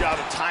a great job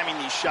of timing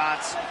these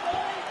shots.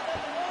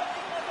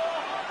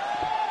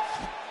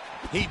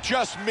 He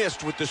just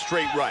missed with the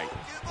straight right.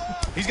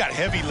 He's got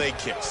heavy leg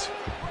kicks.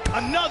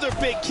 Another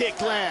big kick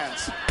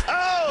lands.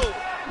 Oh!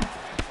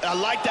 I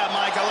like that,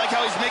 Mike. I like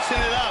how he's mixing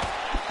it up.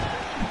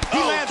 He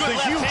lands good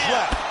the huge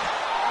hand. left.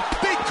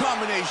 Big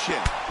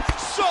combination.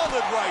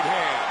 Solid right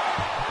hand.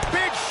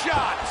 Big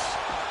shots.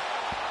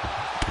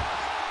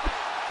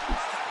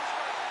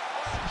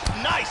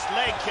 Nice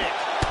leg kick.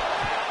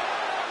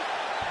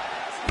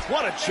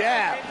 What a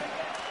jab.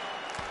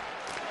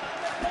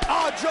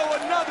 Oh, Joe,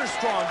 another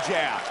strong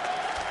jab.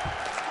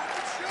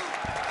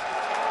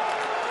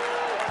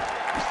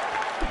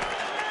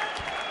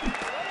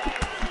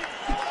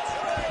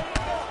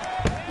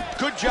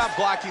 Good job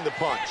blocking the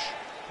punch.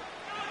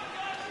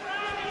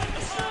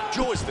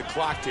 Joe, as the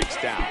clock ticks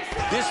down,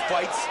 this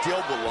fight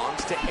still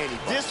belongs to anybody.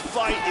 This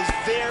fight is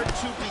there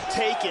to be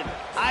taken.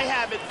 I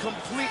have it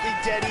completely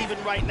dead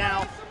even right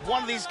now.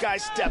 One of these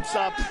guys steps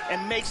up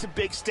and makes a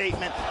big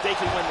statement. They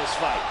can win this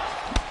fight.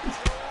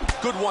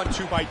 Good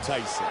 1-2 by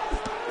Tyson.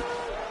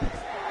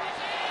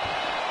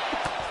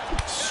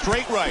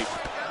 Straight right.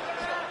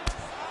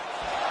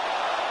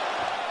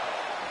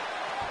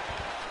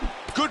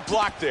 Good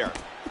block there.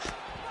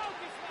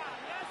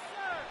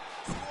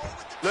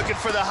 Looking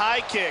for the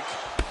high kick.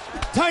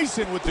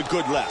 Tyson with the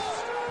good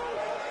left.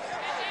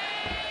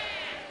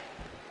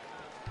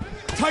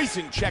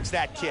 Tyson checks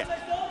that kick.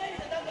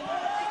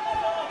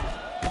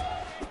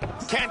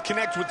 Can't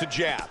connect with the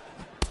jab.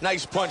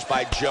 Nice punch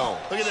by Jones.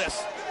 Look at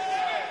this.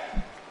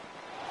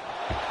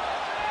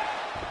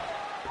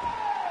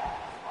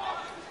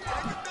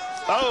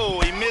 Oh,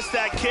 he missed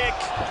that kick.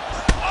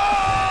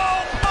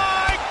 Oh,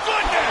 my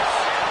goodness!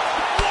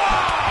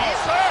 Wow!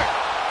 He's hurt.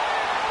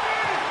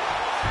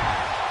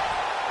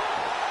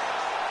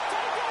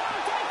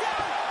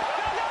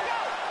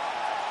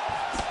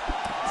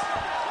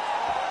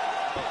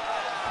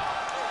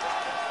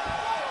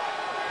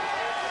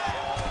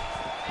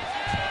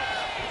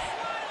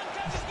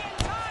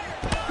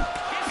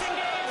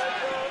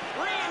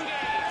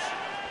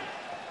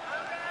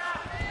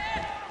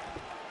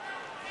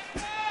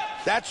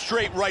 That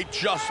straight right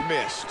just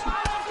missed.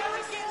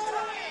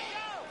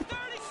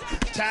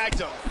 Tagged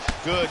him.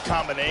 Good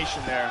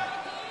combination there.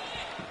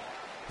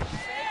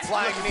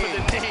 Flying Looking knee.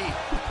 for the knee.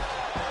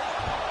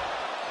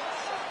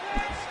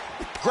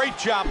 Great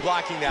job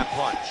blocking that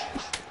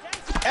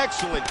punch.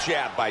 Excellent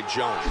jab by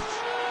Jones.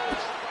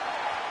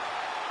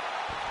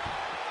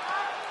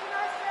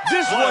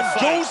 This What a one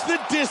fight. goes the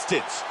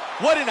distance.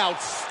 What an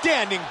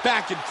outstanding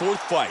back and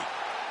forth fight.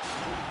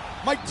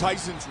 Mike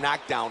Tyson's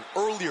knocked down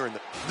earlier in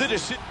the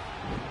decision.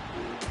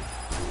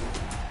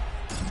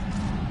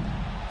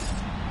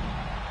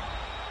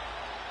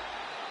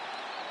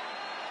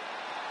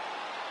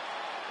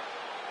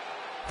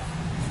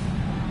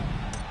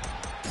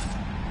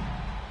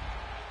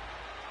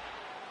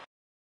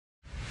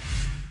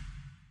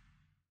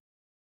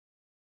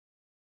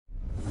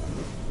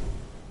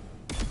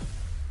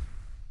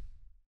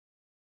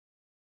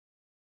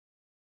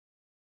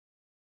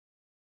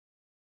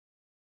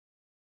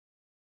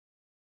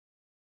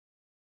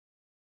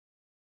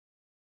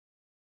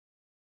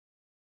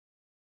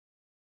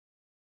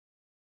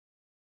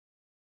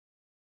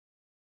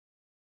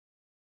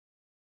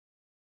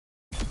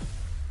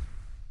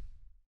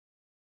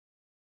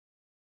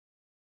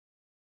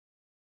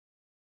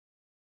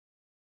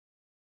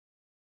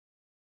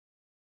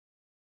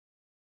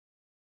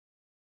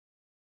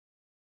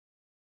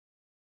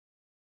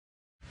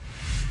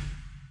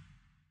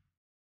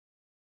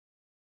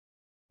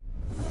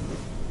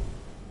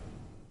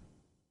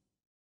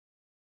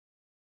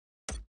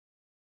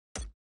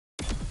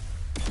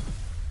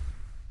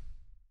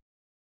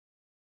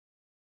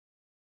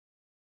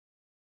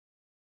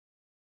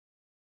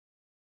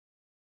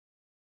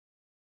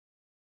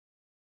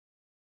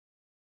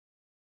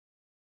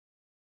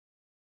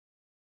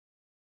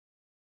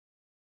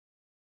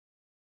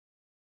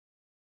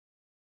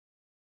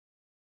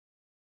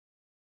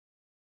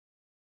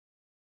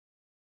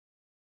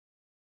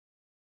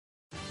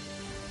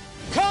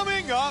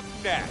 Coming up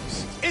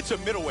next, it's a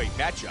middleweight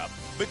matchup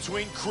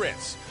between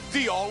Chris,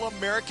 the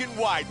All-American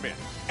Weidman,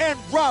 And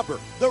Robert,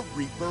 the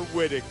Reaper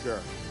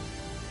Whittaker.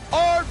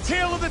 our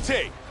tale of the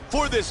tape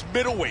for this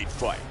middleweight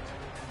fight.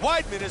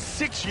 Weidman is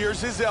 6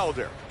 years his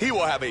elder. He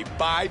will have a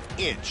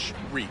 5-inch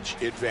reach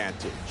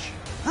advantage.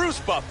 Bruce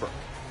Buffer.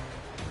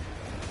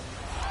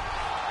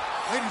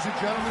 Ladies and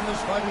gentlemen,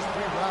 this fight is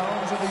 3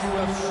 rounds in the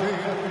UFC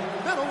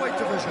middleweight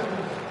division.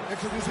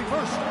 Introducing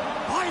first,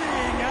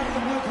 fighting out of the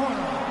blue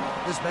corner.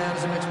 This man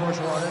is a mixed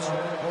martial artist,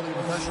 holding a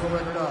professional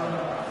record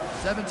of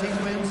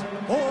 17 wins,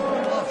 4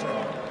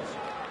 losses.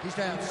 He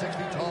stands 6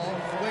 feet tall,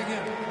 weighing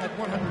in at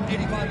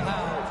 185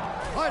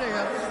 pounds. Fighting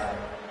out.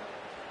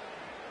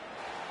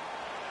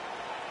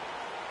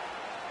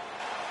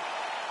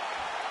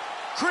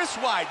 Chris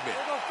Weidman.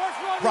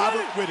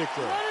 Robert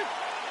Whittaker.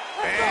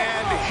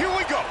 And here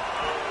we go.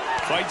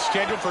 Fight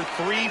scheduled for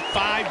 3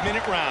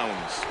 5-minute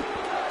rounds.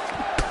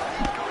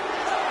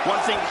 One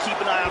thing to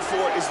keep an eye out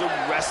for is the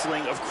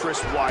wrestling of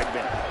Chris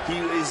Weidman. He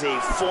is a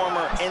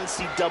former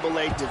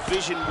NCAA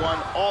Division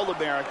I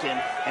All-American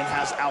and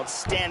has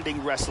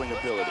outstanding wrestling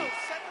ability.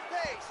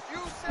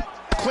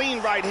 Clean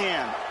right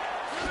hand.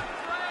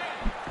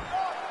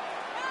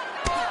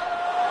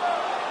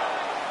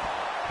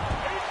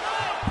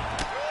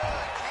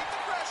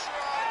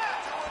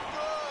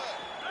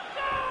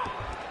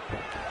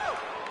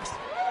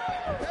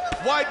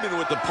 Weidman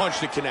with the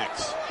punch that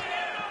connects.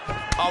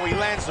 Oh, he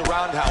lands the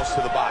roundhouse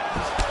to the body.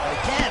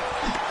 Again,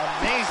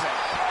 amazing,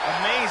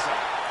 amazing.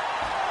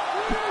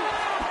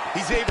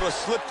 He's able to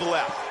slip the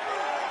left.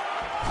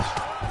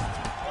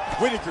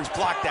 Whittaker's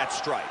blocked that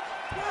strike.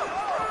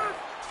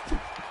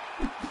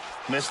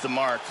 Missed the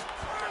mark.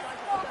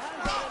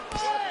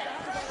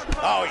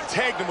 Oh, he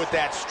tagged him with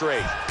that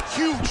straight.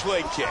 Huge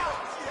leg kick.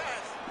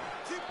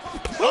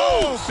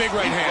 Oh, big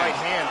right hand. Right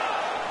hand.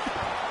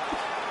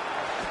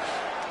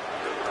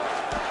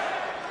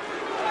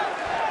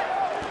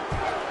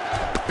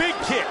 Big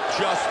kick,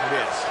 just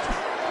missed.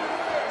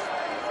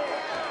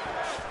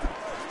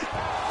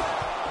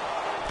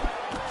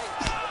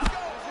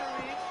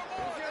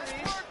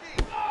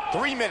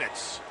 Three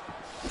minutes.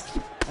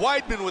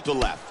 Weidman with the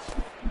left.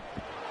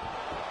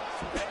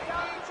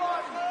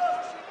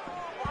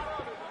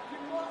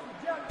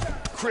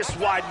 Chris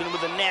Weidman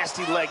with a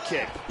nasty leg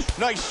kick.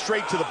 Nice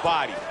straight to the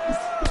body.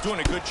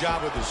 Doing a good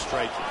job with his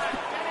striking.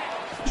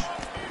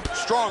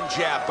 Strong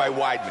jab by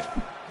Weidman.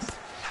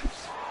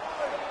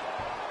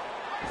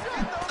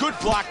 Good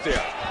block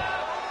there.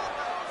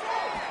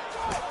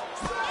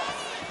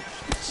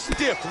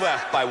 Stiff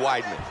left by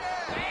Weidman.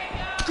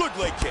 Good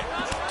leg kick.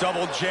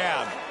 Double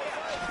jab.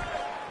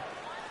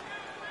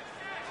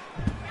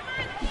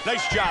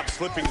 Nice job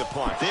slipping the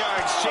punch. They are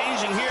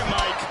exchanging here,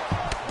 Mike.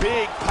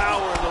 Big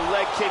power in the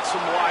leg kicks from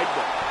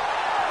Weidman.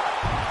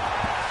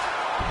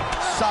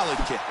 Solid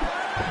kick.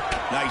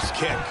 Nice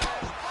kick.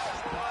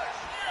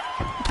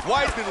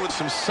 Weidman with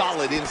some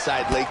solid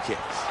inside leg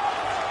kicks.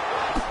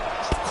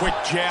 Quick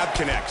jab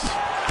connects.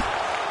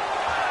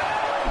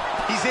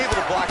 He's able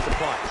to block the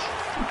punch.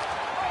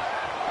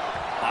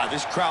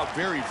 This crowd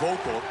very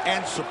vocal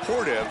and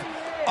supportive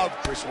of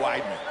Chris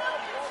Weidman.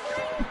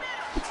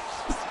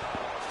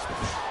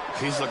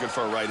 He's looking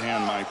for a right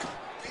hand, Mike.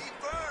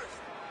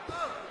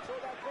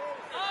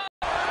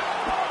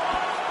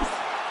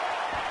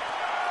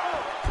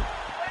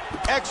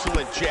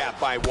 Excellent jab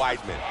by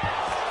Weidman.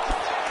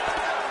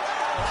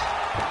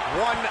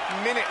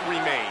 1 minute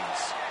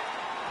remains.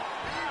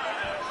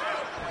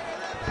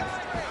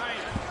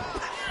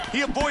 He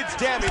avoids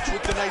damage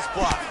with the nice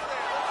block.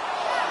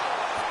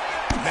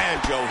 Man,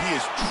 Joe, he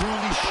is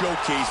truly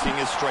showcasing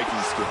his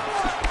striking skills.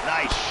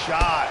 Nice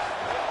shot.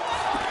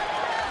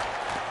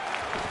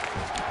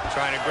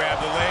 Trying to grab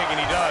the leg, and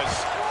he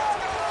does.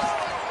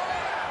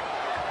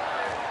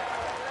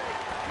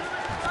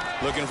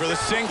 Looking for the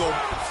single.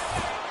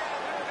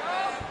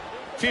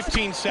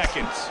 15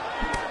 seconds.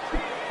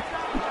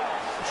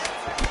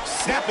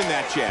 Snapping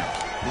that jab.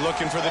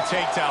 Looking for the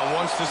takedown.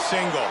 Wants the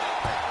single.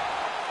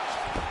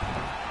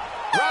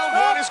 Round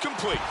one is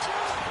complete.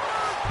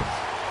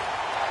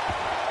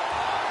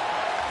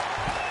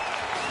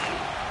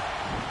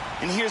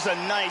 And here's a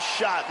nice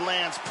shot,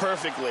 lands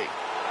perfectly.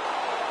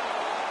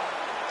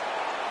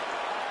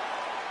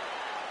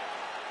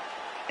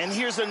 And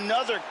here's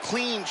another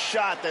clean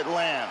shot that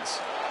lands.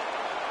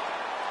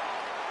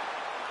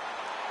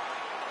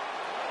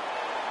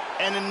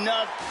 And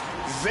another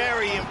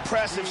very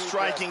impressive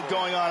striking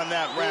going on in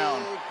that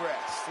round. Big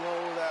breath. Slow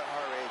that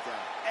heart rate down.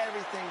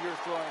 Everything you're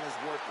throwing is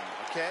working,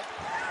 okay?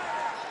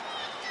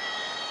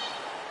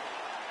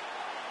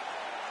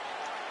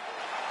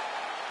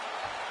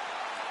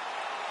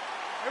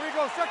 Here we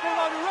go, second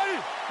round, you ready?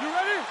 You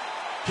ready?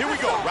 Here we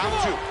go, round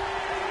two.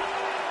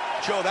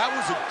 Joe, that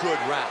was a good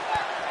round.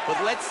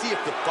 But let's see if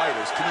the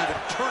fighters can even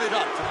turn it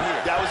up from here.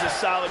 That was a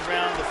solid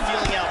round. The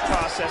feeling out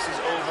process is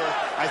over.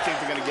 I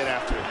think they're going to get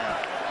after it now.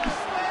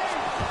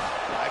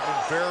 I've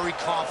been very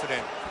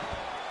confident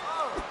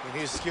in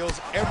his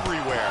skills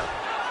everywhere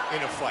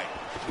in a fight.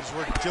 He's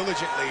worked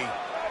diligently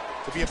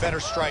to be a better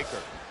striker.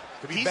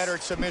 To be better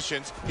at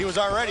submissions. He was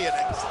already an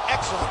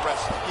excellent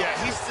wrestler. Yeah,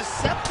 he's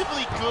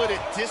deceptively good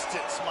at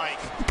distance, Mike.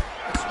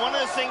 It's one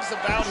of the things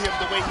about him,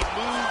 the way he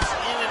moves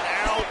in and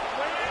out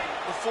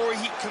before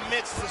he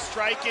commits to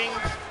striking.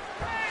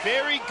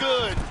 Very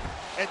good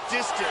at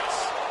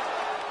distance.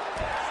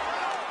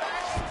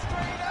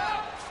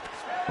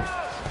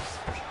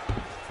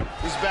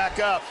 He's back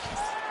up.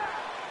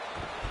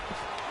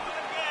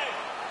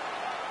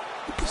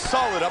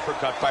 Solid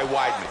uppercut by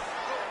Weidman.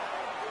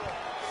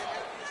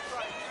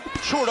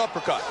 Short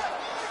uppercut.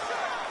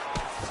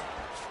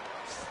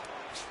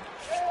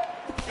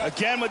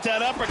 Again with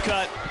that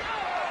uppercut.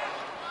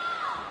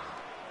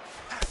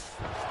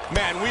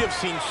 Man, we have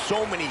seen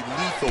so many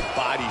lethal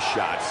body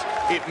shots.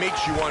 It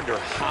makes you wonder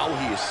how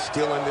he is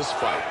still in this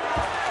fight.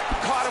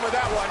 Caught him with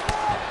that one.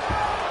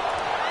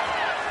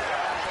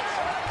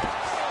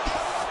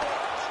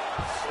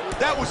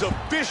 That was a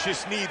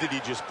vicious knee that he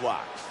just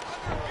blocked.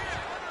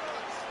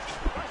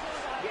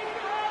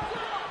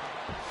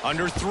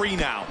 Under 3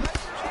 now.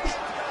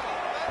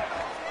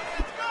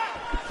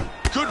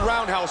 Good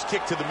roundhouse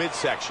kick to the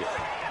midsection.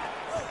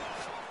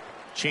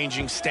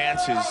 Changing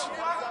stances.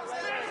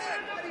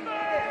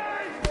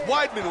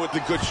 Weidman with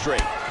the good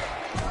straight.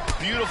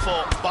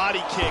 Beautiful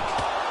body kick.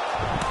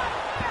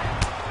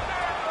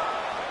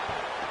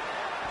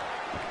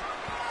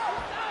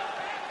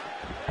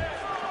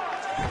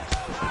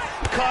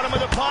 Caught him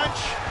with a punch.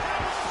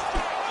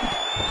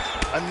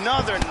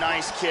 Another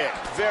nice kick.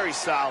 Very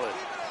solid.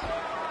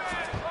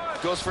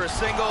 Goes for a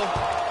single.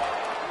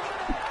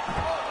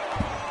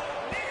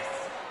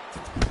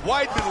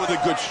 Weidman with a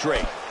good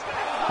straight.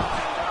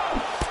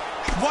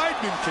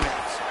 Weidman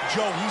connects.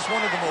 Joe, he's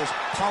one of the most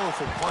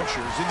powerful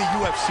punchers in the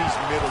UFC's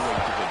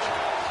middleweight division.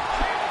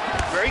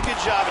 Very good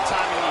job at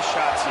timing these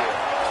shots here.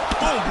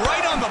 Boom,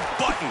 right on the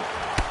button.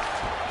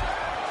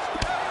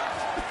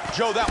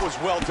 Joe, that was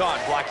well done,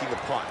 blocking the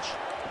punch.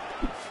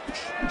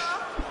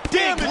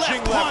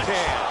 Damaging left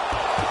hand.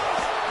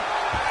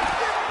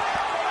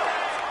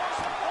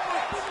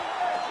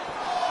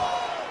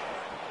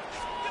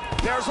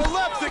 There's a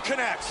left that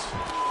connects.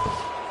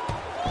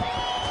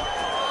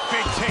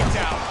 Big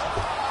takedown.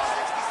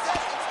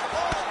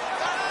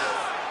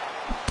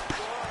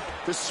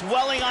 The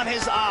swelling on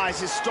his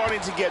eyes is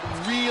starting to get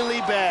really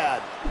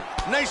bad.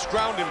 Nice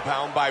ground and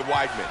pound by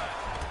Weidman.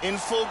 In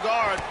full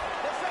guard.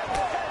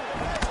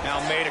 Now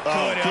made a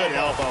good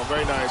elbow.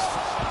 Very nice.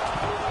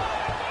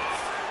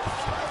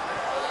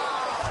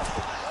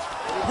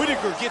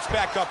 Whitaker gets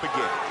back up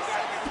again.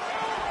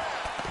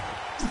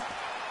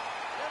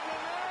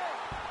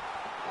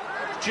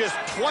 Just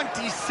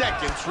 20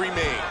 seconds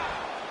remain.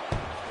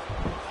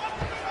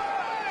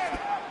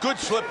 Good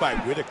slip by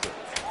Whitaker.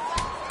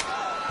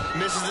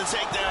 Misses the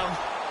takedown.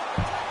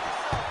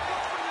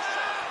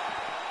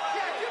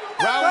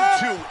 Round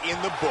 2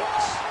 in the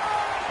books.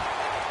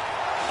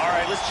 All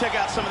right, let's check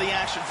out some of the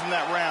action from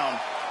that round.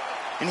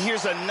 And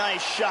here's a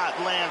nice shot,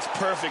 lands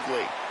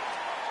perfectly.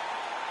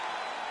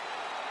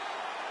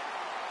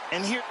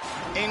 And here,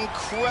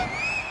 incredible.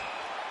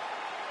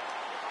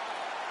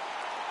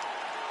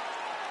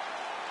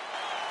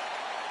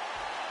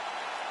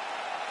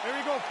 Here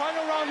we go,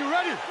 final round. You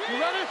ready? You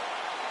ready?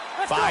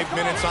 5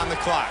 minutes on the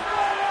clock.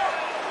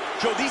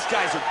 Joe, these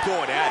guys are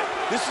going at it.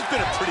 This has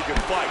been a pretty good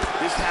fight.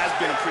 This has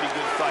been a pretty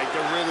good fight.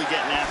 They're really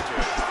getting after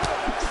it.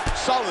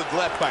 Solid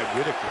left by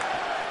Whitaker.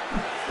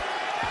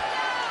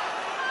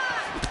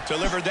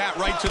 Delivered that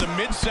right to the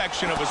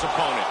midsection of his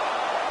opponent.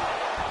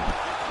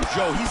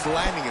 Joe, he's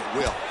landing at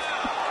will.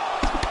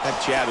 That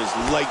jab is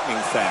lightning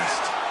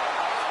fast.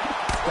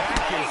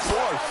 Back and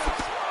forth.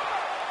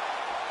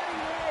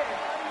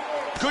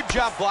 Good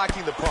job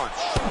blocking the punch.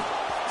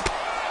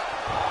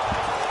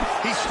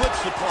 He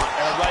slips the punch.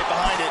 And right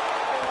behind it.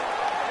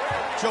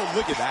 Joe,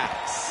 look at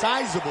that.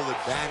 Sizable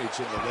advantage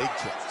in the leg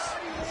kicks.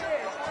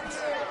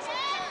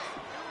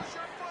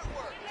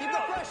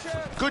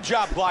 Good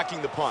job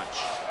blocking the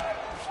punch.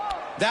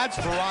 That's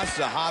Faraz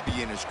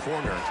Zahabi in his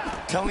corner,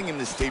 telling him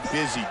to stay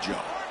busy, Joe.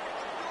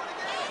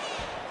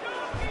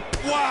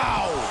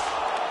 Wow!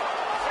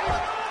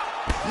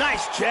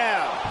 Nice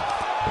jab.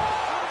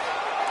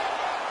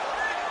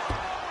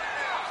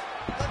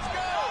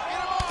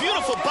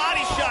 Beautiful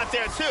body shot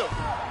there, too.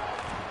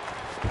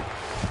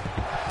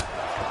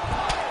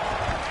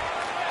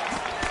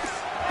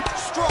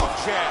 Strong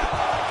jab.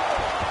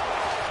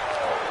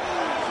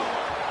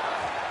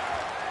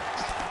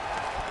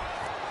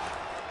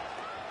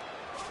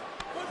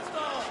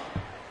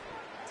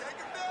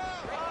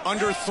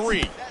 Under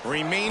 3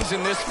 remains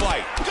in this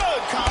fight.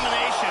 Good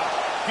combination.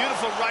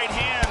 Beautiful right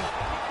hand.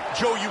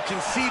 Joe, you can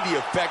see the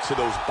effects of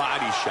those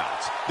body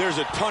shots. There's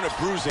a ton of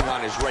bruising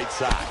on his right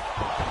side.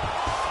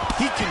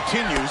 He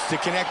continues to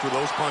connect with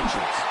those punches.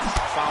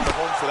 Found a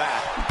home for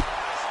that.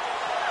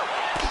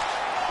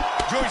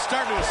 Joey's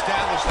starting to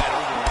establish that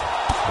overall.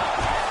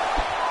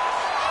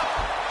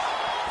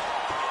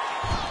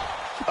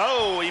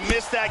 Oh, he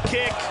missed that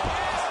kick.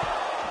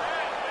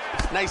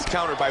 Nice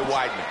counter by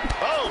Weidman.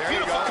 Oh,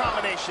 beautiful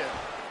combination.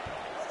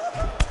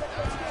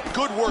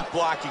 Good work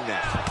blocking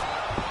that.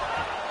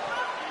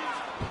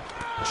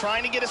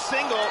 Trying to get a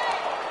single.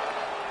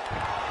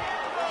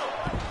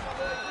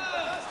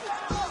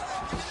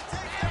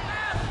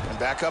 And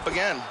back up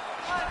again.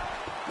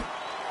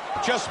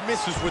 Just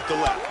misses with the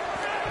left.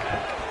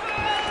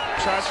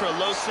 Tries for a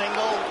low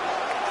single.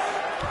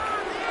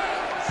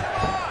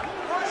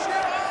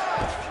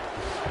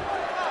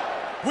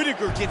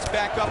 Whitaker gets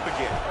back up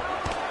again.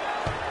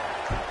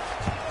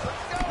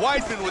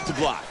 Weidman with the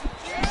block.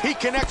 He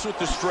connects with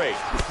the straight.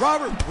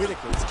 Robert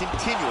Whitaker is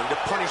continuing to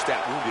punish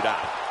that wounded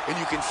eye. And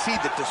you can see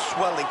that the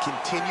swelling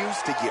continues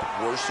to get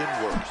worse and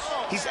worse.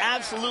 He's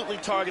absolutely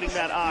targeting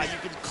that eye. You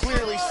can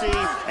clearly see,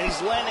 and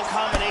he's landing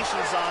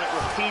combinations on it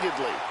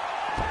repeatedly.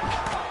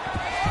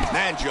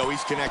 Man,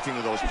 Joey's connecting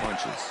to those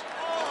punches.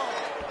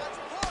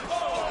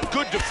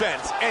 Good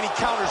defense, and he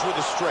counters with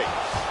a straight.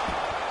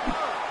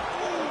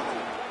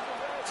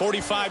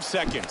 45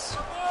 seconds.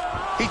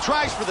 He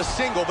tries for the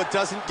single, but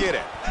doesn't get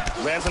it.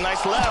 Lands a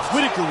nice left.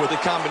 Whitaker with a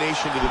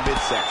combination to the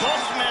midsection.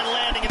 Postman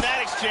landing in that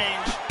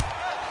exchange.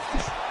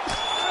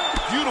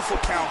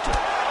 Beautiful counter.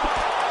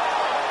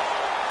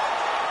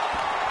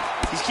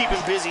 He's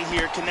keeping busy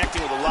here,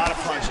 connecting with a lot of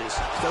punches.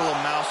 Got a little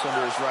mouse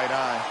under his right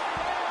eye.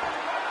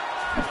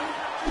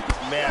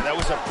 Man, that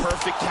was a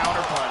perfect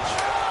counter punch.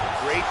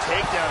 Great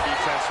takedown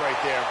defense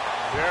right there.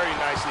 Very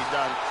nicely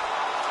done.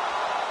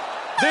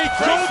 They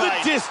go the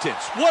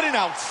distance. What an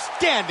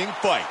outstanding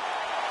fight.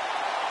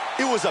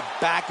 It was a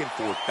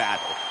back-and-forth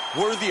battle,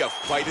 worthy of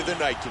fight of the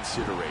night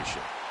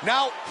consideration.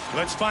 Now,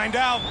 let's find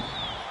out.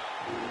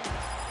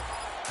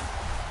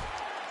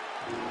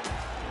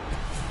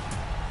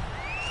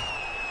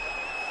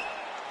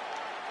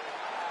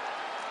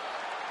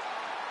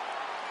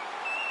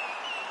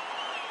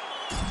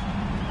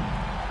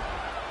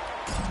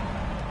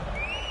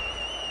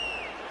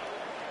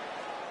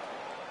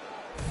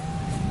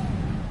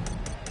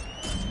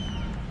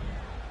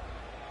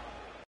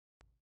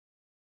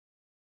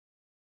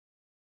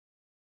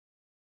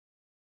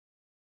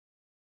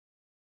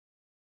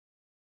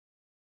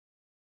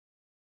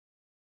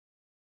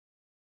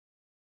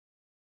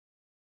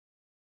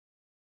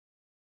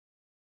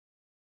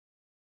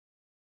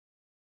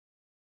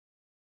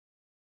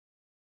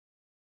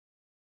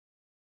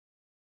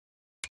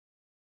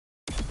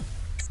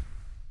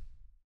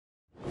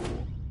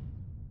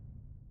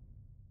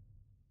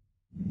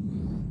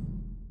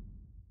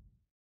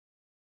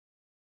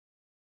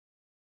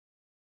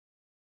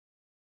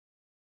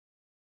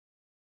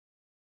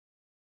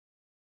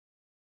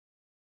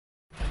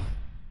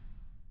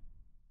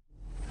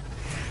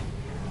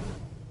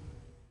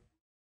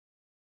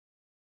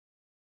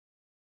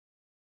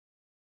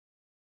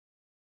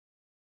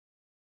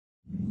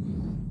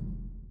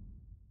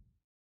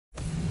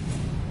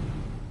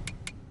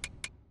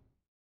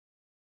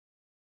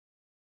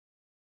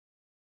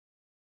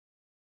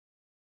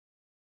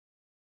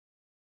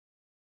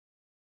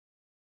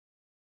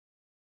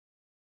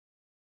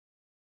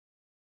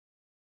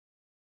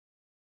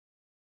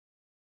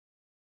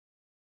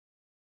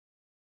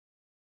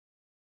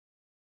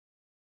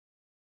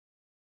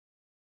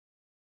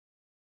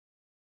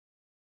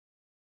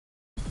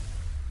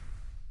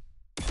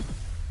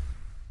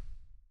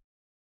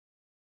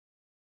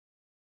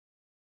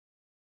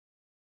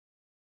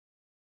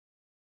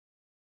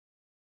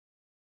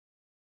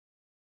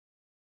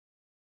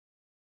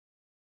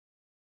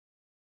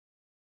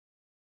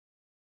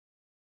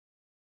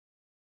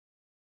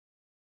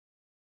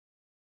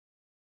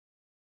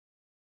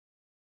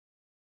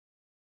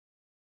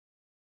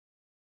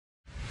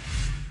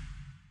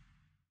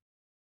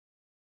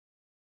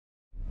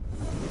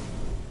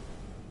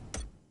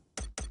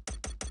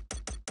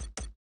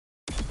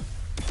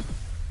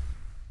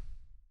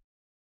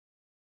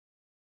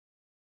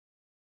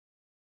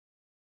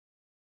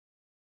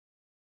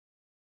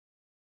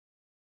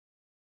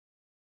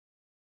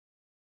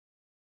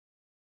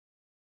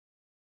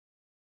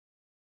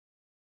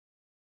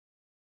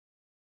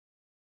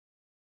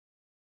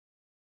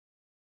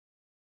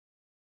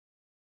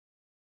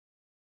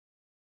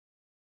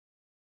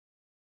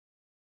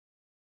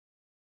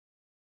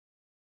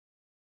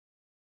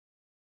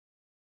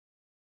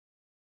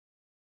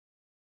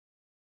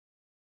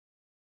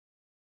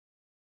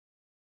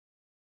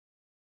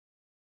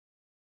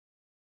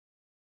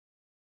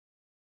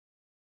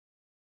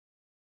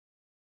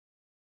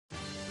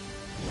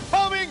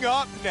 coming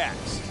up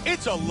next,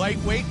 it's a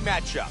lightweight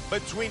matchup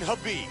between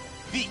Khabib,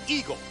 the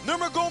Eagle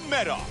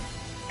Nurmagomedov,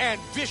 and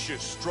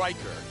vicious striker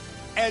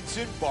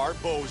Edson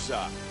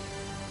Barboza.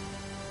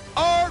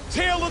 Our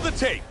tale of the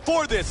tape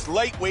for this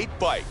lightweight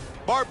fight.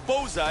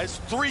 Barboza is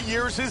 3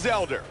 years his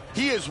elder.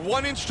 He is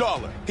 1 inch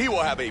taller. He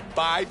will have a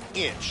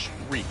 5-inch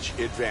reach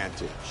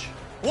advantage.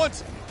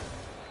 Once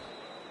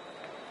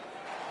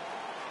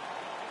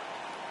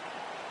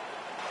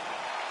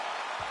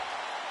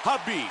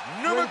Khabib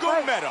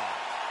Nurmagomedov,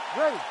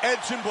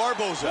 Edson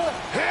Barboza.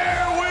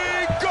 Here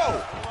we go!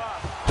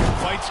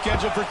 Fight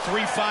scheduled for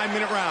 3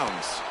 5-minute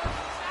rounds.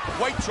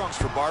 White trunks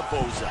for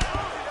Barboza.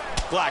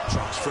 Black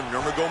trunks for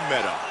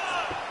Nurmagomedov.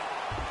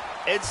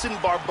 Edson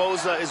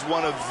Barboza is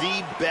one of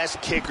the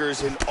best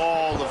kickers in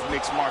all of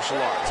mixed martial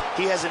arts.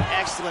 He has an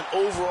excellent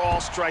overall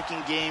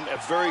striking game, a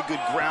very good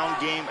ground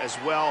game as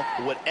well.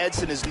 What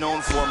Edson is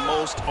known for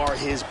most are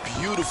his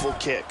beautiful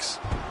kicks.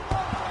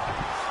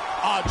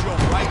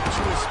 Drove right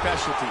to his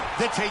specialty,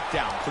 the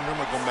takedown from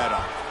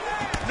Nurmagomedov.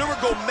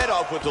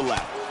 Nurmagomedov with the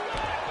left.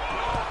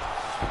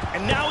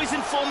 And now he's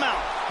in full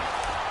mount.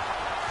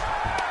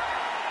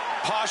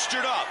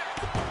 Postured up.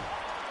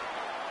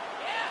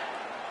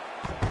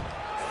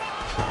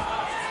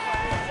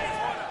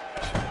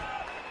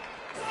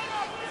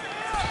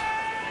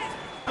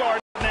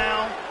 Guard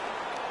now.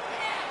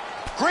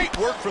 Great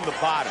work from the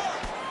bottom.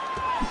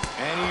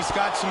 And he's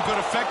got some good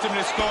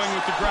effectiveness going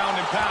with the ground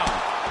and pound.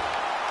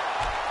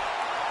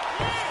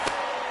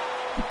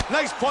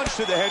 Nice punch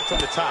to the head from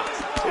the top.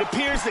 It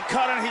appears the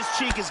cut on his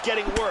cheek is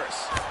getting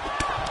worse.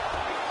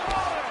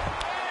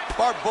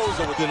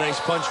 Barboza with a nice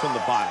punch from the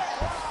bottom.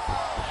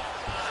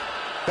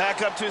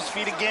 Back up to his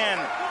feet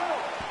again.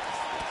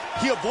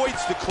 He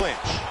avoids the clinch.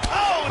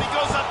 Oh, and he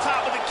goes up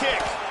top with a kick.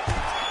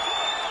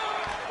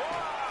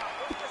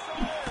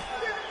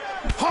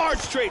 Hard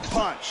straight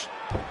punch.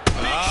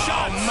 Big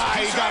shot. My,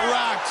 he got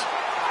rocked.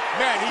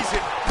 Man, he's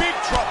in big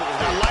trouble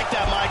here. I like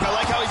that, Mike. I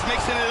like how he's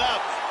mixing it up.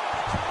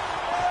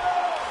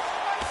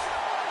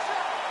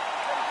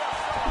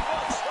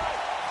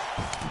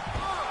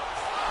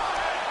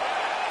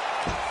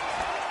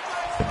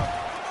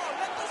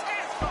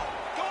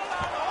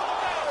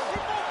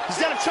 He's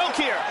got a choke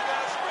here.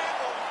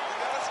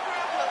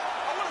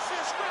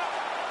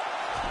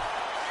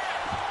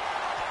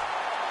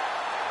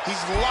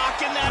 He's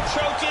locking that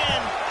choke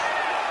in.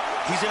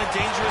 He's in a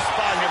dangerous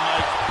spot here,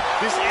 Mike.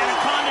 This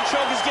anaconda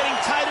choke is getting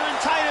tighter and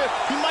tighter.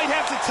 He might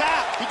have to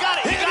tap. He got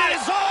it. He got it.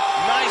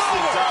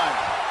 Nicely done.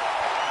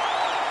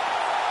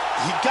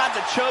 He got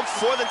the choke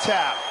for the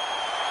tap.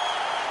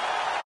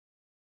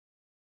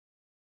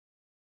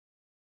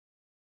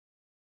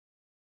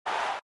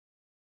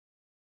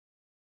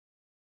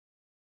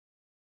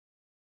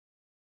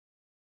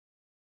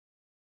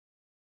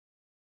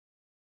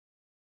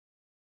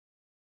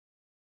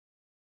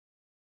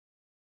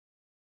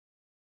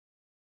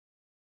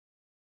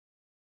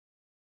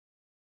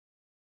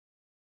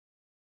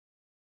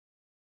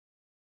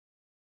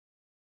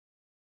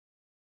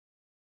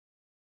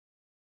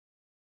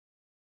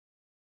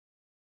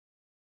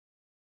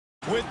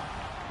 With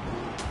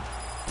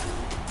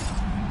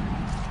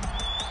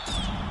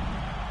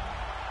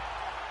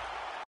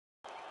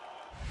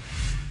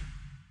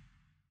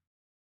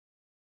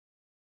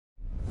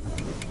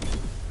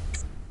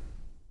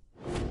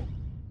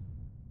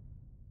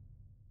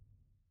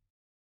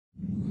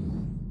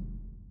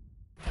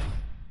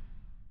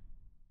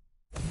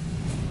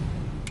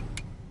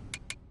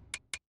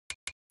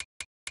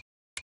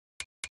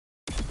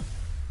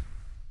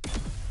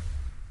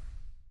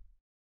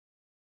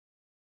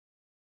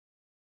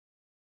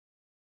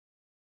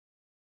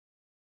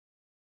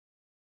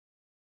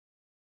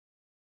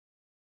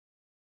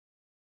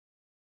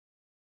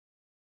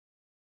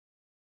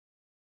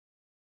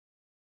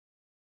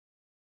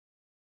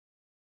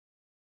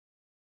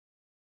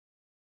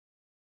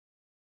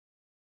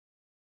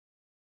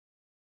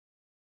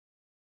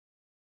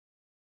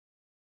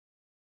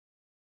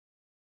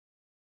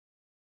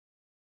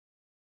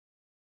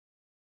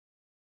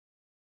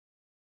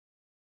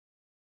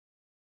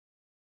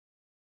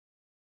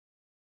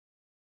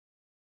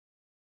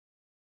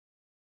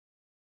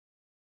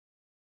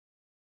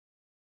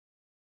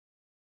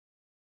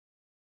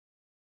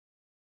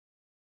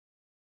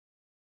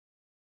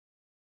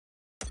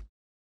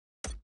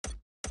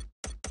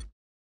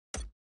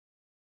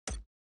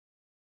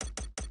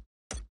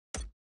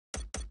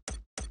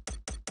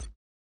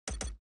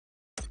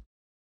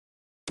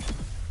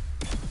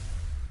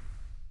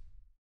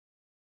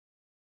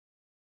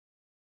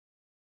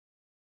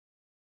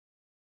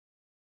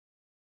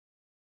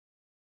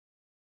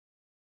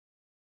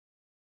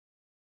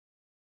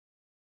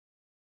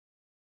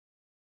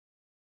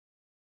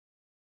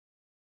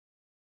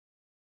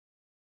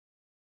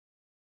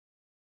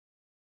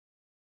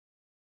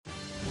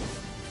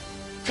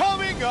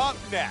coming up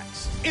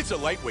next, it's a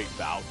lightweight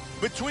bout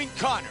between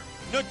Conor,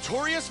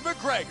 Notorious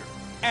McGregor,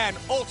 and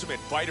Ultimate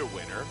Fighter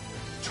winner,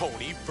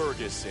 Tony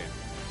Ferguson.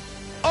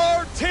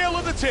 Our tale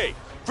of the tape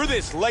for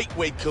this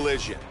lightweight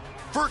collision.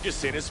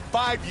 Ferguson is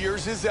 5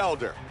 years his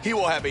elder. He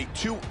will have a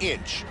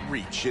 2-inch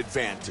reach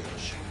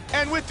advantage.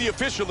 And with the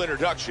official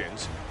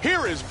introductions,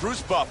 here is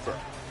Bruce Buffer.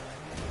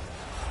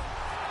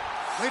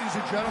 Ladies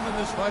and gentlemen,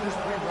 this fight is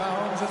 3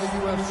 rounds in the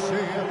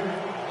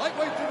UFC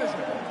lightweight division.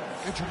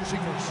 Introducing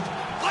first,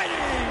 fighting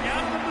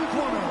out of the blue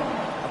corner,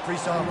 a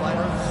freestyle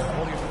fighter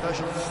holding a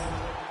professional.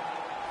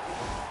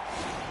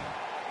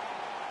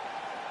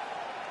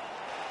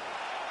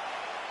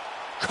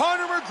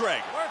 Conor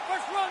McGregor,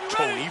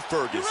 Tony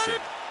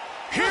Ferguson.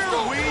 Here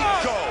we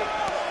go.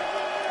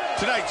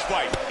 Tonight's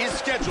fight is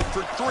scheduled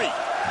for 3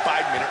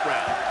 5-minute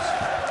rounds.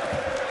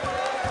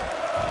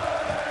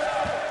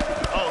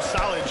 Oh,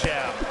 solid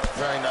jab.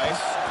 Very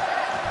nice.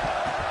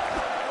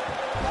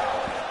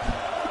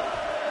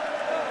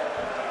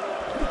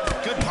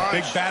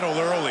 Big battle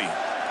early.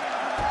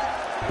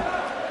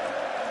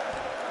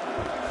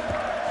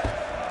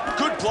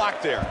 Good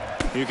block there.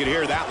 You could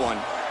hear that one.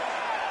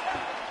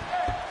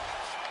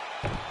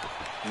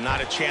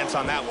 Not a chance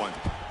on that one.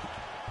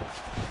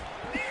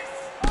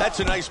 That's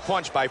a nice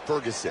punch by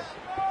Ferguson.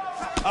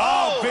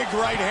 Oh, big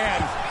right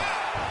hand.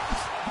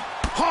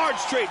 Hard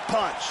straight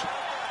punch.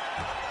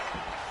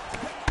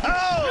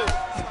 Oh!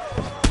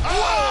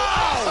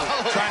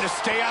 Whoa! Trying to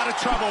stay out of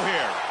trouble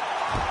here.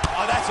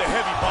 Oh, that's a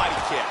heavy body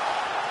kick.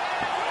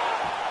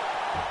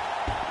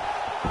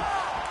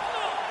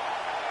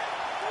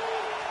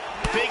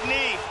 Big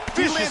knee.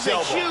 He Vicious lands a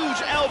elbow.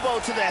 huge elbow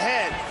to the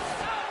head.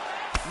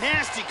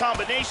 Nasty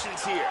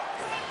combinations here.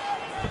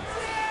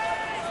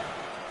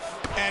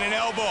 And an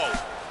elbow.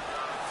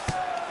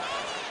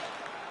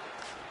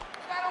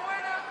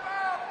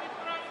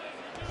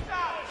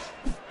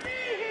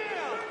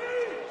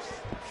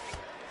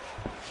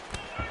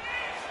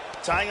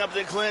 Tying up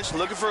the clinch,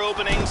 looking for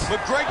openings.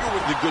 McGregor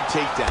with the good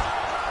takedown.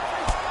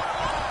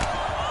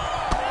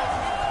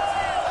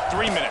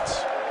 3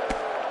 minutes.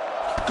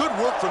 Good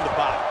work from the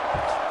bottom.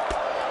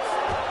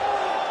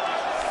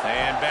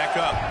 And back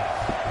up.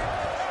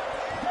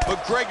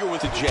 McGregor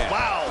with a jab.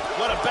 Wow,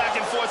 what a back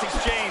and forth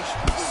exchange.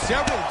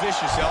 Several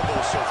vicious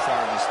elbows so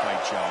far in this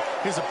fight, Joe.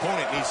 His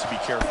opponent needs to be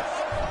careful.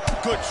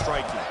 Good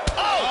striking.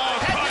 Oh,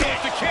 head kick.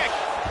 The kick.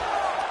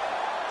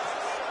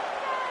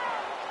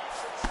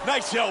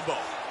 Nice elbow.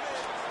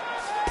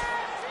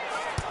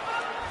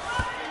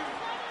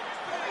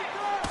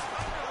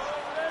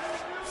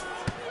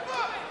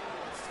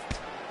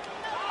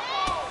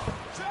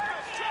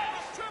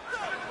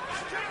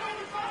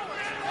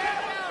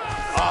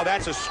 Oh,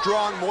 that's a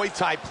strong Muay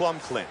Thai plum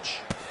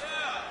clinch.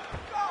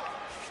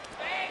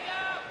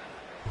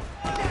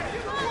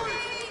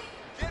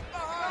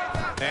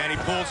 And he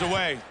pulls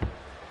away.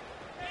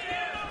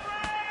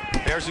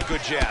 There's a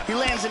good jab. He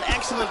lands an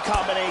excellent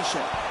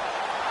combination.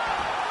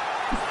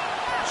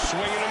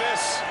 Swing and a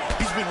miss.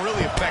 He's been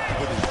really effective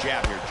with his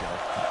jab here, Joe.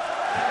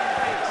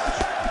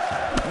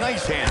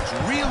 Nice hands,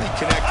 really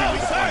connecting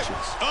with the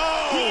punches.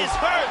 Oh! He is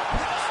hurt.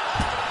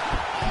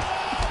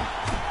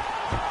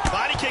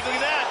 Body kick, look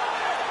at that.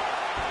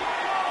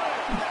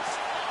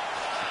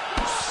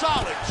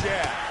 Solid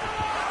jab.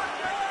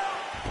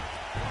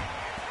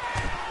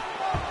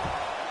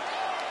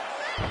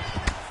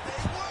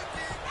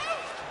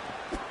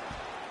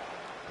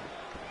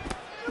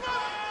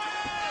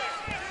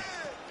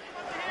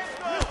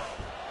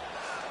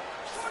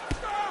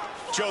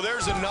 Joe,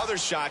 there's another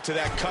shot to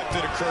that cut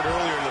that occurred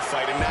earlier in the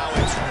fight, and now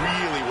it's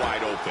really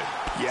wide open.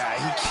 Yeah,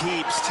 he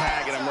keeps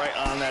tagging him right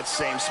on that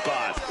same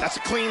spot. That's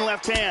a clean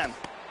left hand.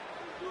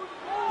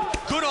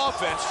 Good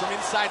offense from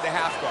inside the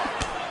half guard.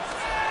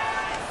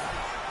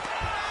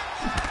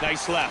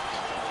 Nice left.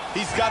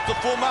 He's got the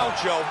full mount,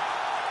 Joe.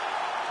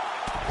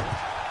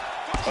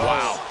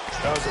 Wow.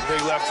 That was a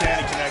big left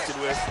hand he connected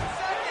with.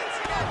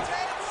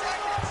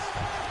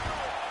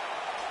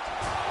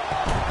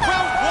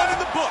 Round one in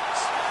the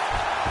books.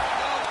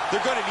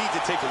 They're going to need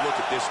to take a look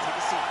at this one.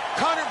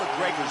 Conor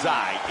McGregor's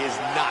eye is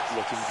not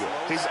looking good.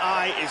 His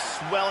eye is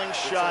swelling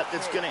shut.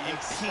 That's going to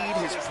impede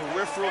his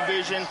peripheral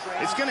vision.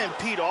 It's going to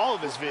impede all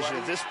of his vision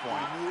at this point.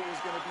 I knew it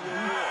was going to be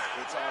a war.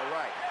 It's all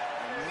right.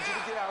 I need you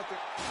to get out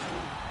there.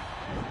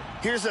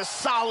 Here's a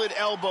solid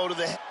elbow to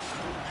the head.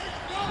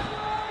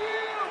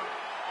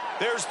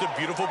 There's the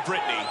beautiful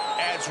Brittany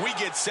as we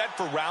get set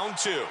for round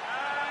two.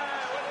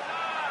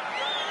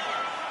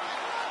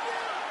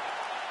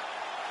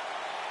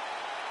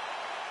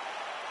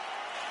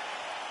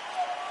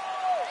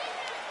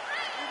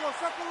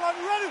 Second round,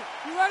 you ready?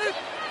 You ready?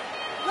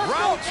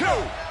 Round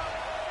two.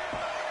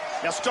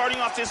 Now, starting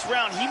off this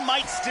round, he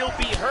might still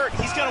be hurt.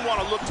 He's going to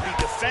want to look to be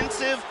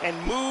defensive and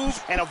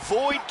move and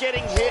avoid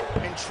getting hit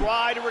and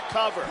try to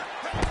recover.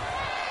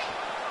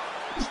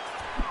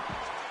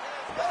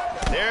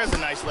 There's a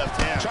nice left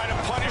hand. Trying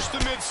to punish the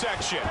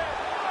midsection.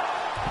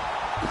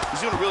 He's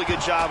doing a really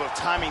good job of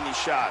timing these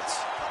shots.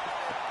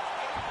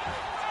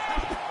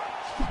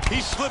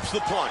 He slips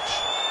the punch.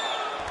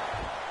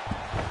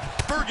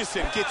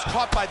 Ferguson gets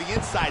caught by the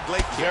inside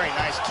leg kick. Very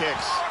nice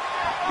kicks.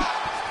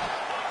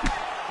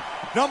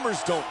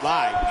 Numbers don't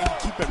lie, and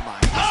keep in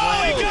mind, he's Oh,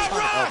 landing he a got ton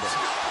of rocked! elbows.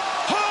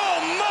 Oh,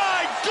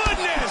 my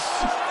goodness!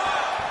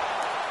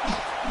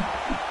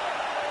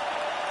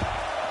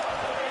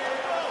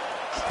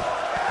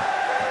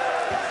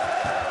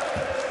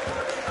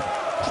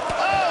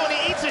 Oh, and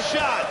he eats a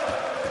shot.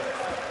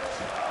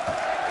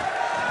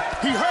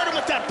 He hurt him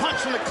with that punch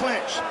from the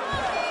clinch.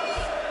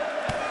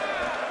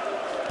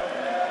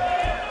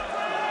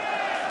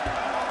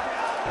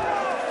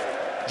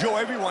 Joe,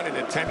 everyone in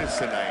attendance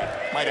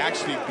tonight might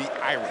actually be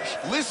Irish.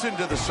 Listen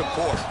to the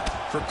support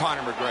for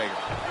Conor McGregor.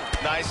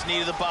 Nice knee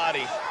to the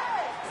body.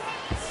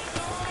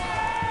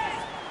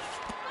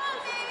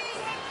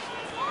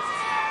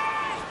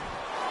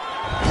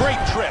 Great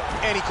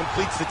trip, and he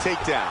completes the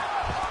takedown.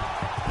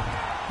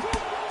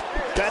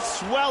 That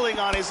swelling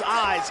on his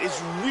eyes is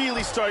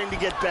really starting to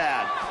get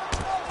bad.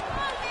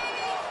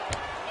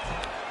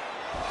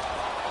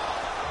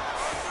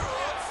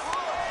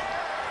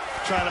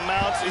 Trying to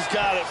mount. He's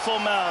got it. Full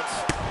mount.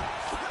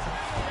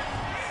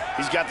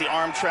 He's got the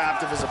arm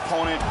trapped of his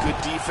opponent. Good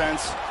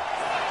defense.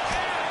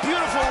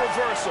 Beautiful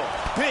reversal.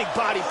 Big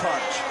body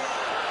punch.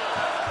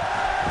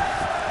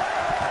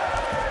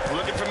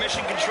 Looking for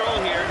mission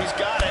control here. He's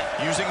got it.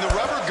 Using the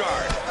rubber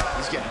guard.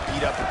 He's getting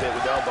beat up a bit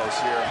with elbows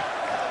here.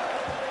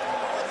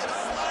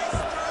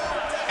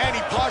 And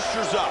he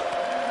postures up.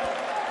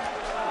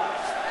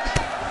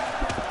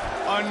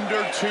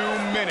 Under 2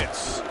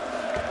 minutes.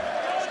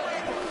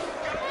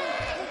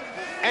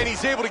 And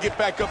he's able to get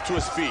back up to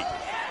his feet.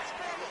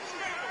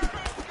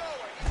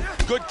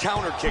 Good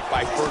counter kick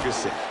by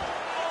Ferguson.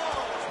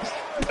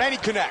 And he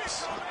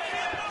connects.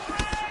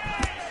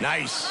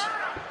 Nice.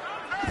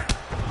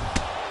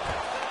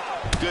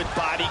 Good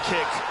body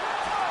kick.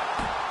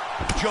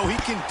 Joe, he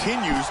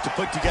continues to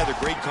put together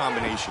great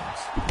combinations.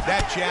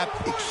 That jab,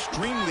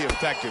 extremely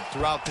effective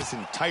throughout this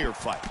entire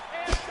fight.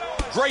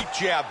 Great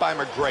jab by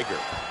McGregor.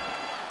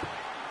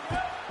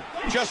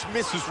 Just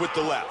misses with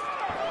the left.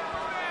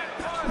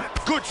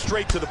 Good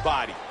straight to the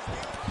body.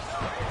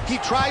 He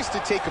tries to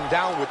take him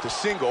down with the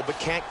single, but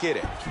can't get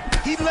it.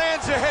 He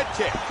lands a head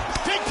kick.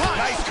 Big punch.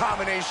 Nice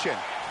combination.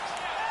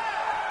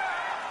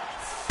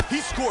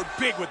 He scored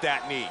big with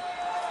that knee.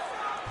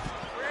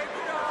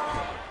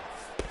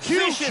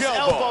 Huge Vicious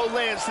elbow. elbow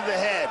lands to the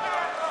head.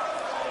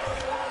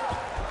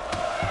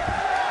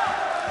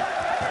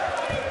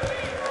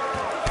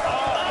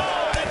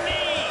 Oh, the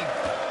knee.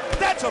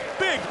 That's a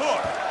big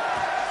hook.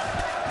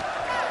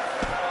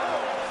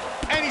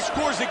 And he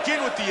scores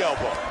again with the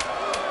elbow.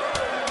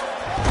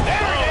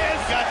 There it is.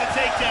 Got the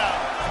takedown.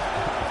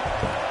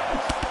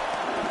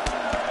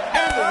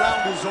 And the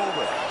round is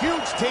over.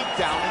 Huge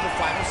takedown in the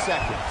final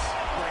seconds.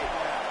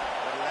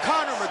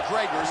 Conor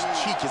McGregor's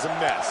cheek is a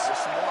mess.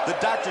 The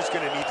doctor's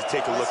going to need to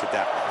take a look at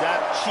that one.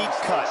 That cheek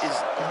cut is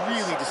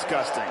really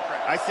disgusting.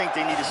 I think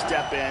they need to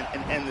step in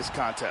and end this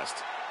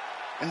contest.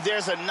 And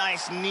there's a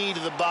nice knee to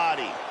the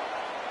body.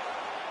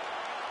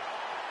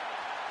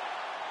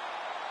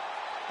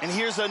 And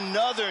here's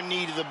another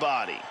knee to the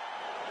body.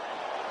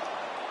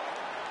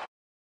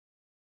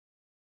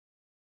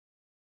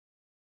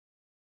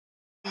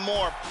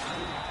 More.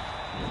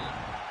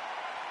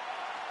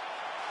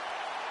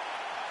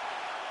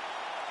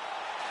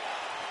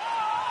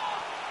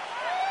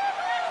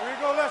 Here we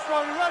go, let's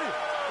roll. You ready?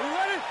 Are you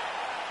ready?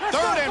 Let's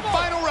Third go, and come on.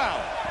 final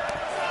round.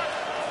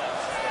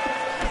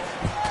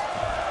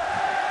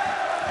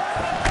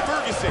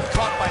 Ferguson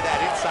caught by that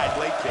inside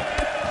leg kick.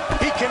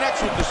 He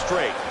connects with the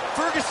straight.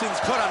 Ferguson's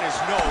cut on his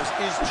nose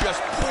is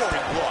just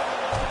pouring blood.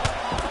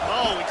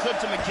 Oh, he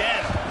clipped him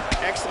again.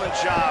 Excellent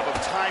job of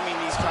timing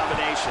these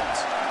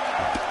combinations.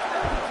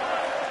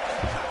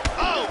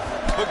 Oh!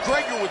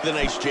 McGregor with the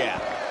nice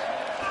jab.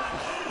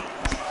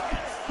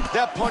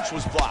 That punch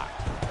was blocked.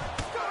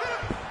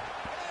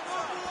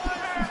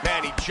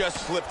 Man, he just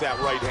flipped that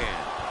right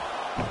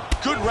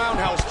hand. Good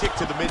roundhouse kick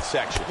to the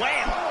midsection.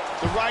 Wham!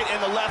 The right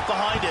and the left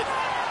behind it.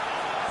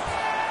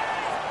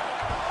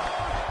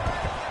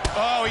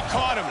 Oh, he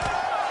caught him.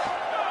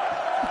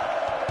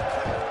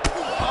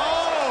 Oh!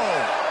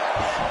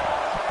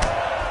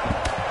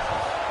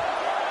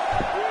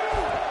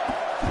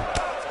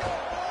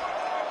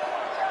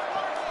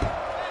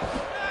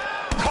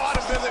 Caught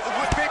him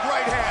with big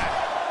right hand.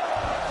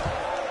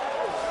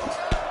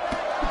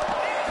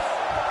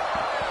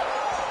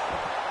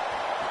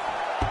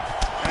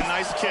 And a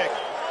nice kick.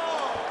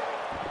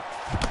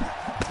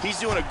 He's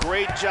doing a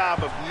great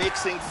job of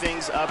mixing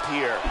things up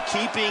here,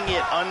 keeping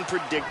it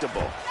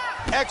unpredictable.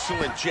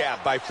 Excellent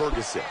jab by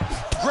Ferguson.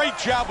 Great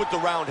job with the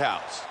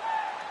roundhouse.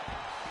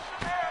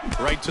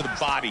 Right to the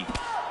body.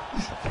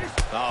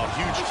 Oh,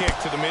 huge kick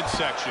to the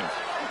midsection.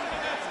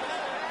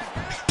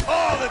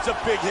 Oh, that's a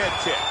big head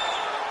kick.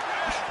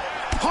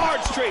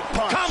 Hard straight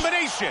punch.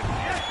 Combination.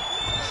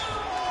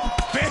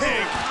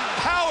 Big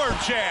power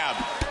jab.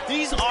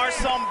 These are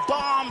some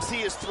bombs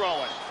he is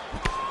throwing.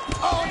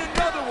 Oh, and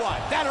another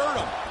one. That hurt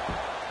him.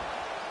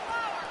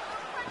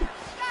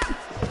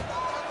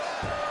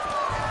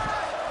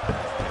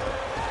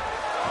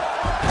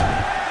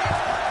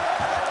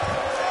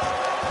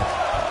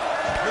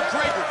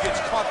 McGregor gets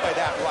caught by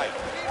that right.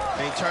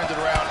 And he turned it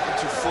around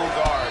into full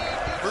guard.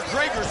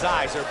 McGregor's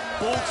eyes are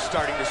both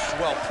starting to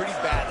swell pretty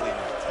badly.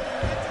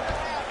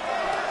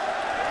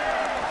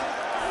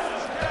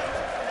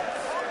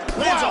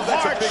 Lands Wow, a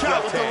that's a hard big shot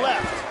left with hand. the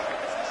left.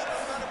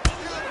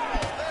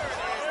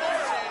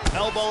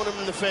 Elbowing him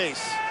in the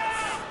face.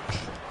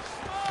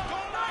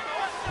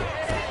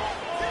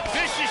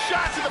 Vicious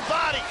shot to the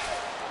body.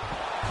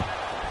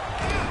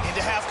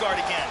 Into half guard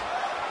again.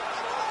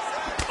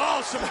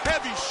 Oh, some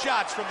heavy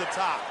shots from the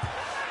top.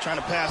 Trying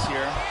to pass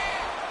here.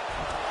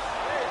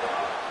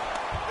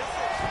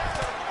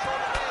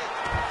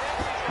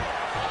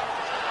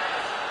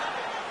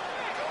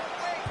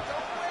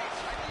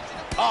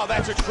 Oh,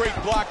 that's a great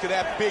block to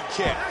that big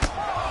kick.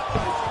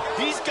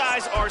 These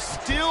guys are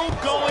still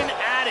going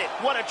at it.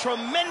 What a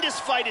tremendous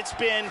fight it's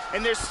been,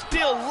 and they're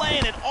still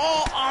laying it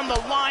all on the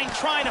line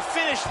trying to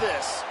finish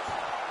this.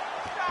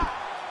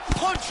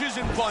 Punches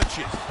and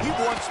bunches. He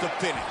wants to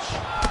finish.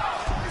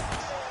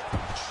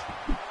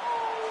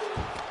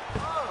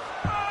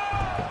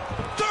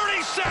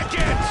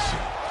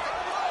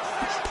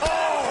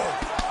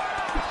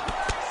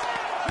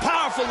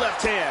 powerful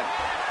left hand.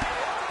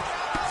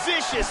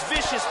 Vicious,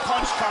 vicious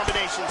punch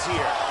combinations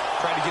here.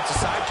 Trying to get to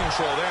side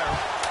control there.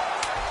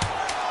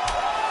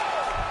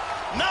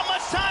 Not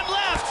much time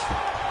left.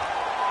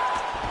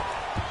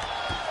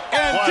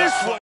 And What this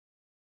a one,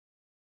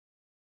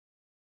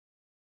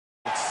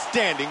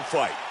 standing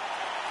fight.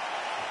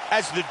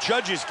 As the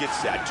judges get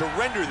set to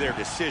render their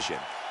decision,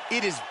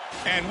 it is...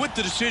 And with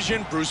the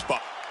decision, Bruce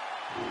Buck.